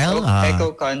lifestyle. Yes,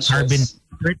 eco-conscious.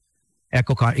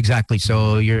 Exactly.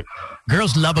 So your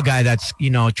girls love a guy that's,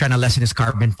 trying to lessen his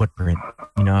carbon footprint.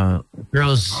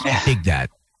 Girls dig that.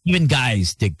 Even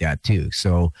guys dig that too.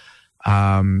 So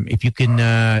if you can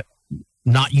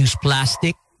not use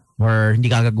plastic or hindi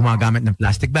ka gumagamit ng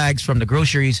plastic bags from the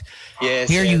groceries,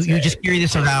 you just carry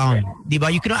this around.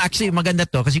 Diba? You can actually, maganda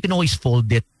to because you can always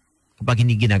fold it kapag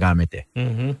hindi ginagamit eh.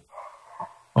 Mm-hmm.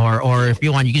 Or if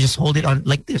you want, you can just hold it on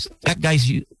like this. That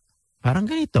guys, parang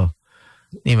ganito.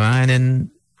 Diba? And then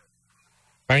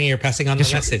parang you're passing on the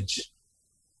message.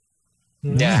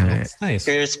 Yeah. That's nice.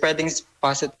 So you're spreading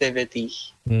positivity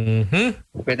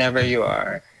whenever you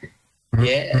are.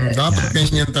 Yeah. Dapat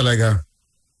ganyan talaga.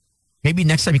 Maybe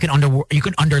next time you can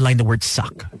underline the word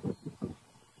suck.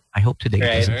 I hope today.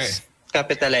 Right.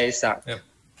 Capitalize suck. Yep.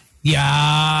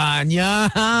 Yeah.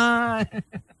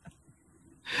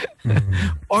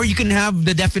 Or you can have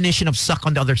the definition of suck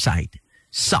on the other side.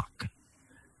 Suck.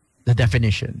 The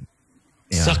definition.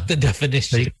 Yeah. Suck the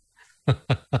definition.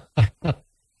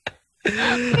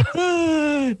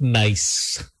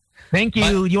 Nice. Thank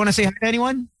you. You want to say hi to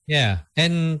anyone? Yeah.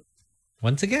 And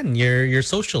once again, your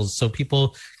socials so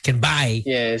people can buy.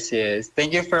 Yes.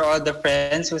 Thank you for all the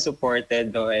friends who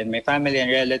supported, though, and my family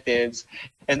and relatives.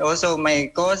 And also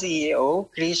my co-CEO,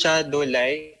 Krisha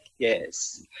Dulay.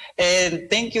 Yes. And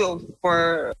thank you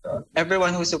for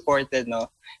everyone who supported, no?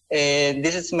 And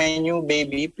this is my new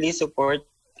baby. Please support.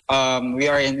 We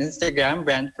are in Instagram,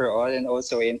 Brand for All, and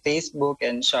also in Facebook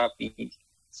and Shopee.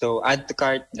 So add to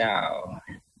cart now.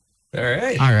 All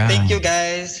right. Thank you,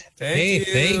 guys.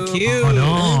 Thank you. Oh,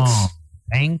 no.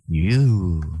 Thank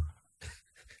you.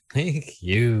 Thank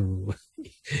you.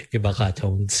 Iba ka,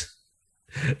 Tones.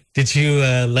 Did you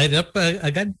light up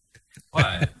agad?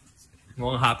 What?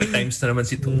 Mga happy times na naman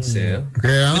si Tones eh.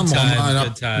 Kaya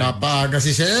Good time. napaaga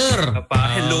si Sir.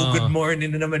 Hello, good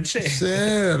morning na naman siya eh.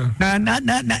 Sir.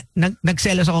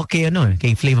 Nagselos ako kay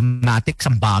Flavomatic,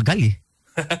 ang bagal eh.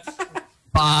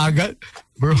 Bagal.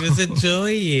 Bro. He was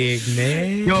enjoying,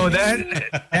 man. Yo,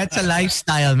 that's a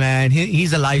lifestyle, man.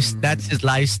 He's a that's his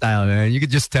lifestyle, man. You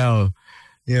could just tell.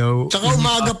 You know. Tsaka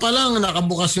umaga pa lang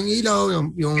nakabukas yung ilaw,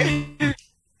 yung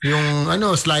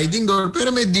sliding door,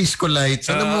 pero may disco lights.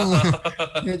 Alam mo,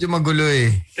 medyo magulo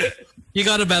eh. You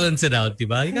gotta balance it out,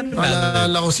 diba? You gotta balance it.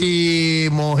 Alala ko si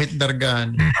Mohit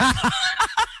Dargan.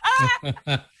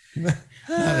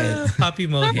 Papi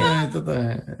Mohit.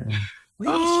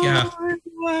 Oh my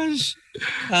gosh.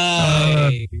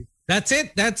 That's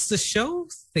it. That's the show.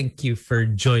 Thank you for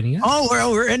joining us. Oh,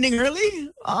 we're ending early?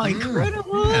 Oh,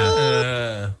 incredible.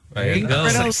 There you go.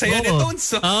 Oh,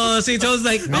 see, Tones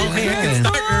like, okay, I can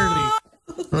start early.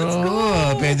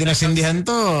 Pwede na sindihan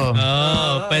to.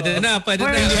 Oh, pwede na.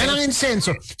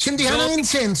 Sindihan ng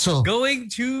insenso. Going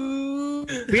to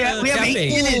we have 8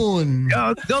 minutes.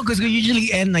 Go, because we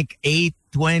usually end like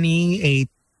 8:20,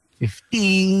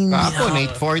 8:15. Kapon,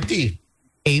 8:40.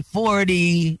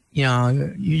 8:40. You know,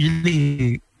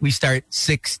 usually we start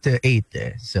 6 to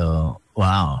 8. So,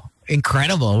 wow.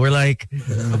 Incredible. We're like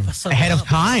ahead of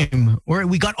time.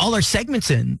 We got all our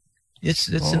segments in. It's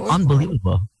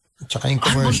unbelievable. Tsaka yung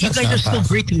commercials. You guys are still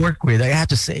great to work with, I have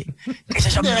to say.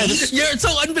 You're so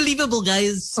unbelievable,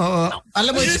 guys.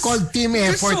 Alam mo, it's called team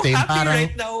effort. You're so happy parang,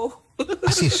 right now.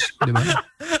 Assist, di ba?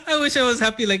 I wish I was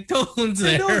happy like Tones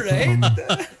there. I know, right?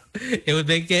 It would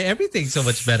make everything so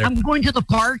much better. I'm going to the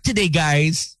park today,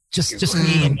 guys. Just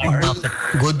me and my mouth.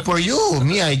 Good for you.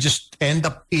 Me, I just end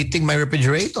up eating my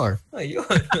refrigerator. Ayun.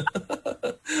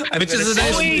 Which is a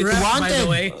nice ref, by the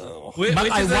way.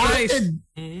 But I wanted.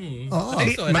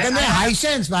 Maganda yung high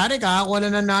sense, pare. Kakakuha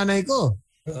na ng nanay ko.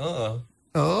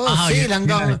 Sale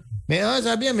hanggang.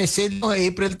 Sabi niya, may sale mo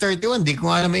April 31. Di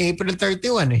ko nga alam may April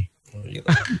 31 eh.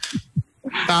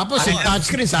 Tapos yung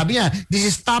touchscreen, sabi niya, this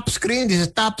is top screen.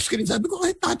 Sabi ko,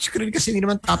 touchscreen kasi hindi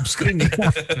naman top screen eh.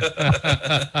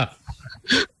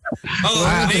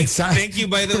 Thank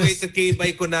you by the way to Kate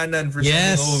by Kunanan for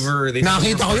sending over.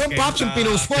 Nakita ko yung Pops yung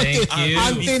pinost mo.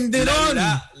 Ang tindi nun.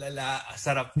 Lala.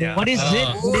 Sarap niya. What is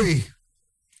it? Uy.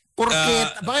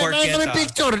 Porketa. Bakit may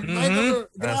picture?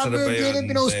 Grabe yung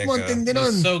pinost mo. Ang tindi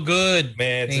nun. So good.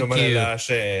 Medyo malala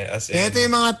siya eh. Ito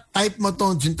yung mga type mo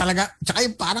tones. Yung talaga. Tsaka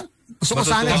yung parang gusto ko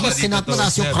sana yung sinat mo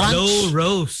tapos yung crunch. Low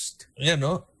roast. Yan,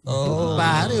 no?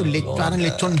 Pare, parang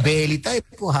lechon belly type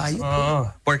po.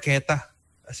 Hayop. Porketa.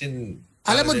 As in,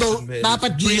 alam mo daw,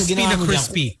 dapat crispy na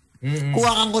crispy.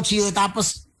 Kuha kang kutsilyo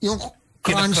tapos yung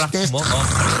crunch test.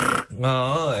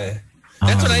 Oo eh.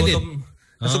 That's what I did.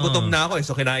 Nasa gutom na ako eh.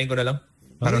 So kinain ko na lang.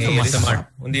 Parang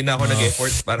hindi na ako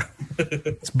nag-effort.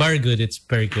 It's very good. It's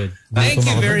very good. Thank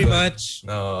you very much.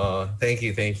 No, thank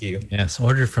you. Yes,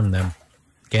 order from them.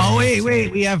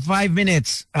 Wait. We have 5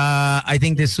 minutes. I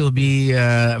think this will be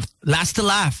last to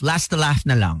laugh. Last to laugh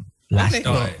na lang. Last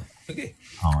to laugh. Okay.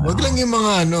 Wag lang yung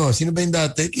mga sino ba yung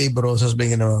dati? Kay Brosas ba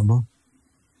yung ginawa mo?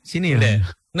 Sino yun?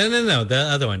 No.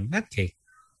 The other one. Not Kay.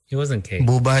 It wasn't Kay.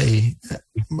 Bubay.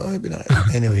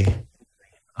 Anyway.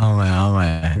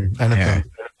 Okay. Ano to?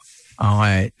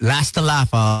 Okay. Last to laugh.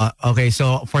 Okay,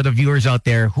 so for the viewers out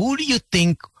there, who do you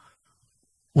think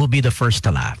will be the first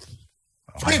to laugh?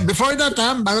 Okay, before that,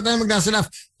 bago tayo mag-last laugh,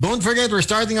 don't forget, we're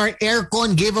starting our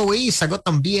aircon giveaway. Sagot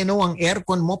ng BNO ang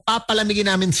aircon mo. Papalamigin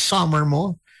namin summer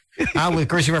mo. With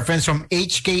course, our friends from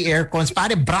HK Aircons.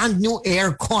 Pare, brand new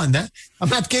aircon. I'm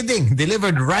not kidding.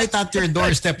 Delivered right at your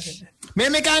doorstep.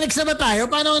 May mechanics na ba tayo?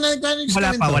 Paano nag-mechanics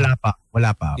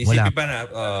Wala pa. Isipin pa na.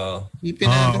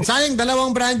 Sayang,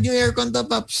 2 brand new aircon to,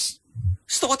 Paps.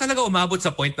 gusto ko talaga umabot sa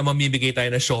point na mamibigay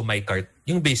tayo na show my cart.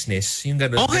 Yung business, yung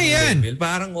gano'n. Okay yan.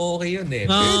 Parang okay yun eh.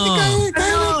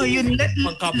 Yung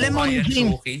Lemon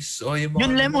James. Showcase. O,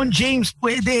 yung Lemon James,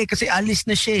 pwede. Kasi alis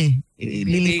na siya eh.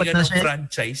 Lilipat na siya.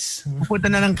 Franchise. Pupunta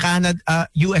na ng Canada,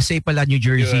 USA pala, New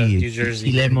Jersey. New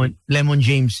Jersey. Si Lemon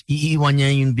James, iiwan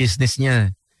niya yung business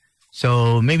niya.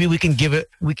 So maybe we can give it,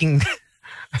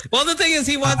 Well, the thing is,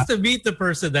 he wants to beat the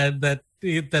person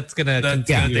that's gonna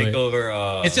take over.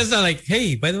 It's just not like,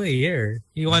 hey, by the way, here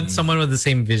you want someone with the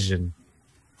same vision.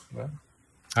 Well,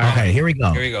 okay, here we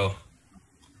go. Here we go.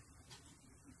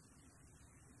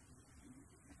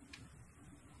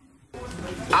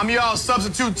 I'm your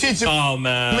substitute teacher,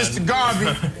 Mr.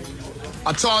 Garvey.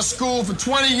 I taught school for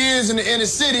 20 years in the inner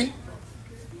city,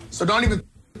 so don't even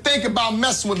think about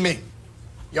messing with me.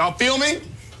 Y'all feel me?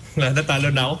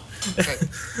 Natalo now. Okay,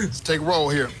 let's take a roll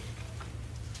here.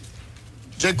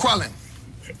 Jay Quellen.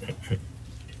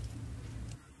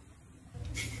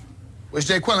 Where's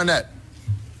Jay Quellen at?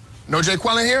 No Jay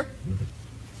Quellen here?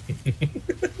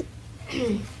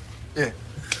 Yeah.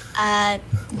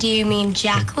 Do you mean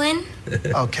Jacqueline?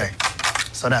 Okay,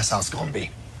 so that's how it's gonna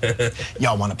be.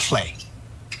 Y'all wanna play.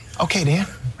 Okay then.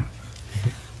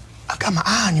 I got my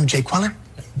eye on you, Jay Quellen.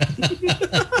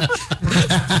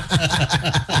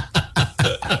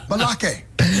 Balake.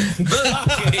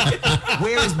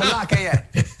 Where is Balake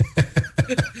at?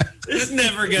 This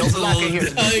never gets old.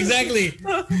 Oh, exactly.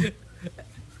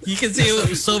 You can see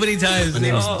it so many times. My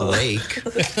name is Blake.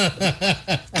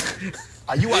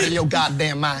 Are you out of your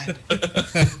goddamn mind?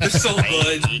 It's so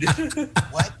good.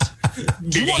 What?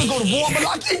 Do you want to go to war,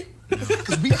 Balake?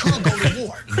 Because we could go to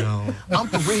war. No. I'm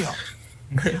for real.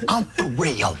 I'm for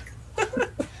real.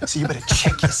 So you better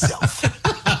check yourself.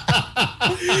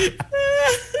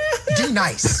 D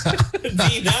nice.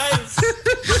 D nice.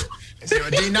 Is there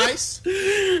a D nice?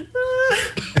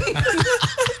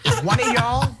 If one of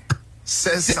y'all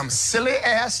says some silly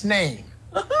ass name,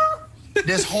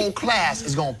 this whole class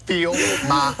is gonna feel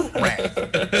my wrath.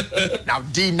 Now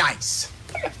D nice.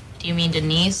 Do you mean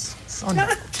Denise? Son of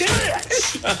a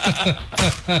bitch.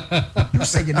 You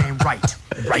say your name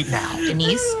right now.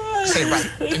 Denise? Say it right.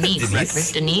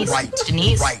 Denise. Denise. Right.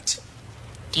 Denise. Right.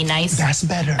 D-nice. That's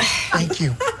better. Thank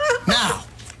you. Now,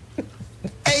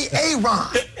 Aaron.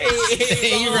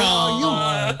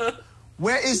 Aaron.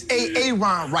 Where is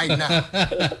Aaron right now?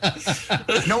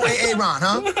 No Aaron,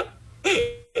 huh?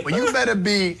 Well, you better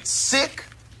be sick,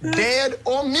 dead,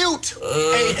 or mute.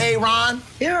 Aaron.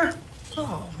 Here.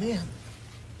 Oh, man.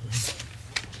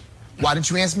 Why didn't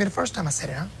you answer me the first time I said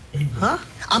it, huh? Huh?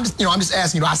 I'm just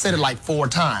asking you. I said it like 4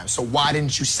 times. So why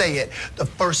didn't you say it the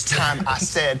first time I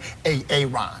said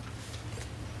Aaron?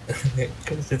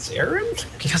 Because it's Aaron?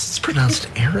 Because it's pronounced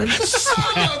Aaron.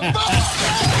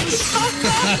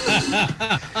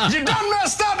 You done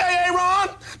messed up,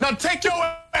 Aaron. Now take your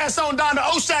ass on down to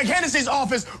Oshag Hennessy's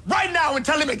office right now and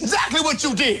tell him exactly what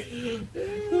you did.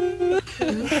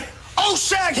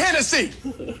 Oshag Hennessy.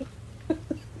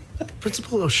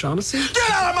 Principal O'Shaughnessy? Get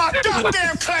out of my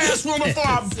goddamn classroom before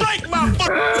I break my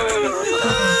foot!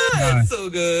 It's so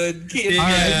good. Key and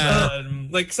Peele.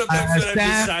 Like sometimes when I'm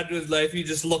just sad with life, you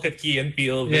just look at Key and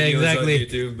Peele videos on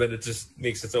YouTube, but it just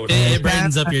makes it so nice. It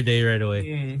brightens up your day right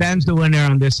away. Sam's the winner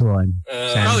on this one.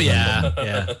 Yeah.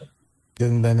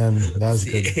 That was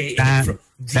good.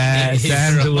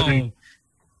 Sam's the winner.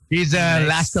 He's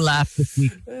last to laugh this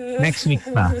week. Next week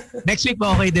pa. Next week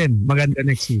pa okay din. Maganda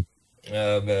next week.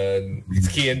 Man. It's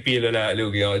Key and Peele na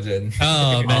lugi ako dyan.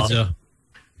 Oh, medyo.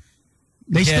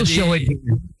 They still show it.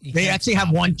 They actually have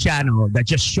one channel that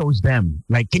just shows them.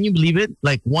 Like, can you believe it?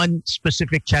 Like one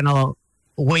specific channel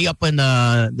way up in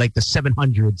the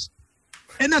 700s.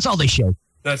 And that's all they show.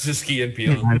 That's just Key and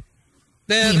Peele.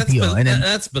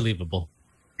 That's believable.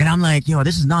 And I'm like,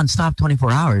 this is nonstop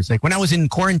 24 hours. Like when I was in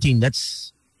quarantine,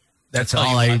 that's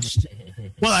all I watched.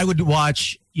 Well, I would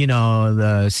watch,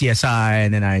 the CSI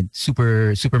and then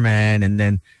Superman and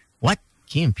then what?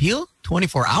 Key and Peele?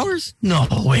 24 hours? No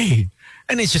way.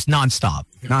 And it's just nonstop.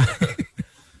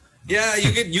 Yeah,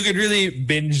 you could really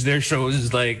binge their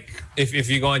shows. Like if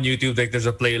you go on YouTube, like there's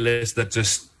a playlist that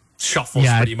just shuffles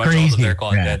pretty much all of their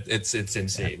content. Yeah. It's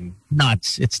insane.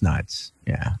 Nuts. It's nuts.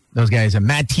 Yeah. Those guys are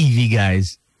Mad TV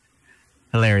guys.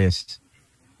 Hilarious.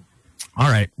 All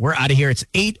right. We're out of here. It's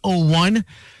 8:01.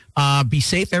 Be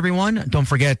safe, everyone. Don't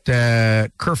forget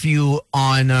curfew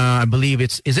on, I believe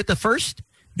is it the 1st?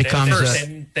 Becomes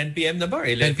 10 p.m. na ba?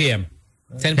 10 p.m.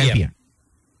 10 p.m.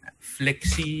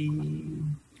 Flexi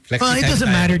well, it doesn't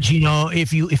matter, Gino,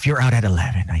 if you're out at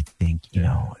 11, I think,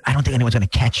 I don't think anyone's going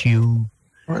to catch you.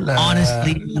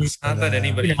 Honestly, it's not that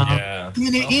anybody.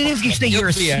 Even if you say you're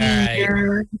a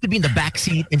senior, you could be in the back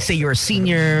seat and say you're a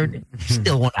senior.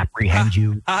 Still won't apprehend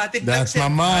you. That's my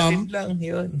mom.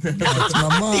 That's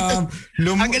my mom.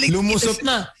 Lumusot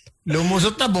na.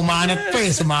 Bumanat pa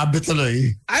eh. Sumabit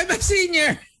tuloy. I'm a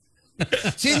senior.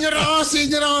 Senior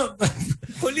ako.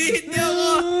 Hulihin niyo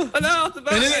ako. Ano?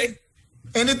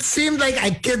 And it seemed like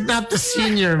I kidnapped the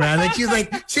senior, man. Like she's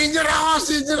like, senior ako.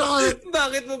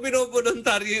 Bakit mo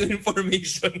binobonontaryo yung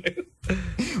information?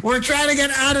 We're trying to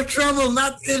get out of trouble,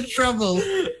 not in trouble.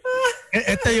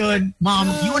 Ito yun, Mom,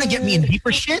 you want to get me in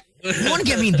deeper shit? You want to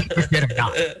get me in deeper shit or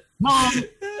not? Mom.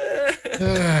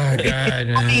 Oh, God.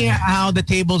 It's funny how the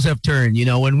tables have turned. You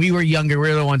know, when we were younger, we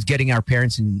were the ones getting our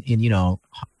parents in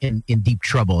deep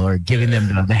trouble or giving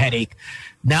them the headache.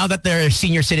 Now that they're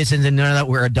senior citizens and now that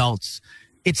we're adults,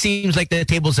 it seems like the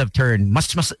tables have turned.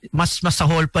 Mas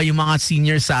masahol pa yung mga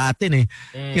seniors sa atin eh.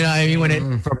 You know what I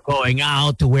mean? From going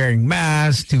out to wearing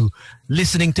masks to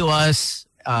listening to us,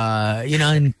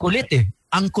 and kulit eh.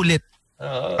 Ang kulit.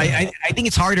 I think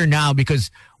it's harder now because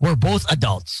we're both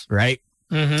adults, right?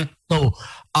 Mm-hmm. So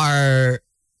our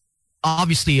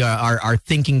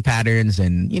thinking patterns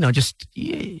and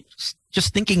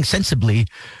just thinking sensibly.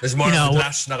 There's more of a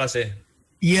clash na kasi.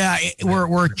 Yeah,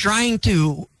 we're trying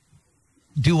to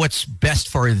do what's best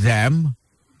for them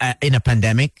in a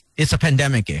pandemic. It's a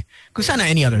pandemic eh. Kung sana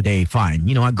any other day, fine.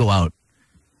 You know what, go out.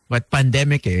 But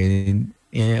pandemic eh.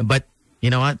 Yeah, but you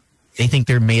know what? They think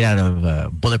they're made out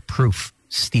of bulletproof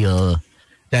steel.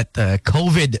 That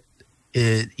COVID,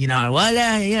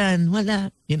 wala yan,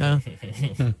 wala. Wala.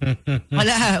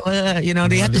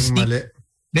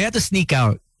 They have to sneak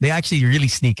out. They actually really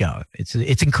sneak out.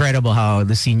 It's incredible how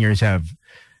the seniors have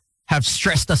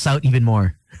stressed us out even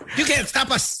more. You can't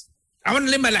stop us. I want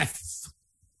to live my life.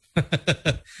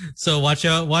 So watch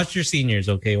your seniors,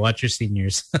 okay? Watch your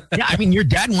seniors. Yeah, I mean, your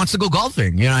dad wants to go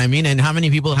golfing, you know what I mean? And how many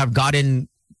people have gotten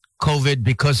COVID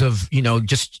because of,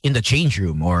 just in the change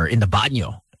room or in the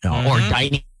banyo, or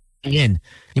dining in.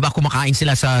 Diba kumakain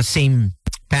sila sa same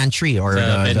pantry or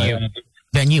the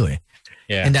venue eh.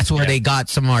 Yeah. And that's where they got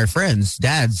some of our friends,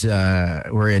 dads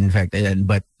were infected.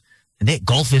 But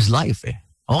golf is life eh.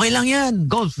 Okay lang yan,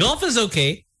 golf. Golf is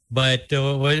okay, but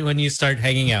when you start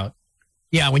hanging out.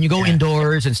 Yeah, when you go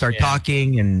indoors and start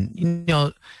talking and,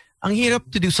 ang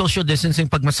hirap to do social distancing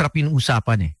pag masarap yung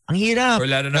usapan eh. Ang hirap. Or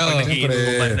lalo na pag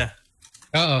nag-iinuman na.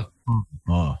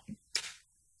 Uh-oh.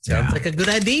 Sounds like a good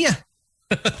idea.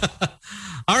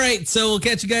 All right, so we'll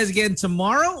catch you guys again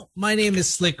tomorrow. My name is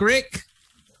Slick Rick.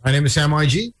 My name is Sam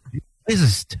RG. This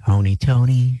is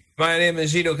Tony. My name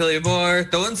is Gino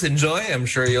Killiamore. Tones, enjoy. I'm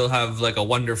sure you'll have a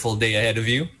wonderful day ahead of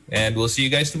you. And we'll see you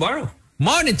guys tomorrow.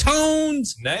 Morning,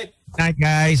 Tones. Night. Night,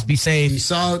 guys. Be safe.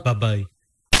 Peace out. Bye-bye.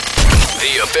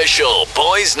 The official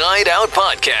Boys Night Out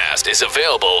podcast is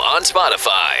available on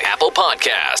Spotify, Apple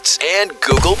Podcasts, and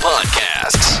Google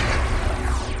Podcasts.